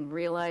to. They didn't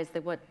realize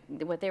that what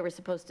they were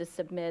supposed to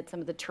submit.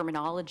 Some of the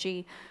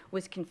terminology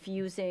was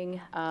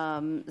confusing.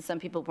 Some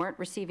people weren't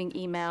receiving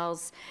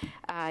emails.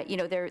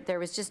 There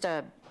was just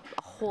a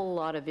whole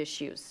lot of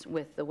issues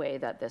with the way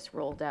that this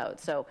rolled out.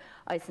 So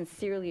I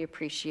sincerely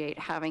appreciate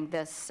having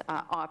this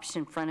option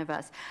in front of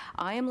us.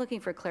 I am looking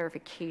for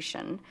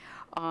clarification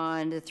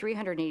on the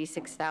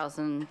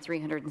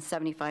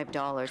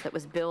 $386,375 that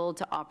was billed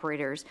to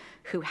operators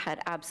who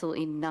had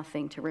absolutely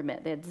nothing to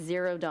remit. They had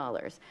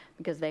 $0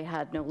 because they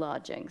had no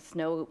lodgings,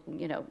 no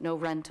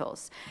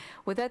rentals.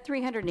 With that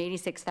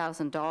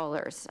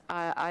 $386,000,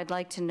 I'd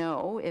like to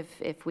know,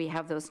 if we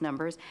have those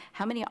numbers,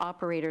 how many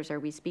operators are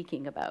we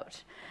speaking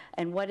about?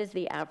 And what is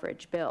the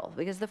average bill?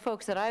 Because the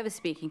folks that I was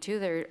speaking to,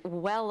 they're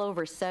well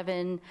over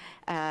 $700,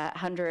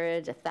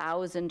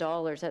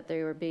 $1,000 that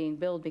they were being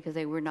billed because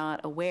they were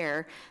not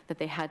aware that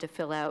they had to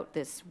fill out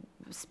this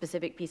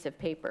specific piece of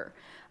paper,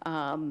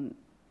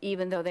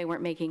 even though they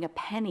weren't making a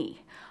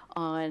penny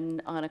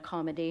on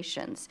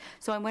accommodations.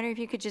 So I'm wondering if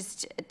you could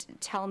just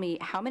tell me,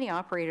 how many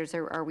operators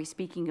are we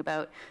speaking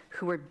about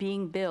who are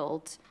being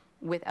billed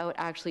without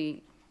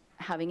actually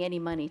having any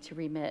money to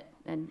remit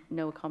and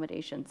no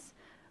accommodations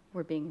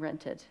were being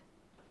rented?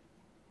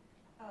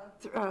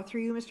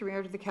 Through you, Mr.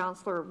 Mayor, to the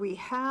councillor, we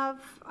have,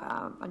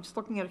 I'm just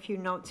looking at a few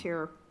notes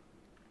here,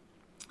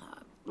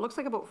 looks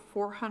like about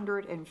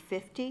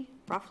 450,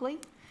 roughly,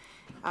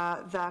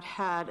 that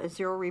had a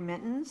zero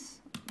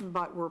remittance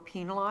but were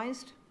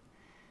penalized.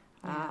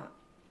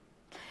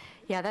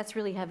 Yeah, that's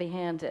really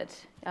heavy-handed.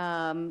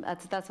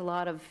 That's a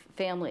lot of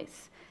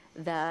families.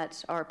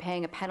 that are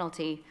paying a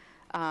penalty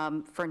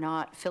for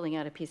not filling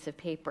out a piece of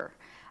paper.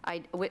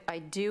 I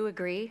do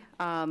agree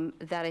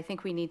that I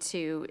think we need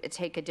to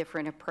take a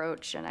different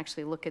approach and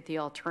actually look at the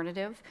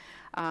alternative.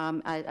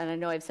 And I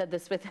know I've said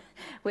this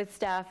with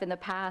staff in the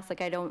past, like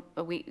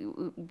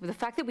the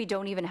fact that we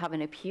don't even have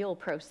an appeal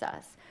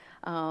process,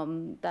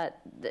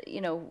 that,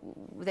 you know,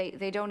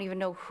 they don't even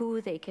know who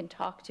they can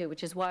talk to,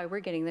 which is why we're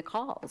getting the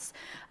calls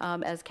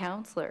as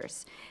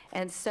counselors.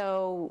 And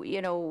so,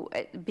 you know,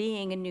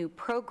 being a new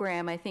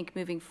program, I think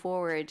moving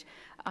forward,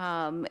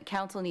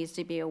 council needs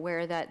to be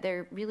aware that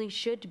there really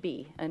should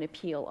be an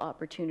appeal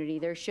opportunity.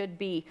 There should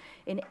be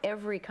in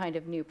every kind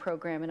of new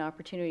program an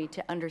opportunity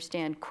to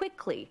understand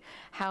quickly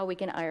how we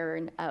can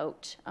iron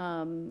out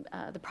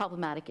the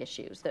problematic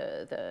issues,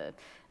 the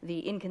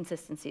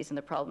inconsistencies and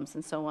the problems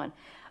and so on.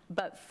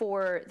 But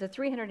for the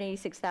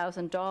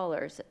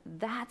 $386,000,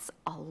 that's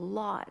a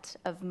lot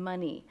of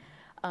money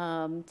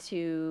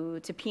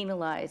to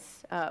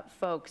penalize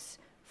folks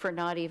for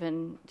not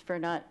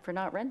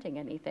renting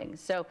anything.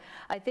 So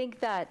I think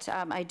that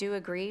I do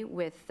agree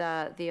with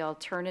the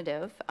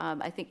alternative.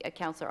 I think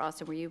Councillor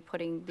Austin, were you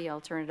putting the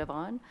alternative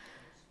on?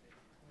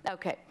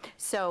 Okay,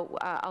 so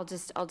I'll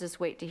just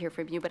wait to hear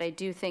from you. But I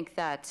do think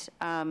that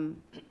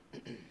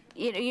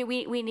you know,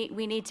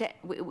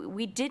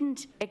 we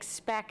didn't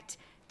expect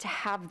to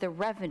have the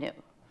revenue.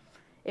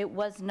 It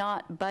was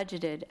not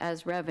budgeted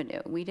as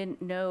revenue. We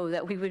didn't know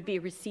that we would be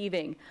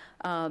receiving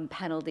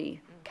penalty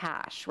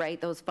cash,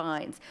 right? Those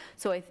fines.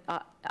 So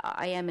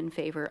I am in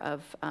favor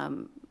of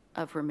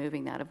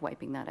removing that, of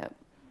wiping that out.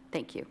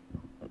 Thank you.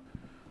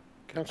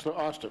 Councillor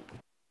Austin.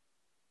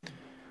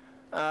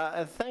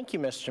 Thank you,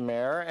 Mr.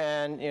 Mayor.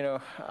 And, you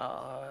know,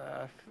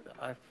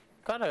 I've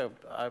got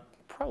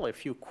probably a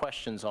few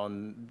questions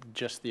on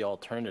just the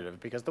alternative,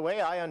 because the way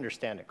I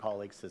understand it,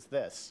 colleagues, is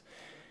this.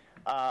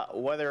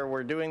 Whether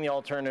we're doing the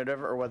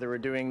alternative or whether we're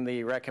doing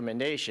the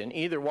recommendation,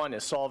 either one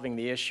is solving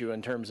the issue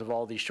in terms of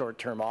all these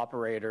short-term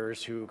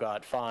operators who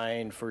got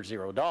fined for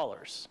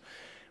 $0.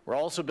 We're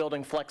also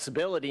building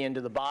flexibility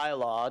into the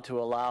bylaw to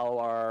allow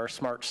our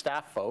smart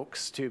staff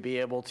folks to be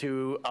able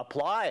to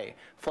apply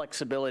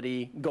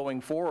flexibility going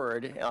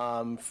forward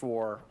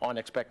for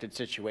unexpected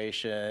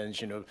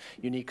situations, you know,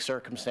 unique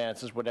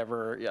circumstances,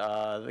 whatever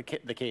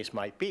the case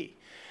might be.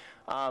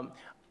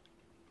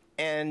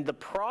 And the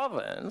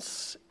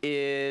province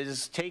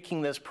is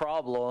taking this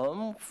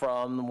problem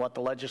from what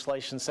the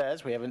legislation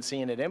says, we haven't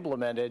seen it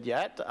implemented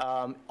yet,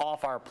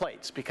 off our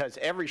plates, because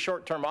every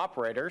short-term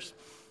operator's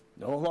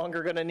no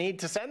longer going to need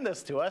to send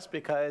this to us,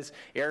 because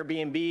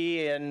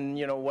Airbnb and,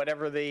 you know,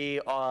 whatever the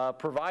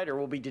provider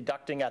will be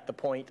deducting at the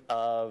point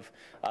of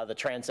the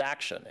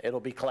transaction. It'll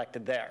be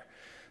collected there.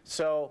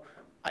 So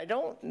I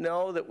don't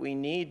know that we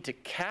need to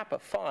cap a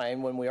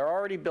fine when we are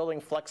already building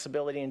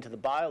flexibility into the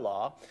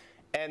bylaw.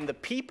 And the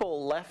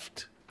people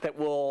left that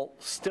will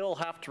still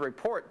have to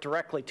report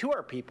directly to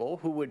our people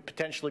who would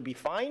potentially be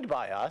fined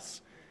by us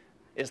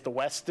is the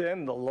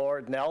Westin, the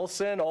Lord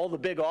Nelson, all the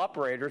big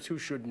operators who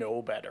should know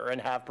better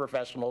and have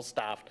professional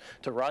staff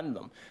to run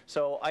them.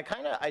 So I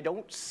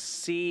don't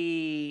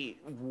see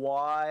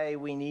why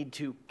we need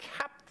to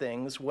cap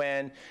things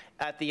when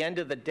at the end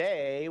of the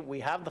day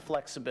we have the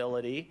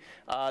flexibility.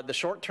 The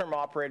short-term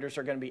operators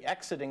are going to be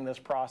exiting this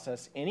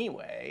process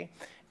anyway,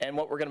 and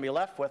what we're going to be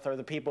left with are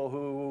the people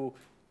who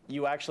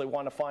you actually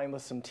want to find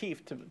with some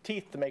teeth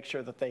to make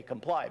sure that they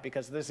comply,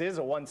 because this is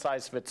a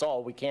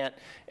one-size-fits-all. We can't,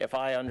 if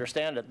I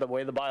understand it, the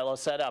way the bylaw is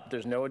set up,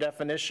 there's no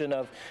definition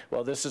of,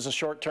 well, this is a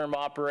short-term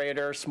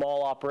operator,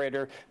 small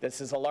operator,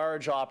 this is a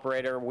large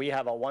operator. We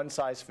have a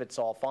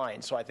one-size-fits-all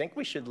fine. So I think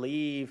we should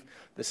leave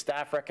the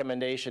staff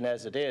recommendation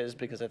as it is,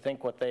 because I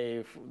think what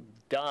they've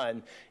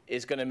done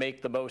is going to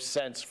make the most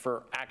sense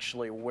for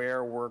actually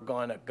where we're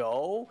going to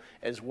go,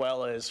 as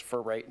well as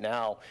for right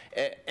now.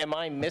 Am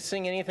I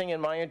missing anything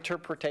in my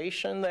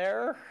interpretation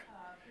there?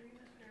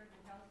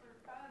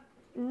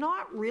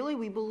 Not really.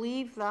 We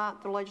believe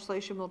that the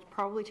legislation will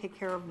probably take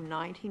care of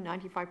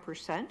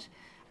 95%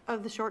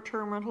 of the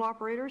short-term rental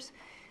operators.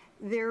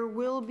 There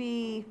will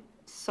be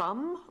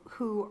some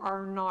who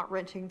are not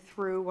renting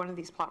through one of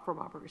these platform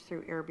operators,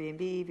 through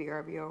Airbnb,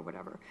 VRBO,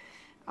 whatever.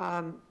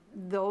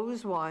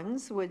 Those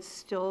ones would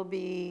still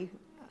be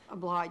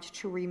obliged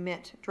to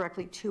remit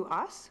directly to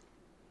us.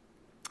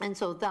 And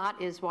so that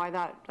is why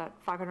that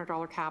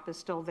 $500 cap is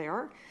still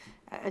there.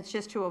 It's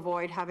just to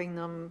avoid having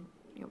them,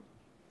 you know,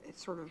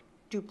 sort of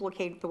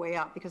duplicate the way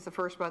up, because the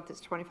first month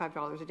is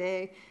 $25 a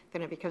day,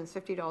 then it becomes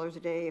 $50 a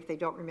day if they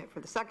don't remit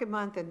for the second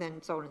month, and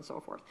then so on and so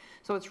forth.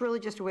 So it's really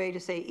just a way to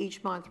say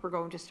each month we're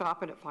going to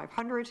stop it at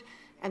 500,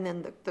 and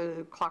then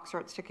the clock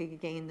starts ticking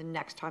again the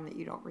next time that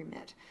you don't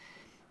remit.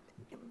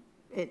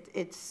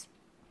 It's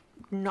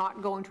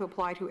not going to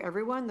apply to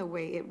everyone the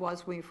way it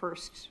was when we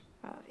first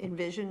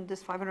envisioned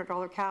this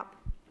 $500 cap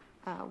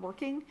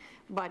working,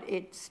 but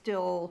it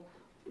still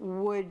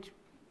would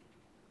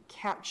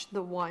catch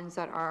the ones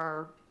that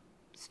are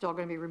still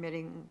going to be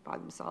remitting by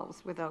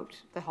themselves without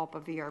the help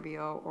of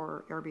VRBO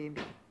or Airbnb.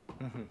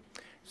 Mm-hmm.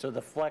 So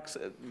the flex,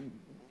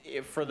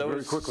 for those...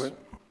 Very quickly.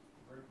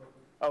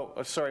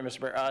 Oh, sorry,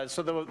 Mr. Mayor.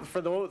 So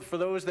for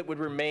those that would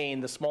remain,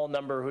 the small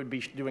number who would be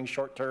doing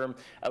short-term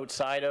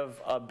outside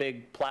of a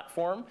big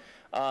platform,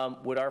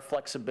 would our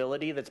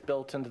flexibility that's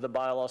built into the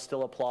bylaw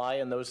still apply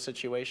in those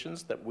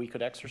situations that we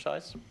could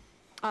exercise?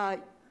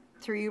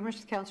 Through you,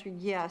 Mr. Councillor,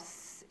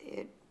 yes.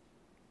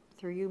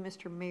 Through you,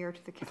 Mr. Mayor,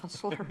 to the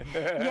councillor,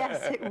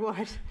 yes, it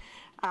would.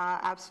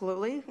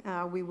 Absolutely.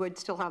 We would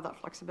still have that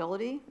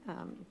flexibility.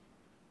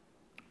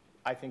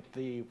 I think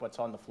what's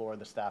on the floor,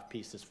 the staff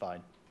piece, is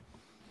fine.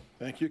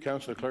 Thank you,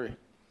 Councillor Clary.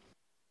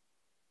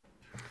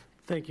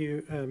 Thank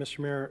you, Mr.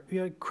 Mayor.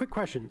 Yeah, quick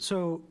question.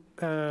 So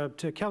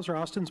to Councillor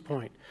Austin's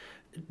point,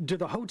 do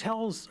the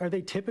hotels, are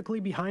they typically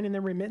behind in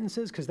their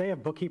remittances? Because they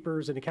have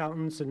bookkeepers and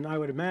accountants, and I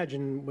would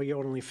imagine we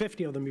owned only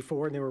 50 of them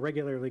before, and they were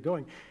regularly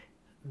going.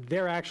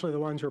 They're actually the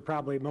ones who are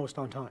probably most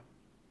on time.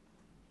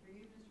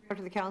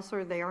 To the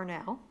councillor, they are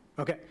now.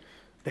 Okay.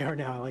 They are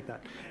now, I like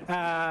that.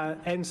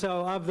 And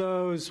so of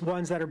those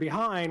ones that are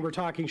behind, we're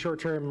talking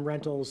short-term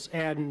rentals.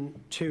 And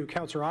to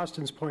Councillor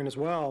Austin's point as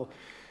well,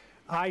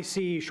 I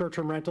see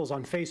short-term rentals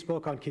on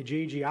Facebook, on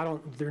Kijiji.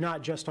 They're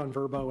not just on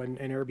Vrbo and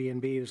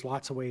Airbnb. There's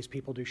lots of ways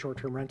people do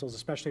short-term rentals,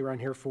 especially around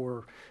here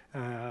for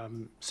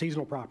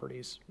seasonal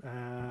properties,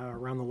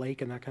 around the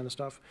lake and that kind of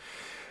stuff.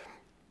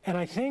 And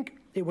I think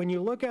when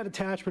you look at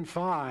attachment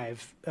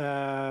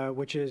 5,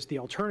 which is the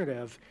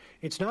alternative,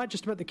 it's not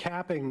just about the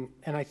capping,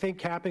 and I think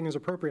capping is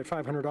appropriate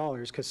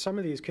 $500, because some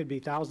of these could be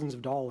thousands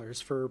of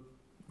dollars for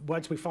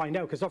once we find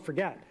out, because don't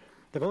forget,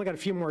 they've only got a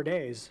few more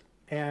days,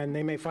 and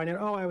they may find out,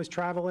 oh, I was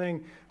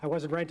traveling, I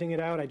wasn't renting it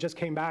out, I just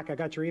came back, I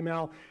got your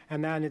email,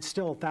 and then it's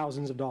still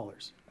thousands of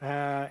dollars.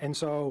 And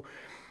so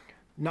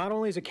not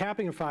only is it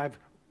capping of 5,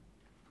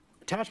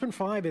 attachment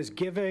 5 is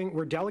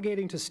we're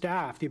delegating to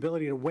staff the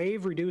ability to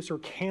waive, reduce, or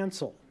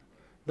cancel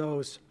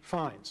those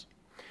fines.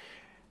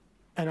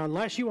 And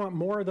unless you want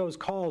more of those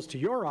calls to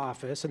your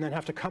office and then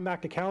have to come back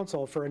to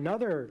council for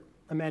another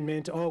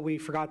amendment, oh, we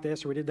forgot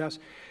this or we did this,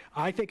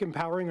 I think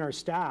empowering our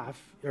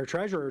staff, our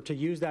treasurer, to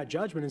use that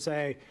judgment and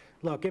say,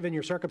 look, given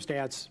your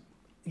circumstance,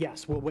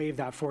 yes, we'll waive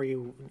that for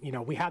you. You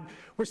know,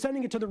 we're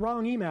sending it to the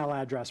wrong email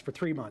address for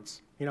 3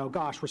 months. You know,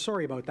 gosh, we're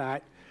sorry about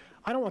that.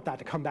 I don't want that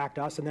to come back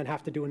to us and then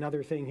have to do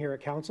another thing here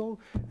at council.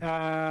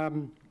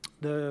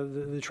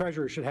 The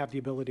treasurer should have the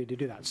ability to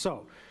do that.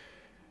 So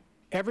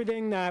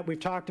everything that we've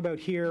talked about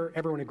here,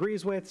 everyone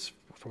agrees with,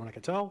 from what I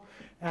can tell.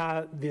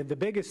 The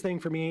biggest thing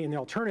for me in the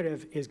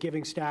alternative is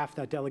giving staff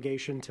that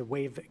delegation to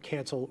waive,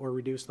 cancel, or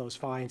reduce those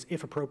fines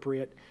if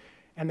appropriate.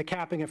 And the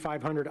capping at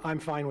 500, I'm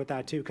fine with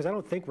that too, because I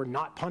don't think we're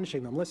not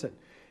punishing them. Listen,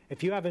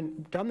 if you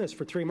haven't done this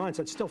for 3 months,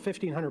 that's still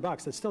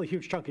 $1,500. That's still a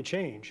huge chunk of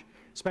change,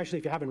 especially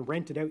if you haven't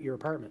rented out your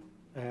apartment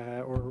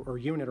or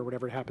unit or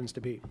whatever it happens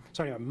to be.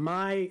 So anyway,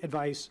 my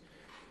advice,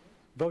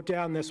 vote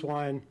down this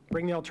one,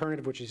 bring the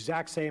alternative, which is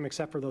exact same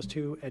except for those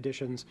 2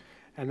 additions,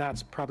 and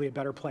that's probably a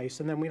better place,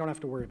 and then we don't have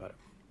to worry about it.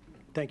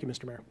 Thank you,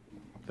 Mr. Mayor.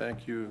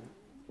 Thank you.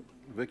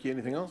 Vicky,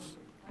 anything else?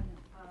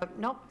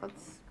 No,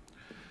 that's...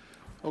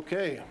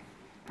 Okay.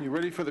 You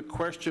ready for the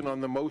question on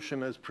the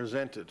motion as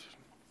presented?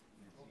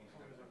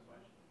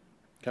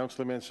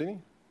 Councillor Mancini?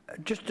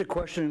 Just a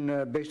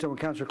question based on what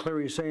Councillor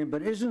Clary is saying,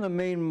 but isn't the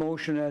main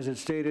motion, as it's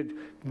stated,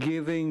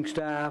 giving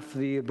staff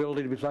the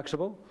ability to be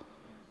flexible?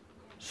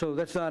 So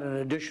that's not an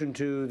addition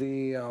to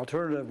the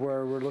alternative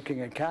where we're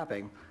looking at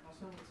capping.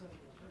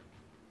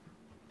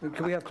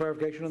 Can we have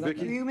clarification on that?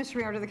 Through you, Mr.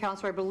 Mayor, to the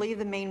councillor, I believe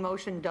the main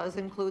motion does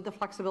include the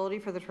flexibility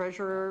for the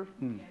treasurer.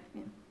 Yeah.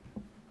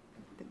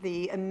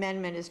 The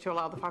amendment is to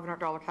allow the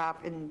 $500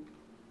 cap in.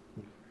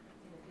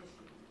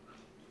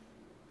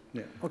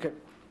 Yeah, okay.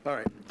 All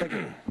right, thank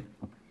you.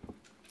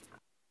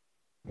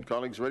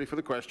 Colleagues, ready for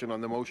the question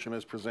on the motion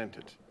as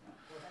presented?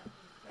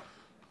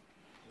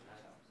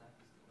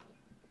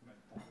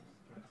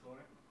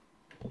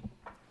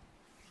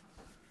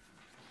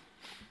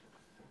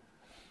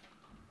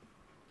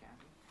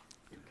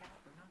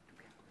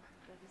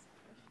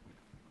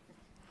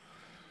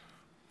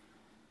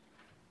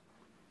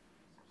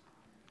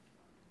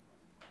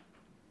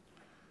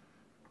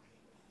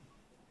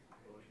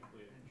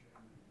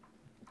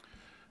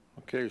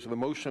 Okay, so the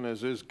motion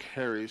as is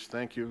carries.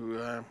 Thank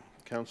you,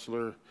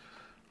 Councillor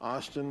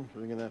Austin, for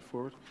bringing that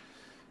forward.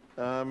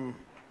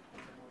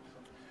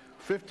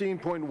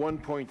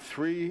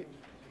 15.1.3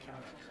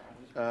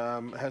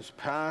 has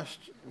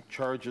passed.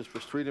 Charges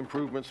for street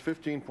improvements.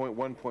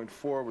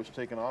 15.1.4 was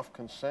taken off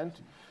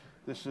consent.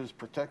 This is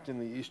protecting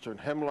the Eastern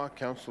Hemlock.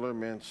 Councillor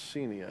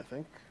Mancini, I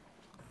think.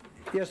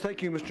 Yes,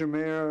 thank you, Mr.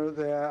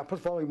 Mayor. I put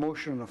the following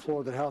motion on the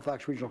floor that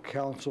Halifax Regional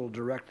Council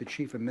direct the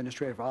Chief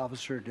Administrative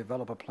Officer to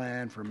develop a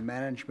plan for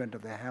management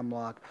of the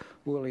Hemlock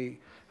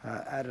Woolly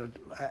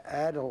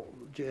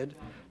Adelgid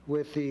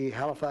with the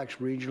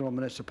Halifax Regional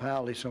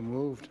Municipality. So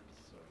moved.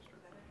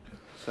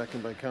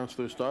 Second by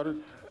Councillor Stoddard.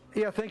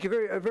 Yeah, thank you.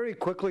 Very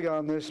quickly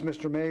on this,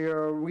 Mr.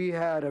 Mayor, we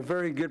had a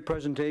very good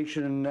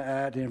presentation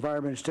at the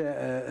Environment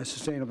and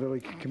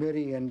Sustainability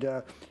Committee, and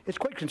it's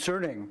quite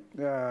concerning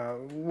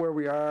where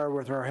we are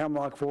with our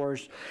hemlock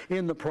forest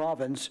in the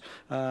province.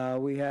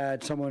 We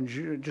had someone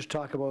just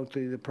talk about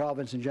the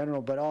province in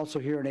general, but also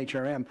here in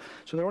HRM.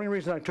 So the only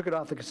reason I took it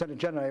off the consent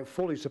agenda, I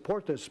fully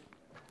support this,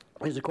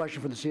 is a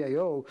question for the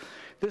CAO.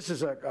 This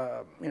is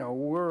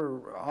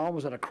we're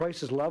almost at a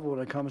crisis level when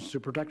it comes to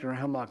protecting our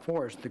hemlock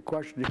forest. The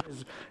question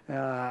is,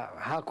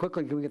 how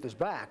quickly can we get this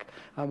back?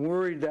 I'm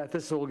worried that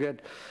this will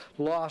get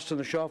lost in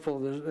the shuffle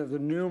of the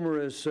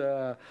numerous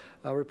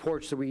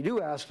reports that we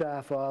do ask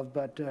staff of,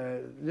 but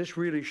this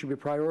really should be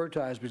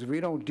prioritized, because if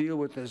we don't deal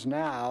with this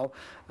now,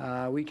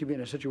 we could be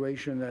in a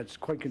situation that's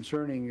quite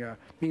concerning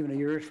even a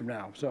year from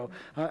now. So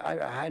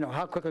I know,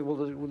 how quickly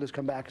will this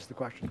come back is the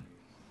question.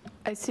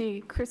 I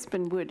see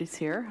Crispin Wood is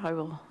here. I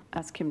will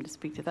ask him to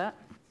speak to that.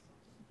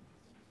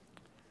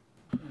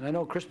 And I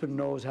know Crispin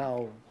knows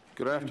how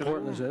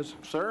important this is.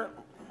 Sir,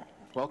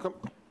 welcome.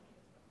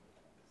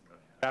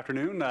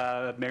 Afternoon,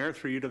 Mayor,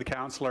 through you to the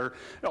councillor.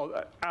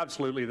 Oh,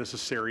 absolutely, this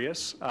is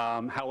serious.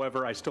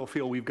 However, I still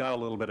feel we've got a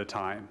little bit of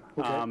time.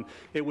 Okay.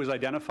 It was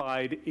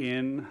identified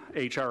in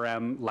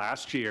HRM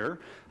last year,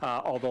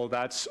 although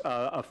that's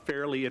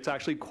it's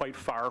actually quite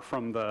far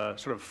from the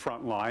sort of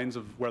front lines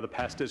of where the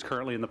pest is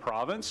currently in the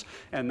province,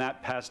 and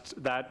that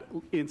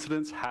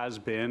incidence has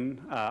been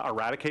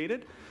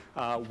eradicated.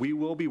 We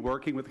will be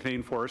working with the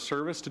Canadian Forest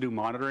Service to do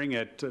monitoring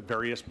at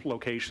various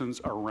locations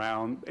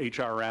around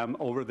HRM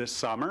over this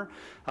summer.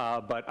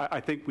 But I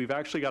think we've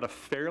actually got a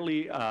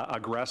fairly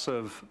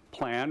aggressive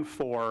plan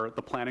for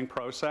the planning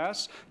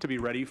process to be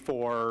ready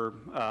for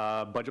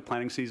budget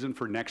planning season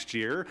for next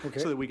year,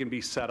 so that we can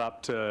be set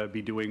up to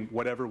be doing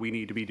whatever we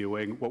need to be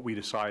doing, what we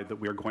decide that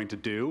we're going to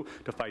do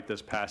to fight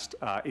this pest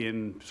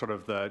in sort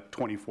of the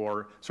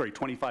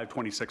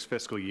 25-26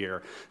 fiscal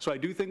year. So I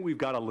do think we've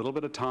got a little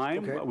bit of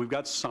time. We've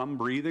got some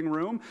breathing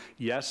room.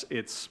 Yes,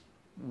 it's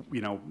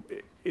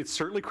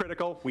certainly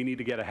critical. We need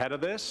to get ahead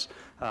of this,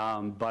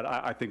 but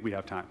I think we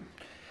have time.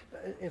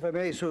 If I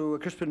may, so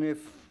Crispin,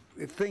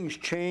 if things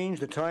change,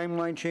 the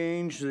timeline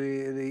change,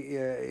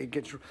 it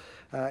gets,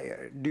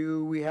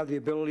 do we have the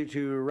ability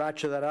to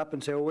ratchet that up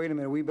and say, oh, wait a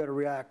minute, we better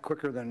react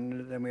quicker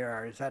than we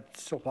are? Is that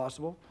still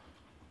possible?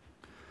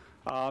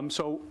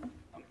 So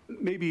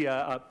maybe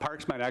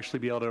Parks might actually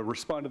be able to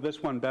respond to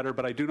this one better,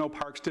 but I do know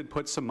Parks did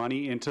put some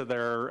money into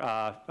their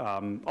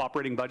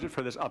operating budget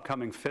for this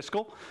upcoming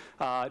fiscal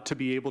to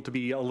be able to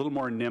be a little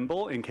more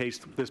nimble in case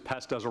this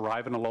pest does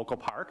arrive in a local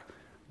park.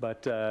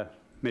 But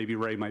maybe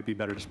Ray might be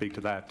better to speak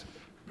to that.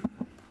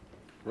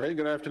 Ray,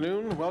 good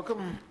afternoon.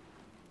 Welcome.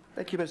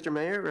 Thank you, Mr.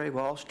 Mayor. Ray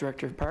Walsh,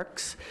 Director of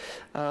Parks.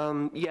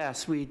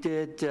 Yes, we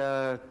did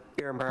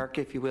earmark,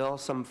 if you will,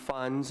 some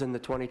funds in the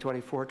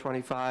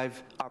 2024-25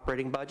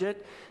 operating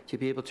budget to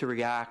be able to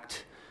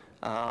react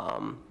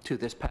to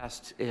this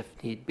pest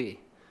if need be.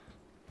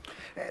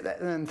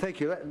 And thank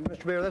you.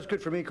 Mr. Mayor, that's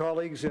good for me,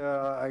 colleagues.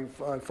 I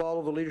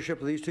follow the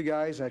leadership of these two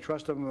guys. I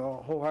trust them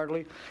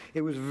wholeheartedly.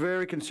 It was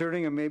very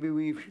concerning, and maybe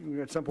we,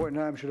 at some point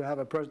in time, should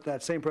have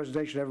that same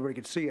presentation so everybody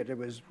could see it. It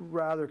was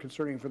rather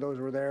concerning for those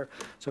who were there.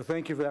 So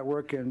thank you for that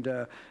work, and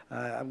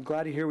I'm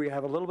glad to hear we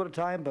have a little bit of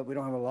time, but we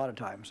don't have a lot of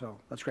time. So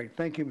that's great.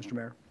 Thank you, Mr.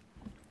 Mayor.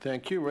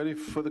 Thank you. Ready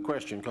for the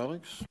question,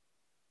 colleagues?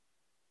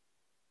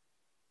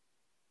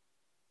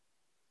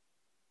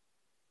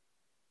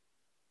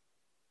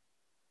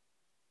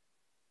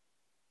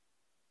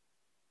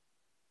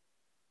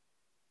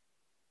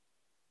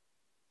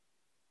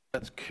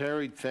 That's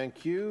carried.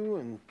 Thank you,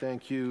 and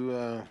thank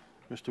you,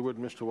 Mr. Wood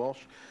and Mr. Walsh.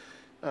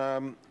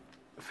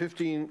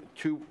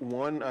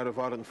 15.2.1 out of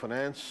Audit and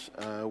Finance,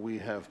 we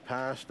have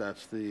passed.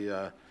 That's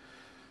the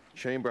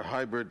Chamber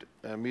Hybrid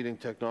Meeting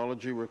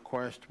Technology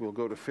request. We'll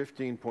go to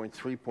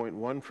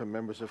 15.3.1 from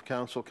members of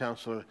Council.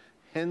 Councillor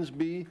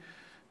Hensby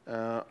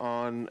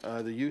on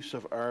the use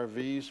of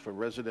RVs for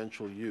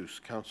residential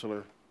use.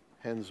 Councillor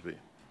Hensby.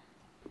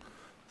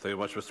 Thank you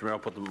much, Mr. Mayor. I'll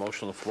put the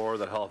motion on the floor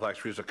that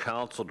Halifax Regional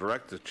Council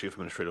direct the Chief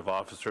Administrative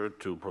Officer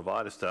to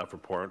provide a staff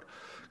report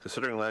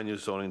considering land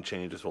use zoning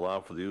changes to allow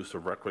for the use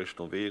of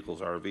recreational vehicles,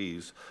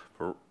 RVs,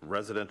 for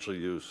residential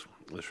use.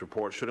 This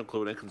report should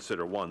include and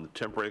consider 1, the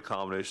temporary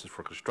accommodations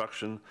for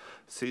construction,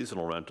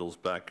 seasonal rentals,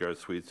 backyard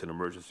suites, and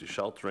emergency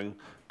sheltering,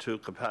 2,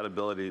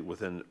 compatibility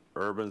within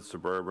urban,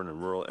 suburban,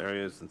 and rural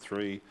areas, and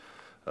 3,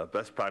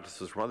 best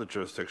practices from other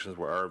jurisdictions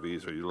where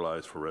RVs are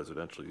utilized for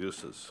residential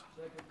uses.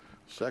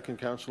 Second,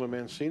 Councillor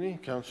Mancini.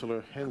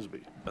 Councillor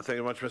Hensby. Thank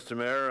you much, Mr.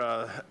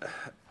 Mayor.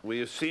 We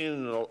have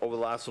seen over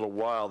the last little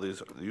while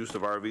the use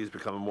of RVs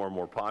becoming more and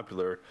more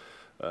popular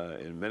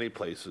in many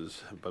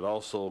places, but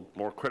also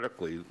more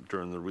critically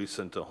during the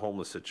recent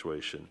homeless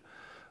situation.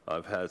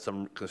 I've had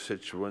some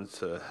constituents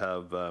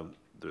have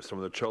some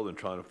of their children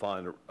trying to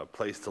find a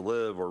place to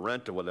live or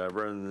rent or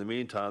whatever, and in the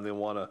meantime they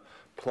want to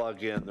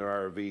plug in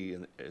their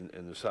RV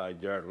in the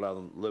side yard, allow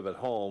them to live at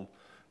home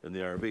in the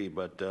RV,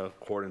 but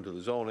according to the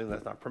zoning,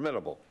 that's not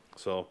permittable.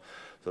 So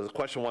there's a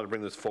question I want to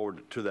bring this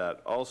forward to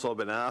that. Also, I've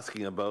been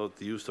asking about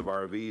the use of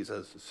RVs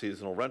as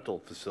seasonal rental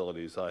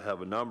facilities. I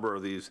have a number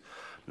of these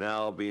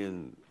now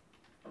being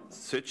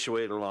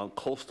situated along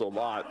coastal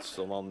lots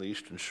along the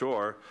eastern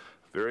shore,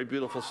 very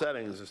beautiful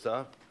settings and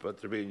stuff,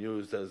 but they're being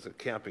used as a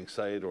camping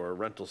site or a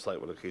rental site,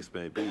 whatever the case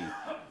may be.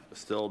 There's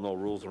still no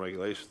rules and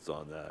regulations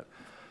on that.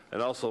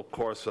 And also, of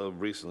course,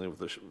 recently with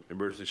the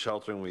emergency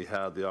sheltering, we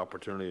had the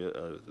opportunity,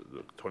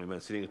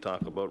 20-minute seating to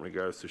talk about in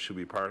regards to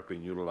Shuby Park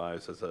being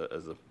utilized as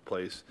a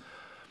place.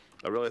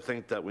 I really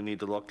think that we need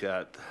to look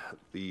at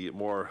the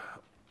more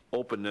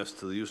openness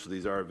to the use of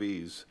these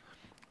RVs.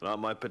 And on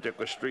my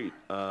particular street,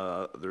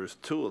 there's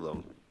two of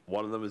them.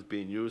 One of them is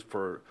being used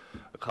for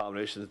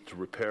accommodations to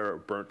repair a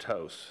burnt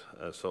house,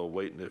 he's still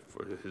waiting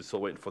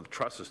for the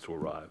trusses to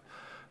arrive.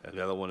 And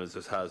the other one is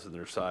just has in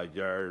their side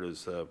yard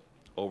is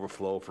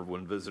overflow for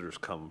when visitors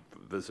come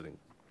visiting.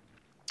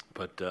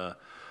 But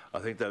I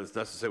think that it's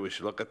necessary we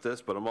should look at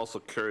this, but I'm also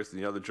curious in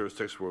the other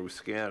jurisdictions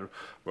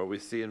where we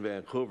see in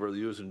Vancouver, they're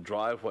using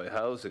driveway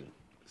housing.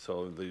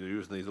 So they're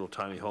using these little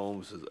tiny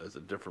homes as a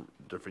different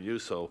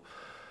use. So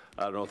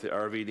I don't know if the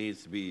RV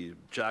needs to be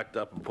jacked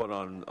up and put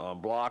on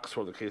blocks,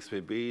 or the case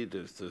may be,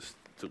 to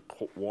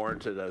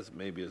warrant it as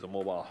maybe as a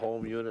mobile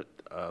home unit.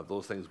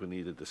 Those things we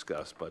need to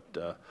discuss, but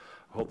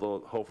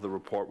hopefully the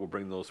report will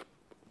bring those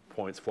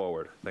points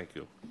forward. Thank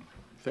you.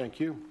 Thank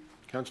you.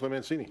 Councillor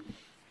Mancini.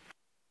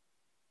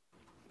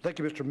 Thank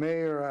you, Mr.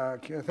 Mayor.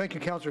 Thank you,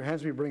 Councillor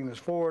Hensby, for bringing this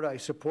forward. I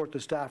support the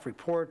staff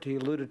report. He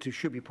alluded to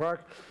Shuby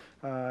Park.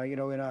 In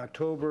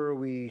October,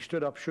 we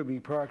stood up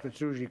Shuby Park that's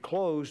usually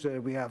closed.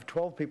 We have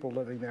 12 people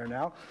living there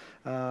now.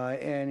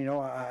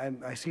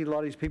 I see a lot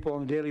of these people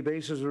on a daily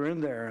basis are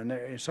in there,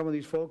 and some of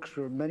these folks,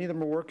 many of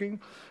them are working.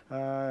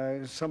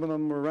 Some of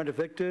them were rent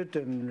evicted,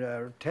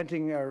 and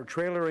tenting or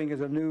trailering is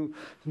a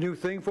new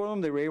thing for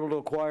them. They were able to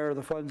acquire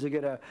the funds to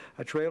get a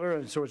trailer,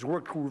 and so it's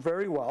worked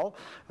very well.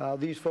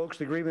 These folks,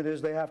 the agreement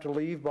is they have to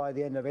leave by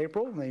the end of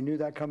April, and they knew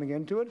that coming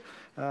into it.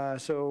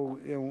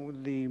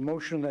 The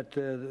motion that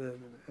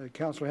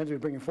Councillor Hensby is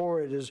bringing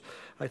forward is,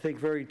 I think,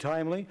 very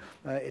timely.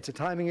 It's a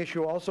timing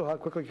issue also. How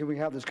quickly can we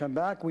have this come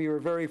back? We were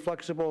very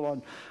flexible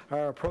on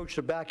our approach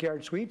to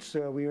backyard suites.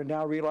 We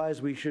now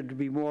realize we should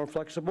be more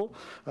flexible,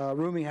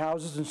 rooming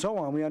houses and so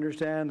on. We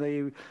understand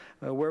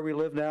where we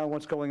live now,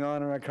 what's going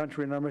on in our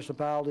country and our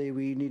municipality.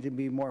 We need to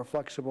be more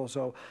flexible.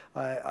 So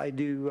I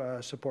do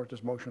support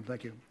this motion.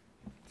 Thank you.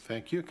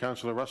 Thank you.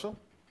 Councillor Russell.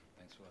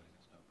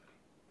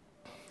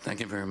 Thank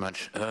you very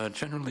much.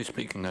 Generally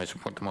speaking, I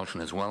support the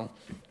motion as well.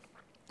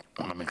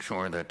 I want to make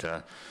sure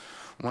that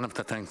one of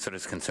the things that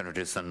is considered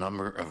is the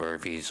number of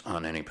RVs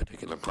on any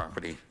particular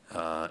property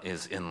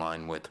is in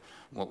line with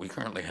what we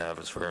currently have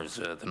as far as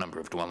the number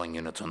of dwelling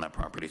units on that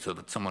property, so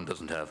that someone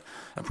doesn't have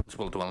a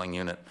principal dwelling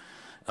unit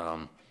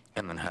and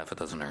then half a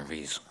dozen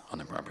RVs on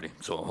the property.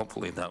 So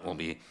hopefully that will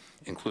be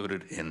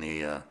included in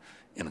the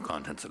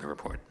contents of the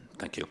report.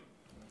 Thank you.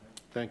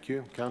 Thank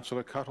you.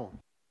 Councillor Cuttle.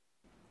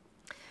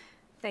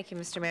 Thank you,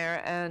 Mr.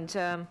 Mayor.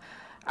 And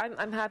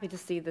I'm happy to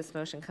see this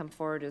motion come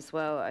forward as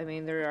well. I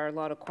mean, there are a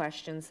lot of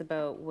questions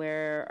about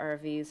where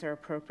RVs are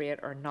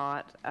appropriate or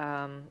not.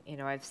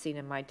 I've seen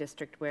in my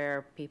district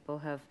where people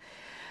have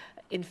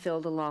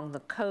infilled along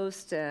the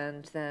coast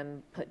and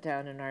then put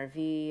down an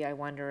RV. I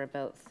wonder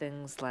about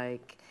things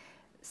like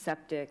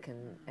septic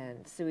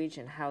and sewage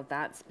and how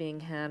that's being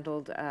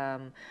handled,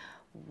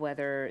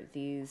 whether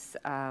these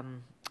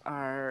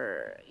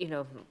are,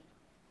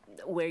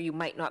 where you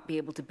might not be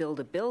able to build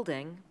a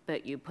building,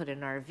 but you put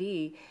an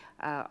RV,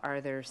 are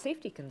there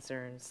safety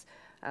concerns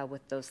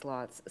with those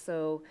lots?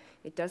 So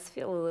it does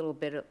feel a little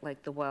bit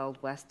like the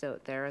Wild West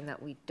out there, and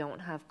that we don't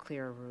have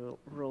clear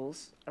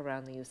rules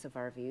around the use of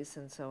RVs.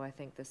 And so I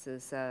think this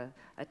is a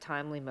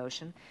timely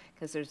motion,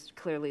 because there's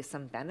clearly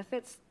some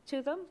benefits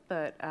to them,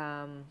 but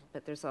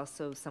there's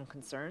also some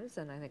concerns,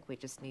 and I think we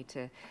just need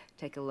to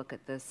take a look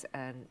at this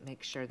and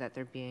make sure that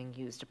they're being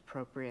used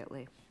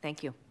appropriately.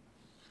 Thank you.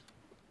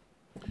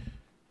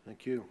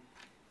 Thank you.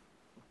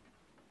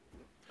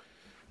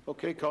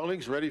 Okay,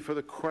 colleagues, ready for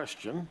the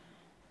question?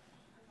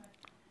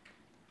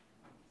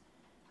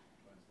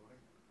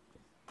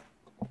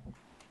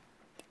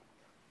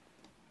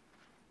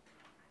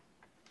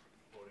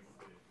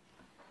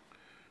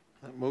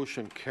 That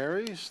motion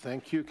carries.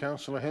 Thank you,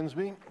 Councillor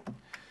Hensby.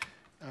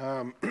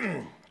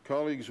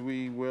 Colleagues,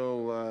 we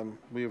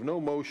have no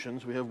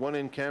motions. We have one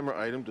in-camera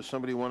item. Does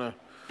somebody want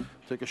to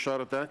take a shot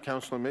at that?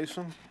 Councillor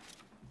Mason?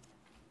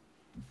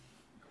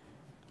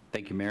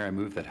 Thank you, Mayor. I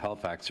move that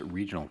Halifax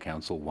Regional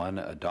Council, 1,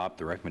 adopt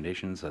the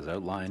recommendations as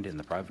outlined in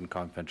the private and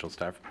confidential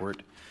staff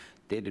report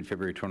dated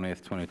February 20th,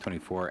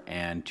 2024,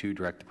 and 2,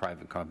 direct the private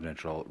and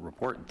confidential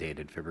report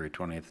dated February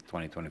 20th,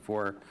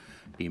 2024,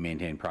 be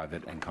maintained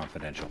private and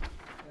confidential.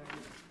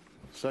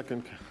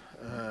 Second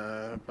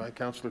by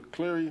Councillor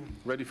Cleary.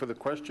 Ready for the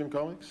question,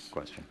 colleagues?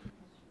 Question.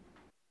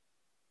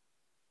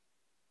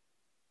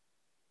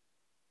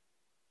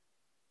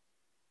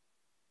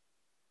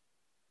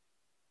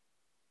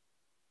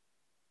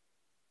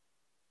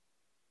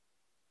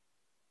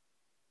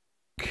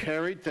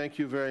 Carried. Thank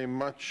you very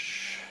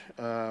much.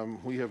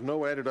 We have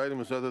no added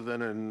items other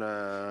than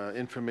an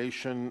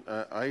information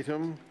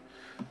item.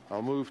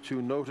 I'll move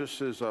to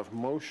notices of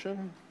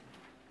motion.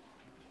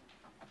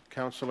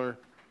 Councillor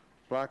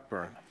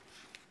Blackburn.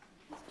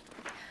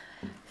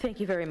 Thank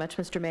you very much,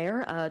 Mr.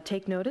 Mayor.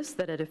 Take notice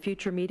that at a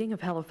future meeting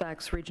of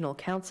Halifax Regional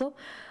Council,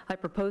 I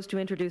propose to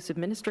introduce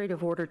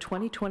Administrative Order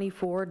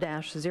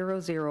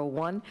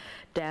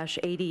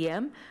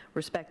 2024-001-ADM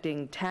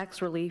respecting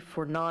tax relief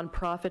for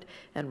nonprofit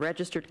and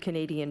registered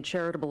Canadian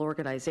charitable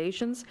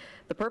organizations,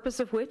 the purpose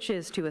of which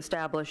is to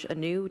establish a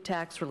new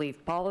tax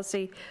relief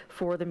policy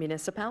for the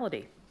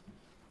municipality.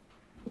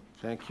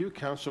 Thank you.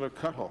 Councillor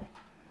Cuttle.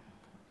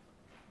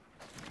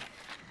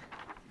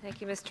 Thank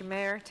you, Mr.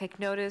 Mayor. Take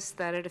notice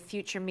that at a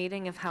future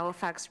meeting of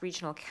Halifax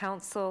Regional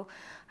Council,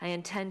 I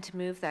intend to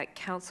move that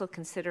Council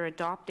consider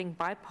adopting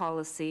by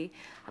policy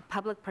a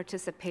public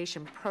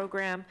participation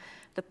program,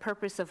 the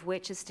purpose of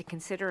which is to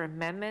consider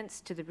amendments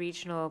to the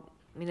Regional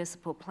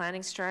Municipal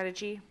Planning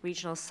Strategy,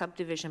 Regional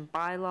Subdivision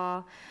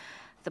Bylaw,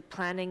 the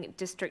Planning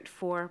District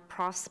 4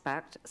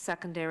 Prospect,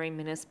 Secondary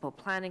Municipal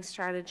Planning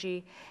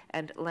Strategy,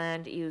 and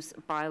Land Use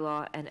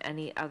Bylaw, and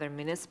any other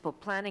municipal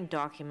planning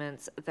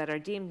documents that are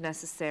deemed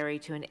necessary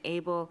to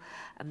enable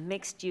a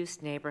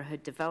mixed-use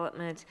neighborhood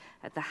development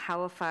at the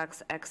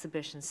Halifax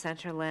Exhibition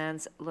Centre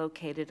lands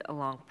located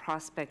along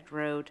Prospect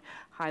Road,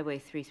 Highway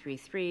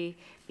 333,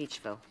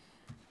 Beachville.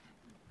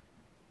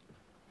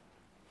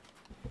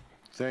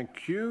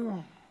 Thank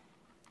you.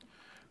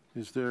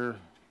 Is there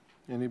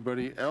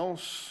anybody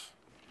else?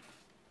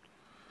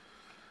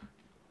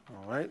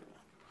 All right.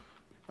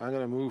 I'm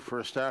going to move for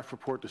a staff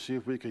report to see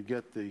if we could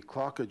get the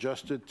clock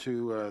adjusted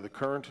to the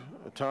current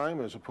time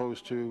as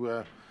opposed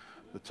to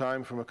the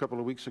time from a couple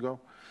of weeks ago.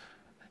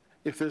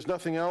 If there's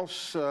nothing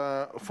else,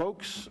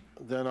 folks,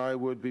 then I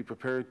would be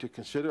prepared to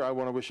consider. I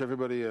want to wish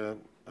everybody a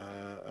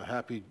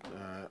happy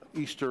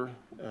Easter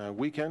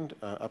weekend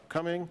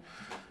upcoming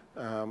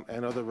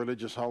and other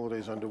religious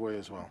holidays underway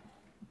as well.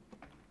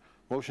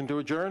 Motion to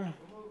adjourn?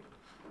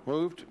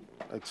 Moved.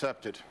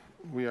 Accepted.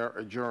 We are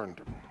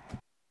adjourned.